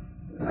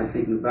 I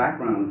think, in the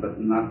background, but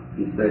not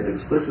stated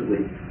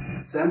explicitly.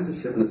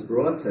 Censorship in its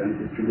broad sense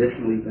has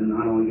traditionally been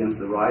not only against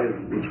the writer,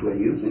 which we're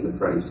using the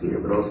phrase here,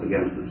 but also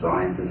against the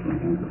scientist and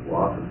against the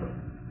philosopher.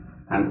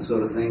 And the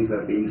sort of things that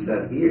are being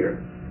said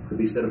here could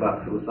be said about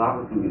the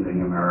philosophical community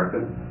in America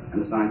and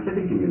the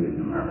scientific community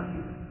in America.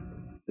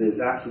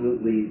 There's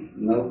absolutely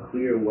no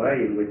clear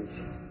way in which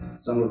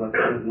some of us,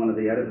 one of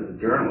the editors of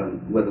the journal,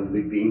 and whether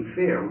we're being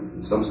fair,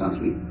 in some sense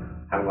we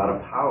have a lot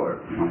of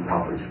power on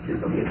published, which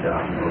is a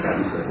job.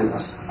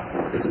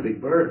 It's a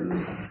big burden.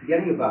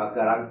 Forgetting about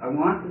that, I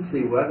want to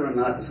see whether or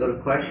not the sort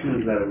of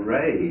questions that are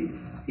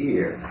raised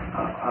here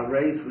are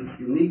raised which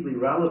are uniquely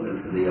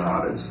relevant to the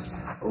artist,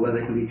 or whether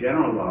they can be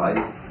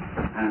generalized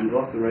and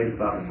also raised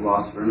about the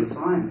philosopher and the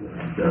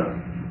scientist.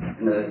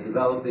 In a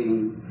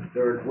developing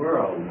third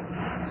world,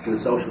 the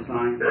social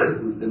scientist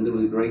who's been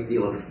doing a great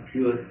deal of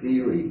pure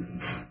theory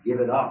give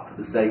it up for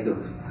the sake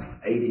of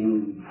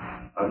aiding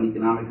an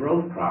economic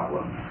growth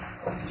problem.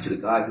 To the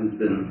guy who's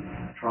been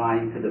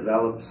trying to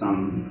develop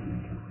some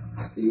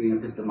theory in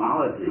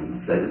epistemology,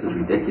 say this is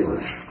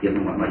ridiculous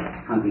given what my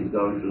country's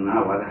going through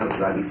now. Why the hell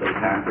should I be so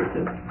pampered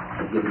to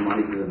give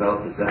money to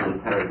develop this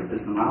esoteric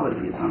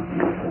epistemology or something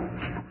like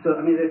that? So,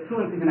 I mean, there are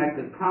two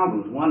interconnected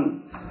problems.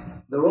 One,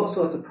 there are all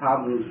sorts of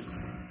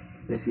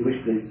problems, if you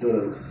wish, these sort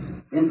of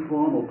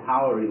informal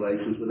power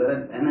relations with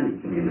any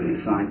community,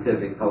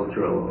 scientific,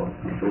 cultural, or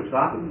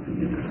philosophical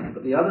community.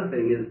 But the other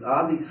thing is,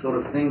 are these sort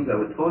of things that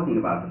we're talking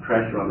about, the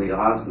pressure on the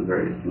artists in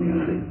various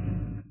communities,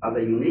 are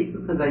they unique,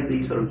 or could they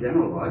be sort of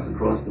generalized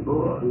across the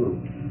board?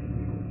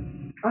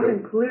 I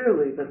think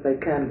clearly that they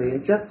can be,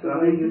 just the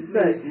way you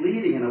say. It's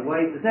leading in a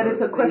way that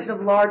it's a question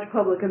of large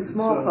public and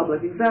small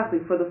public. Exactly.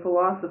 For the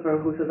philosopher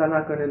who says, I'm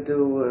not going to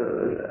do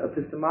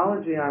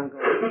epistemology, I'm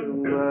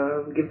going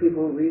to give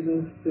people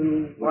reasons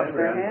to wash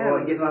their hands.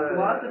 Or give up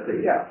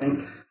philosophy. Yeah.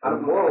 The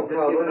moral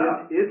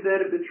problem is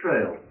that a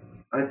betrayal?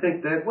 I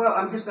think that's... Well,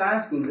 I'm just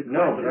asking the question.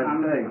 No, but I'm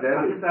saying that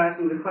I'm is... just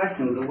asking the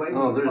question. The way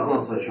No, there's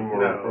not such a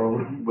moral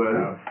problem.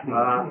 But,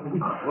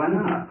 why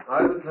not?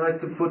 I would like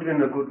to put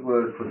in a good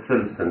word for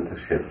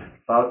self-censorship.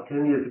 About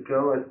 10 years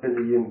ago, I spent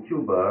a year in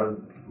Cuba.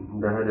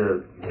 And I had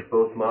a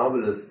both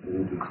marvelous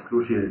and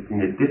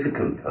excruciatingly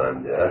difficult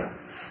time there.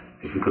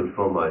 Difficult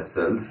for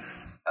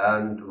myself.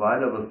 And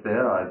while I was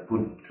there, I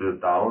put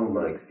down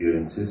my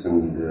experiences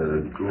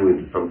and grew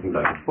into something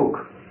like a book.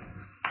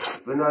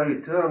 When I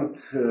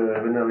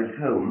went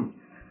home,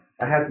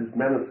 I had this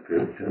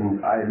manuscript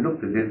and I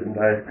looked at it and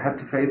I had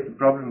to face the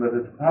problem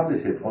whether to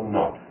publish it or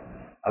not.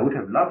 I would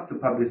have loved to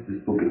publish this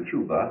book in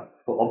Cuba.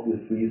 For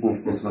obvious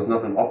reasons, this was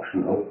not an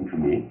option open to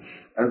me.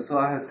 And so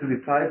I had to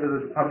decide whether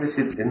to publish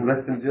it in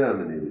Western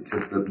Germany, which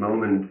at that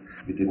moment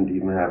we didn't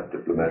even have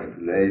diplomatic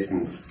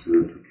relations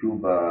to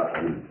Cuba,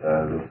 and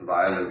there was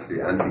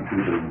violently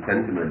anti-Cuban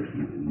sentiment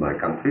in my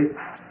country.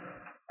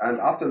 And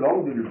after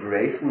long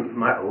deliberations of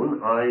my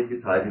own, I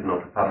decided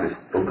not to publish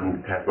the book, and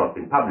it has not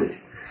been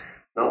published.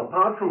 Now,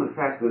 apart from the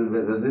fact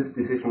whether this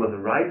decision was a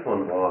right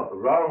one or a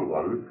wrong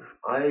one,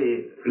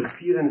 I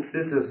experienced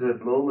this as a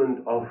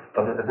moment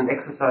as an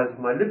exercise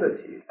of my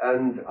liberty.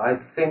 And I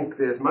think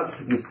there's much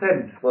to be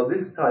said for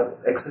this type of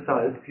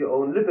exercise of your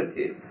own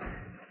liberty.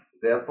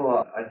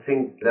 Therefore, I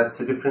think that's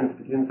the difference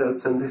between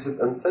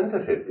self-censorship and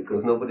censorship,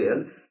 because nobody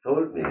else has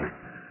told me.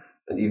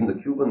 And even the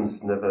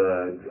Cubans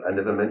I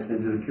never mentioned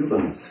it to the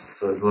Cubans.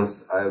 So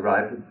I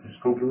arrived at this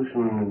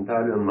conclusion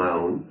entirely on my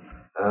own.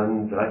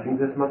 And I think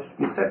there's much to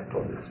be said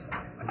for this.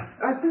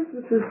 I think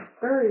this is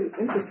very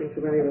interesting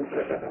to many of us.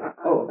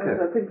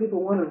 I think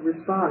people want to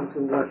respond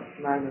to what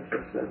Magnus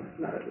just said.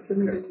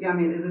 Yeah, I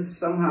mean, is it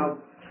somehow,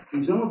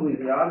 presumably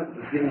the artist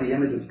is giving the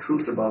image of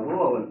truth above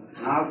all, and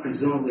now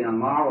presumably on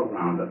moral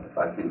grounds, if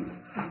I can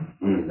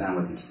understand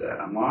what you said,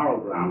 on moral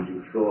grounds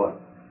you thought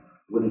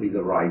wouldn't be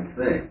the right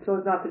thing. So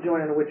as not to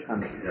join in a witch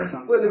hunt.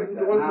 Well, it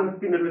would also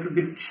have been a little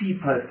bit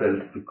cheap, I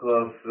felt,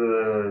 because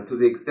to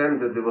the extent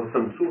that there was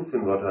some truth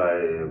in what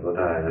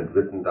I had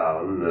written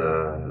down,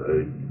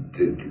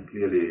 to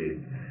clearly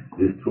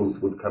this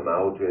truth would come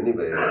out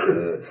anyway.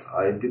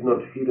 I did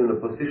not feel in a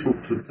position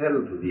to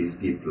tell to these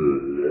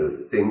people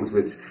things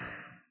which.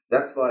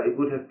 That's why it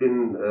would have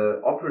been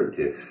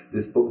operative.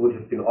 This book would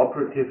have been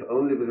operative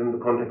only within the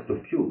context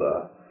of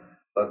Cuba.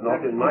 But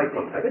not in my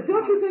context. But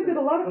don't you think that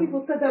a lot of people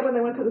said that when they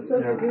went to the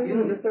Soviet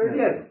Union in the 30s?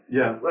 Yes.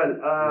 Yeah. Well,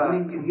 I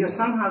mean, you're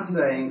somehow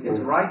saying it's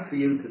right for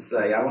you to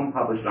say, I won't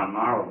publish it on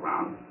moral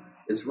ground.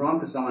 It's wrong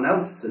for someone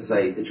else to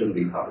say it shouldn't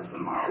be published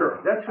on moral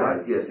ground. That's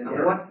right, yes.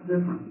 Now, what's the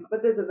difference?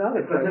 But there's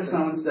another Because if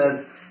someone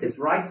says, it's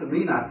right for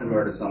me not to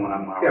murder someone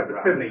on moral ground. Yeah, but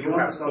Sidney,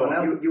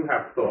 you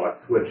have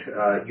thoughts which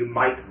you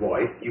might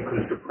voice. You can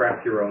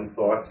suppress your own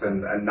thoughts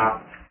and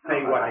not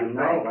say what you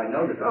think. I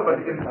know this. No, but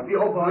it's the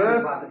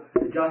obverse.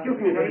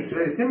 Excuse me, but it's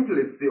very simple.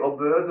 It's the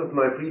obverse of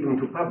my freedom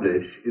to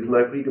publish is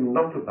my freedom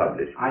not to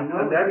publish. I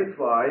know. And that is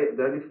why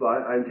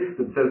I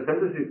insisted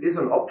self-censorship is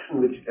an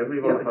option which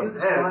every one of us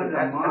has. And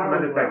as a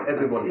matter of fact,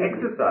 everyone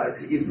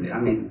exercises. Excuse me. I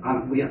mean,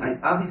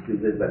 obviously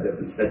there's that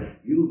difference that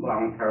you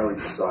voluntarily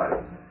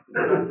decided.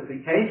 The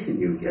justification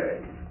you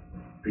gave,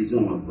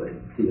 presumably,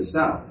 to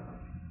yourself,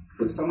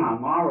 was somehow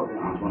moral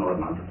grounds one ought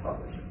not to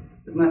publish it.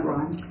 Isn't that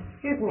right?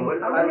 Excuse me,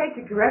 I would hate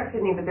to correct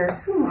Sidney, but there are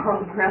two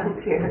moral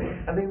grounds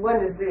here. I mean, one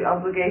is the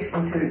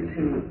obligation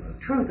to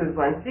truth as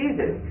one sees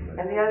it,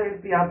 and the other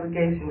is the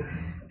obligation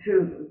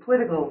to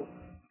political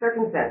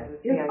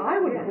circumstances. Yes, I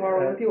would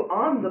quarrel with you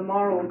on the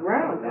moral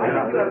ground. I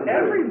think you have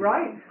every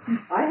right.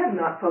 I have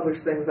not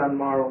published things on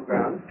moral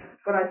grounds,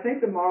 but I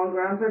think the moral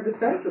grounds are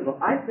defensible.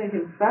 I think,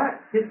 in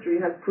fact, history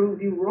has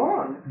proved you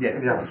wrong.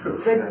 Yes, that's true.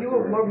 That you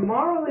were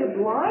morally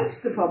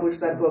obliged to publish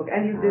that book,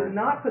 and you did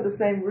not for the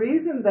same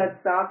reason that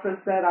Sartre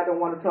said, I don't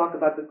want to talk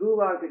about the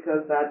Gulag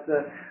because that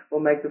will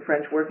make the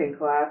French working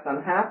class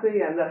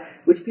unhappy, and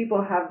which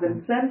people have been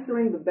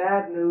censoring the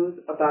bad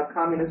news about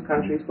communist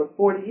countries for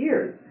 40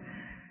 years.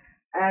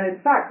 And in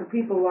fact, the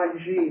people like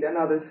Gide and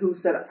others who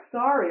said,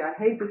 sorry, I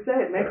hate to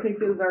say it, makes me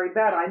feel very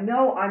bad. I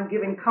know I'm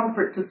giving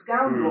comfort to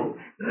scoundrels.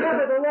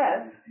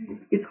 Nevertheless,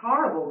 it's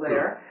horrible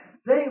there.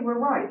 They were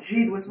right.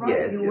 Gide was right.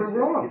 Yes, you were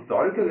wrong.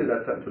 Historically,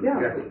 that's absolutely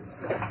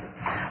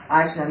yes.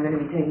 Actually, I'm going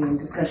to be taking the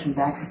discussion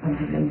back to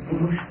something that Mr.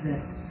 Bush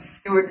said.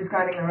 You were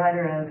describing the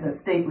writer as a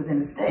state within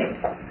a state,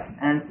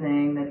 and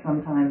saying that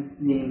sometimes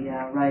the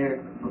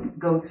writer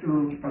goes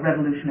through a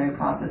revolutionary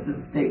process as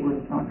a state would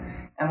and so on.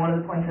 And one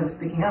of the points I was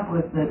picking up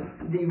was that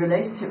the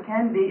relationship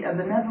can be a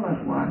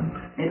benevolent one.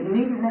 It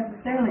needn't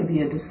necessarily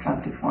be a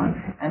destructive one.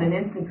 And an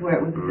instance where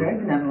it was a very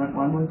benevolent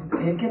one was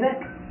in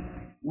Quebec,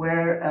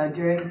 where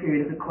during the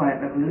period of the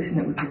Quiet Revolution,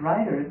 it was the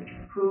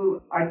writers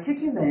who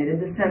articulated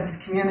the sense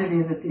of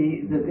community that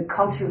the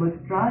culture was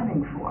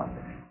striving for.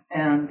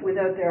 And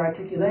without their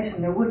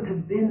articulation, there wouldn't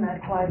have been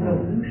that quiet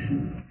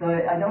revolution. So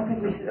I don't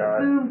think we should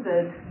assume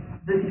that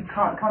this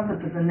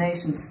concept of the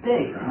nation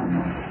state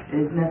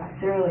is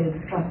necessarily a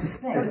destructive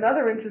thing.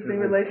 Another interesting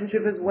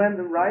relationship is when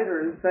the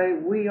writers say,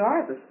 we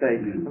are the state.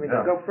 I mean,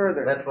 to go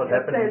further. That's what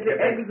Let's say happened as in the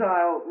Quebec.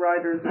 exile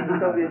writers in the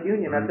Soviet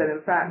Union have said, in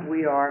fact,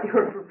 we are.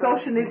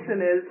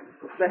 Solzhenitsyn is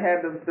the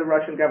head of the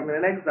Russian government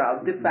in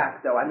exile, de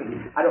facto. I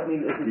mean, I don't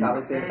mean this is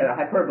obviously a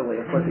hyperbole,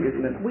 of course it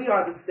isn't. We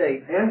are the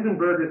state.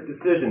 Enzensberger's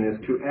decision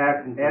is to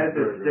act as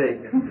a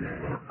state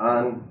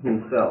on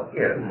himself.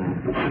 Yes.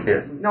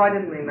 No, I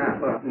didn't mean that.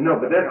 But No,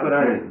 but that's what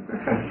I mean.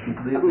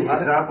 The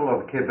example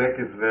of Quebec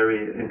is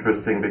very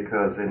interesting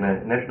because in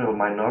a national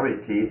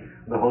minority,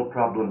 the whole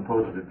problem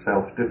poses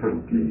itself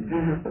differently.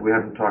 We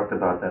haven't talked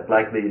about that.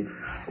 Like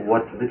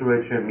what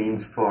literature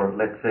means for,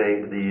 let's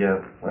say,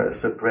 the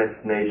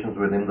suppressed nations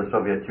within the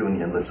Soviet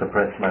Union, the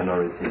suppressed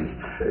minorities.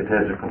 It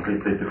has a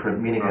completely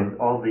different meaning, and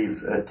all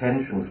these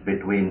tensions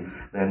between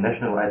their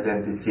national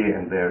identity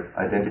and their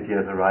identity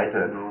as a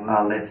writer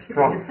are less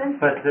strong.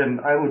 But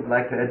I would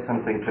like to add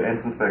something to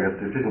Enzensberger's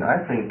decision. I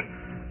think,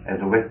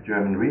 as a West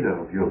German reader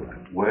of your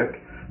work,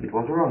 it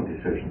was a wrong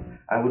decision.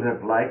 I would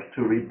have liked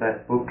to read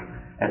that book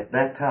at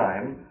that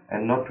time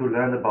and not to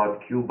learn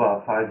about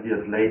Cuba 5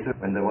 years later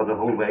when there was a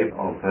whole wave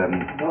of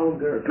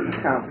vulgar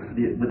accounts.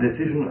 The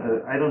decision,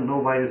 I don't know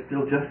why you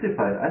still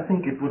justify it. I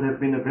think it would have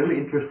been a very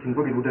interesting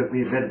book. It would have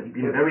been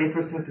very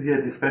interesting to hear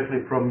it, especially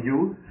from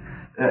you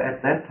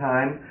at that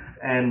time.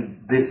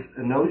 And this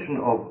notion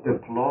of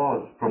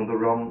applause from the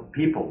wrong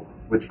people,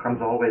 which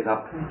comes always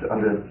up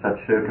under such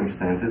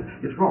circumstances,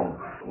 is wrong.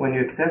 When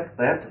you accept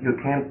that, you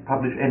can't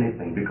publish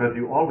anything, because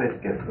you always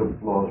get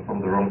applause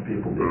from the wrong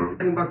people.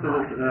 Getting back to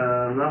this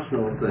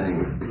national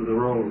thing, the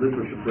role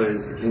literature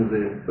plays in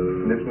the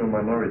national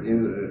minority.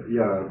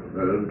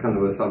 As a kind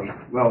of a subject,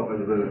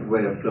 as the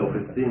way of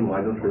self-esteem.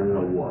 I don't really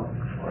know why.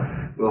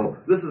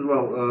 This is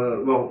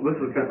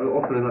kind of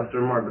often a nice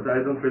remark, but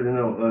I don't really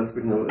know.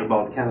 Speaking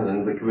about Canada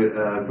and the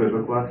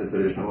Québécois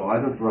situation, I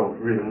don't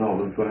really know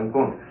what's going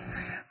on.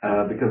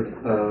 Because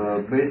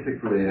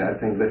basically, I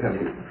think they have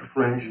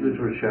French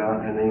literature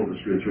and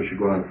English literature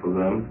going for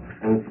them,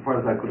 and as far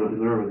as I could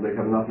observe it, they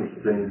have nothing to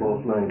say in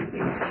both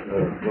languages.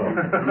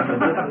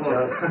 This is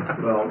just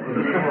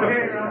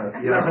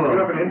you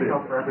have an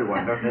insult for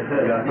everyone, don't you?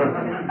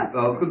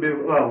 Could be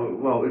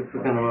it's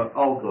a kind of an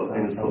auto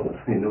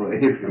insult in a way,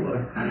 if you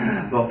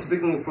like.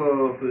 Speaking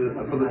for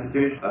the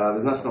situation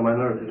with national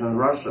minorities in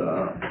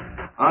Russia,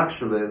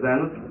 actually they're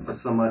not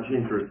so much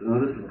interested, and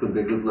this could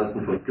be a good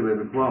lesson for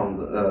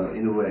Québécois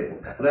in a way.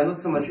 They're not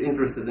so much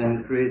interested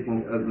in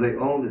creating their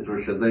own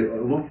literature. They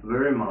look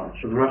very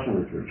much at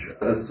Russian literature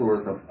as a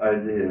source of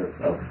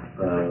ideas, of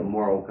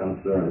moral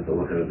concerns, or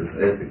whatever,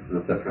 ethics,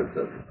 etc.,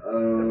 etc.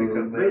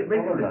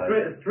 Basically,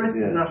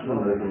 stressing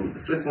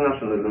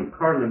nationalism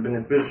hardly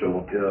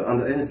beneficial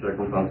under any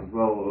circumstances.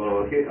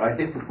 I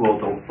hate to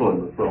quote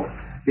Tolstoy, but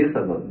he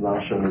said that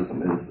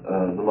nationalism is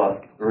the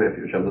last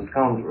refuge of the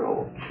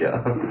scoundrel.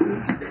 Yeah.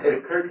 It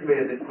occurred to me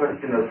that the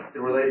question of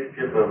the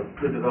relationship of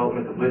the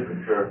development of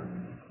literature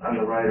and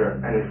the writer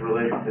and its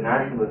relation to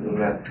nationalism,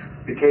 that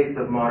the case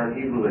of modern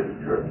Hebrew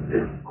literature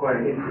is quite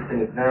an interesting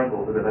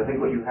example, because I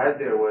think what you had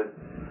there was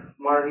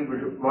modern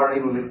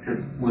Hebrew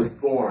literature was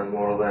born,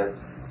 more or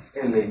less,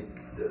 in the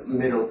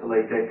middle to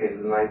late decades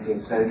of the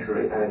 19th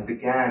century, and it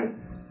began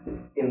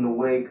in the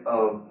wake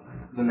of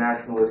the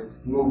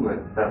nationalist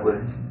movement that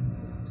was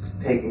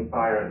taking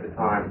fire at the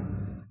time.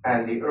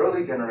 And the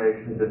early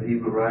generations of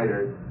Hebrew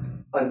writers,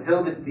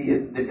 until the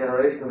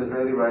generation of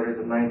Israeli writers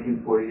of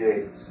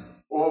 1948,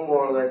 all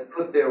more or less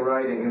put their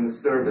writing in the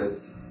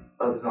service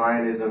of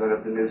Zionism and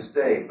of the new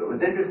state. But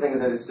what's interesting is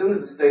that as soon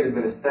as the state had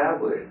been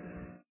established,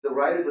 the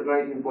writers of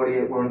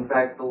 1948 were in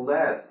fact the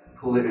last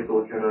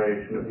political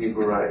generation of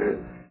Hebrew writers,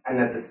 and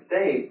that the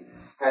state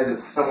had a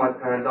somewhat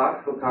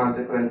paradoxical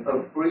consequence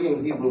of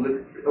freeing Hebrew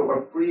literature,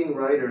 or freeing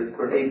writers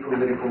for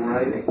apolitical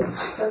writing.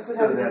 That's what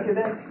happened in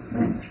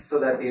Quebec. So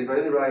that the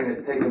Israeli writing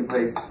that's taking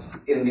place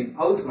in the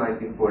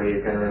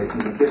post-1948 generation,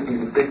 the 50s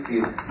and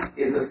 60s,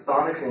 is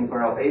astonishing for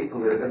how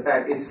apolitical. In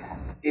fact,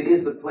 it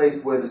is the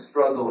place where the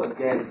struggle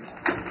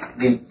against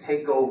the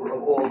takeover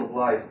of all of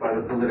life by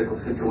the political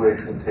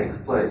situation takes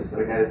place. So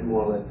again, it's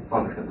more or less the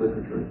function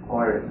literature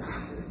required.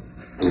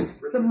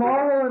 The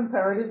moral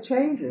imperative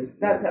changes.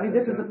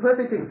 This is a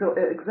perfect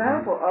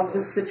example of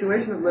this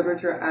situation of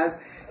literature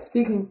as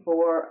speaking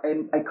for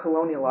a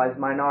colonialized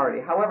minority.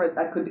 However,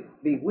 that could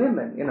be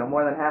women,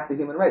 more than half the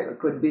human race, or it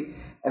could be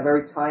a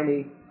very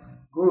tiny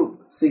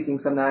group seeking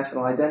some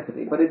national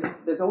identity. But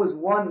there's always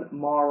one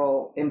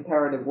moral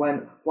imperative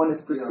when one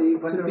is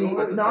perceived to be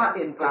not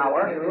in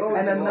power,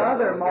 and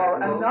another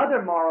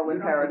moral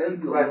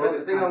imperative. Right, but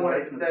the thing I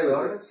wanted to say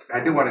was, I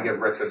do want to give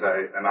Richard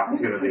an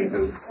opportunity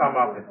to sum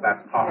up, if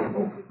that's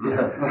possible.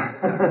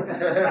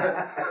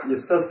 You're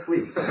so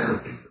sweet.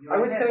 I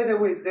would say that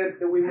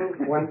we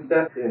moved one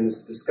step in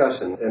this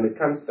discussion, and it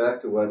comes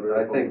back to what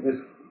I think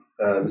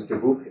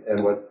Mr. Buch and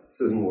what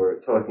Susan were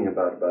talking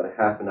about a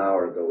half an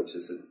hour ago, which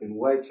is in a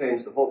way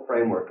changed the whole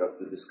framework of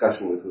the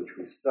discussion with which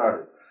we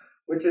started.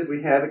 which is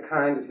we had a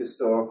kind of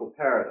historical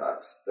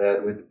paradox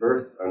that with the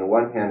birth, on the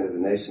one hand, of the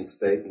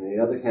nation-state, and on the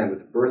other hand, with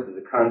the birth of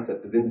the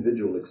concept of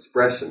individual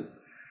expression,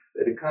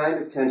 that a kind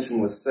of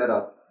tension was set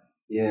up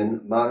in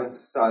modern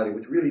society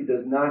which really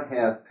does not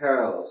have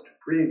parallels to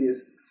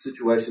previous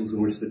situations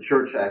in which the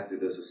church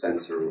acted as a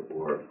censor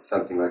or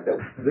something like that.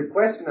 The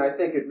question I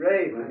think it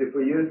raises, if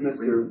we use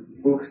Mr.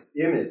 Buch's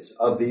image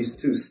of these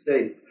two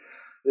states,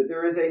 that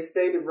there is a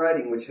state of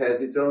writing which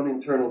has its own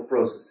internal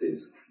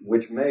processes,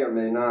 which may or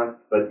may not,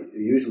 but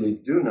usually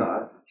do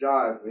not,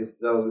 jive with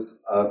those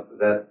of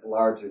that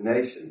larger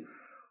nation.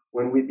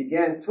 When we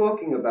began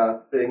talking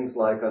about things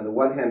like, on the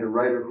one hand, a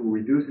writer who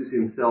reduces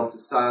himself to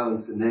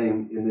silence in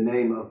the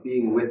name of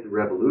being with the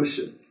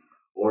revolution,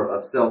 or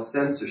of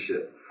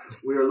self-censorship,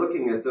 we are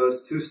looking at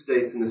those two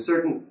states in a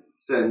certain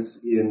sense,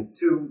 in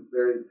two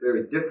very,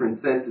 very different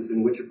senses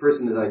in which a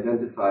person is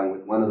identifying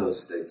with one of those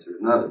states or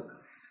another.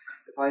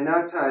 If I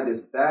now tie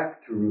this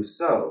back to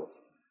Rousseau,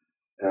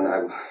 and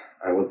I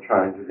will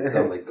try and do this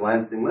only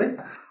glancingly,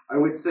 I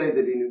would say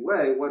that in a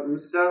way what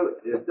Rousseau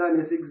has done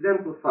is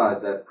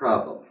exemplified that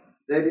problem.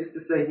 That is to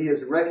say, he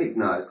has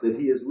recognized that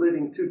he is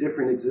living two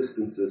different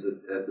existences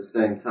at the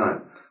same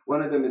time.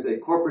 One of them is a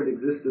corporate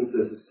existence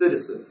as a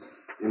citizen,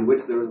 in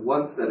which there is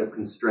one set of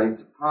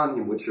constraints upon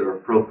him which are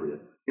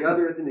appropriate. The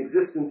other is an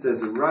existence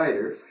as a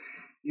writer,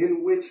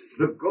 in which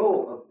the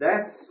goal of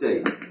that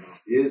state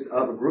is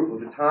of a group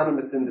of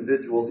autonomous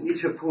individuals,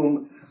 each of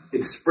whom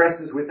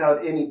expresses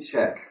without any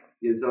check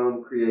his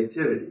own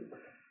creativity.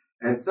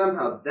 And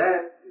somehow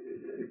that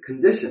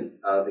condition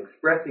of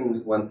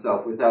expressing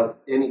oneself without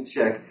any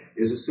check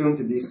is assumed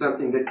to be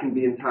something that can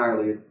be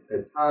entirely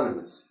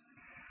autonomous.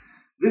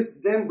 This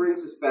then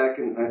brings us back,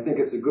 and I think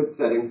it's a good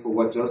setting for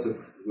what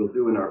Joseph will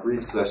do in our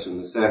brief session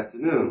this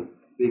afternoon,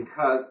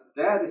 because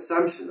that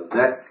assumption of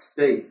that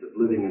state, of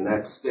living in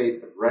that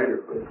state of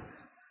writerhood,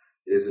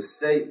 is a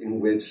state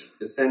in which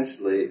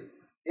essentially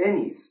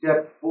any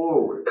step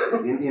forward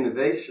in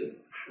innovation,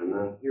 and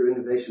then here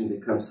innovation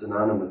becomes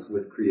synonymous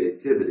with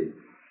creativity,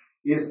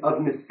 is of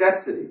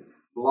necessity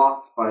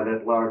blocked by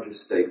that larger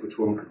state, which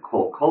one could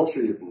call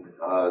culture,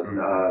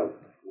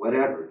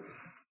 whatever,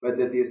 but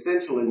that the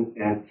essential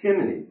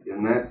antinomy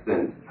in that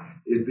sense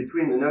is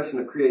between the notion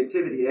of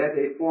creativity as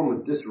a form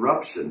of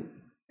disruption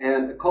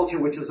and a culture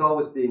which is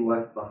always being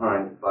left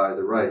behind by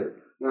the writer.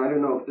 Now, I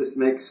don't know if this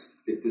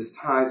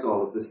ties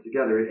all of this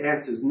together. It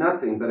answers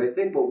nothing, but I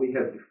think what we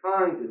have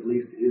defined, at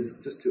least, is,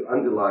 just to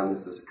underline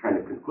this as a kind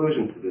of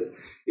conclusion to this,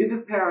 is a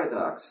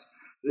paradox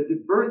that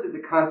the birth of the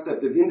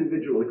concept of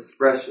individual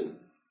expression,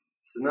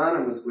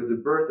 synonymous with the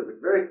birth of a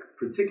very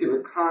particular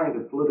kind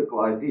of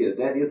political idea,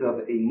 that is,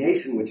 of a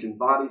nation which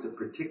embodies a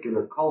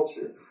particular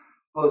culture,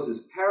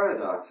 poses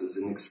paradoxes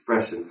in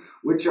expression,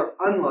 which are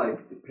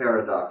unlike the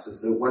paradoxes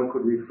that one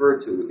could refer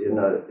to in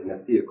a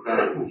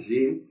theocratic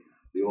regime,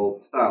 the old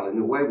style. In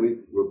a way,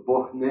 we're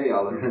bornés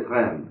à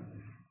l'extrême.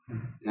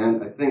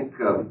 And I think,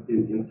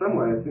 in some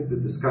way, I think the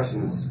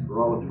discussion, for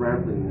all its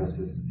ramblingness,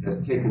 has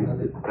taken us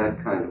to that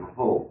kind of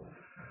whole.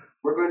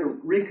 We're going to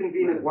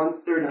reconvene at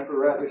 1:30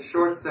 for a rather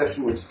short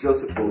session, which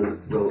Joseph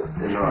will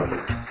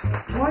inaugurate.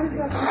 Why did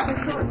you have to be so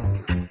short?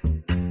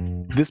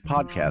 This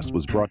podcast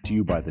was brought to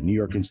you by the New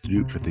York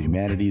Institute for the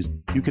Humanities.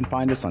 You can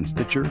find us on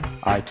Stitcher,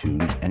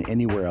 iTunes, and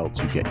anywhere else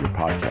you get your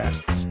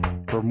podcasts.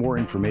 For more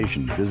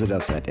information, visit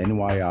us at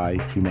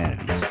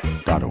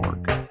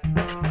nyihumanities.org.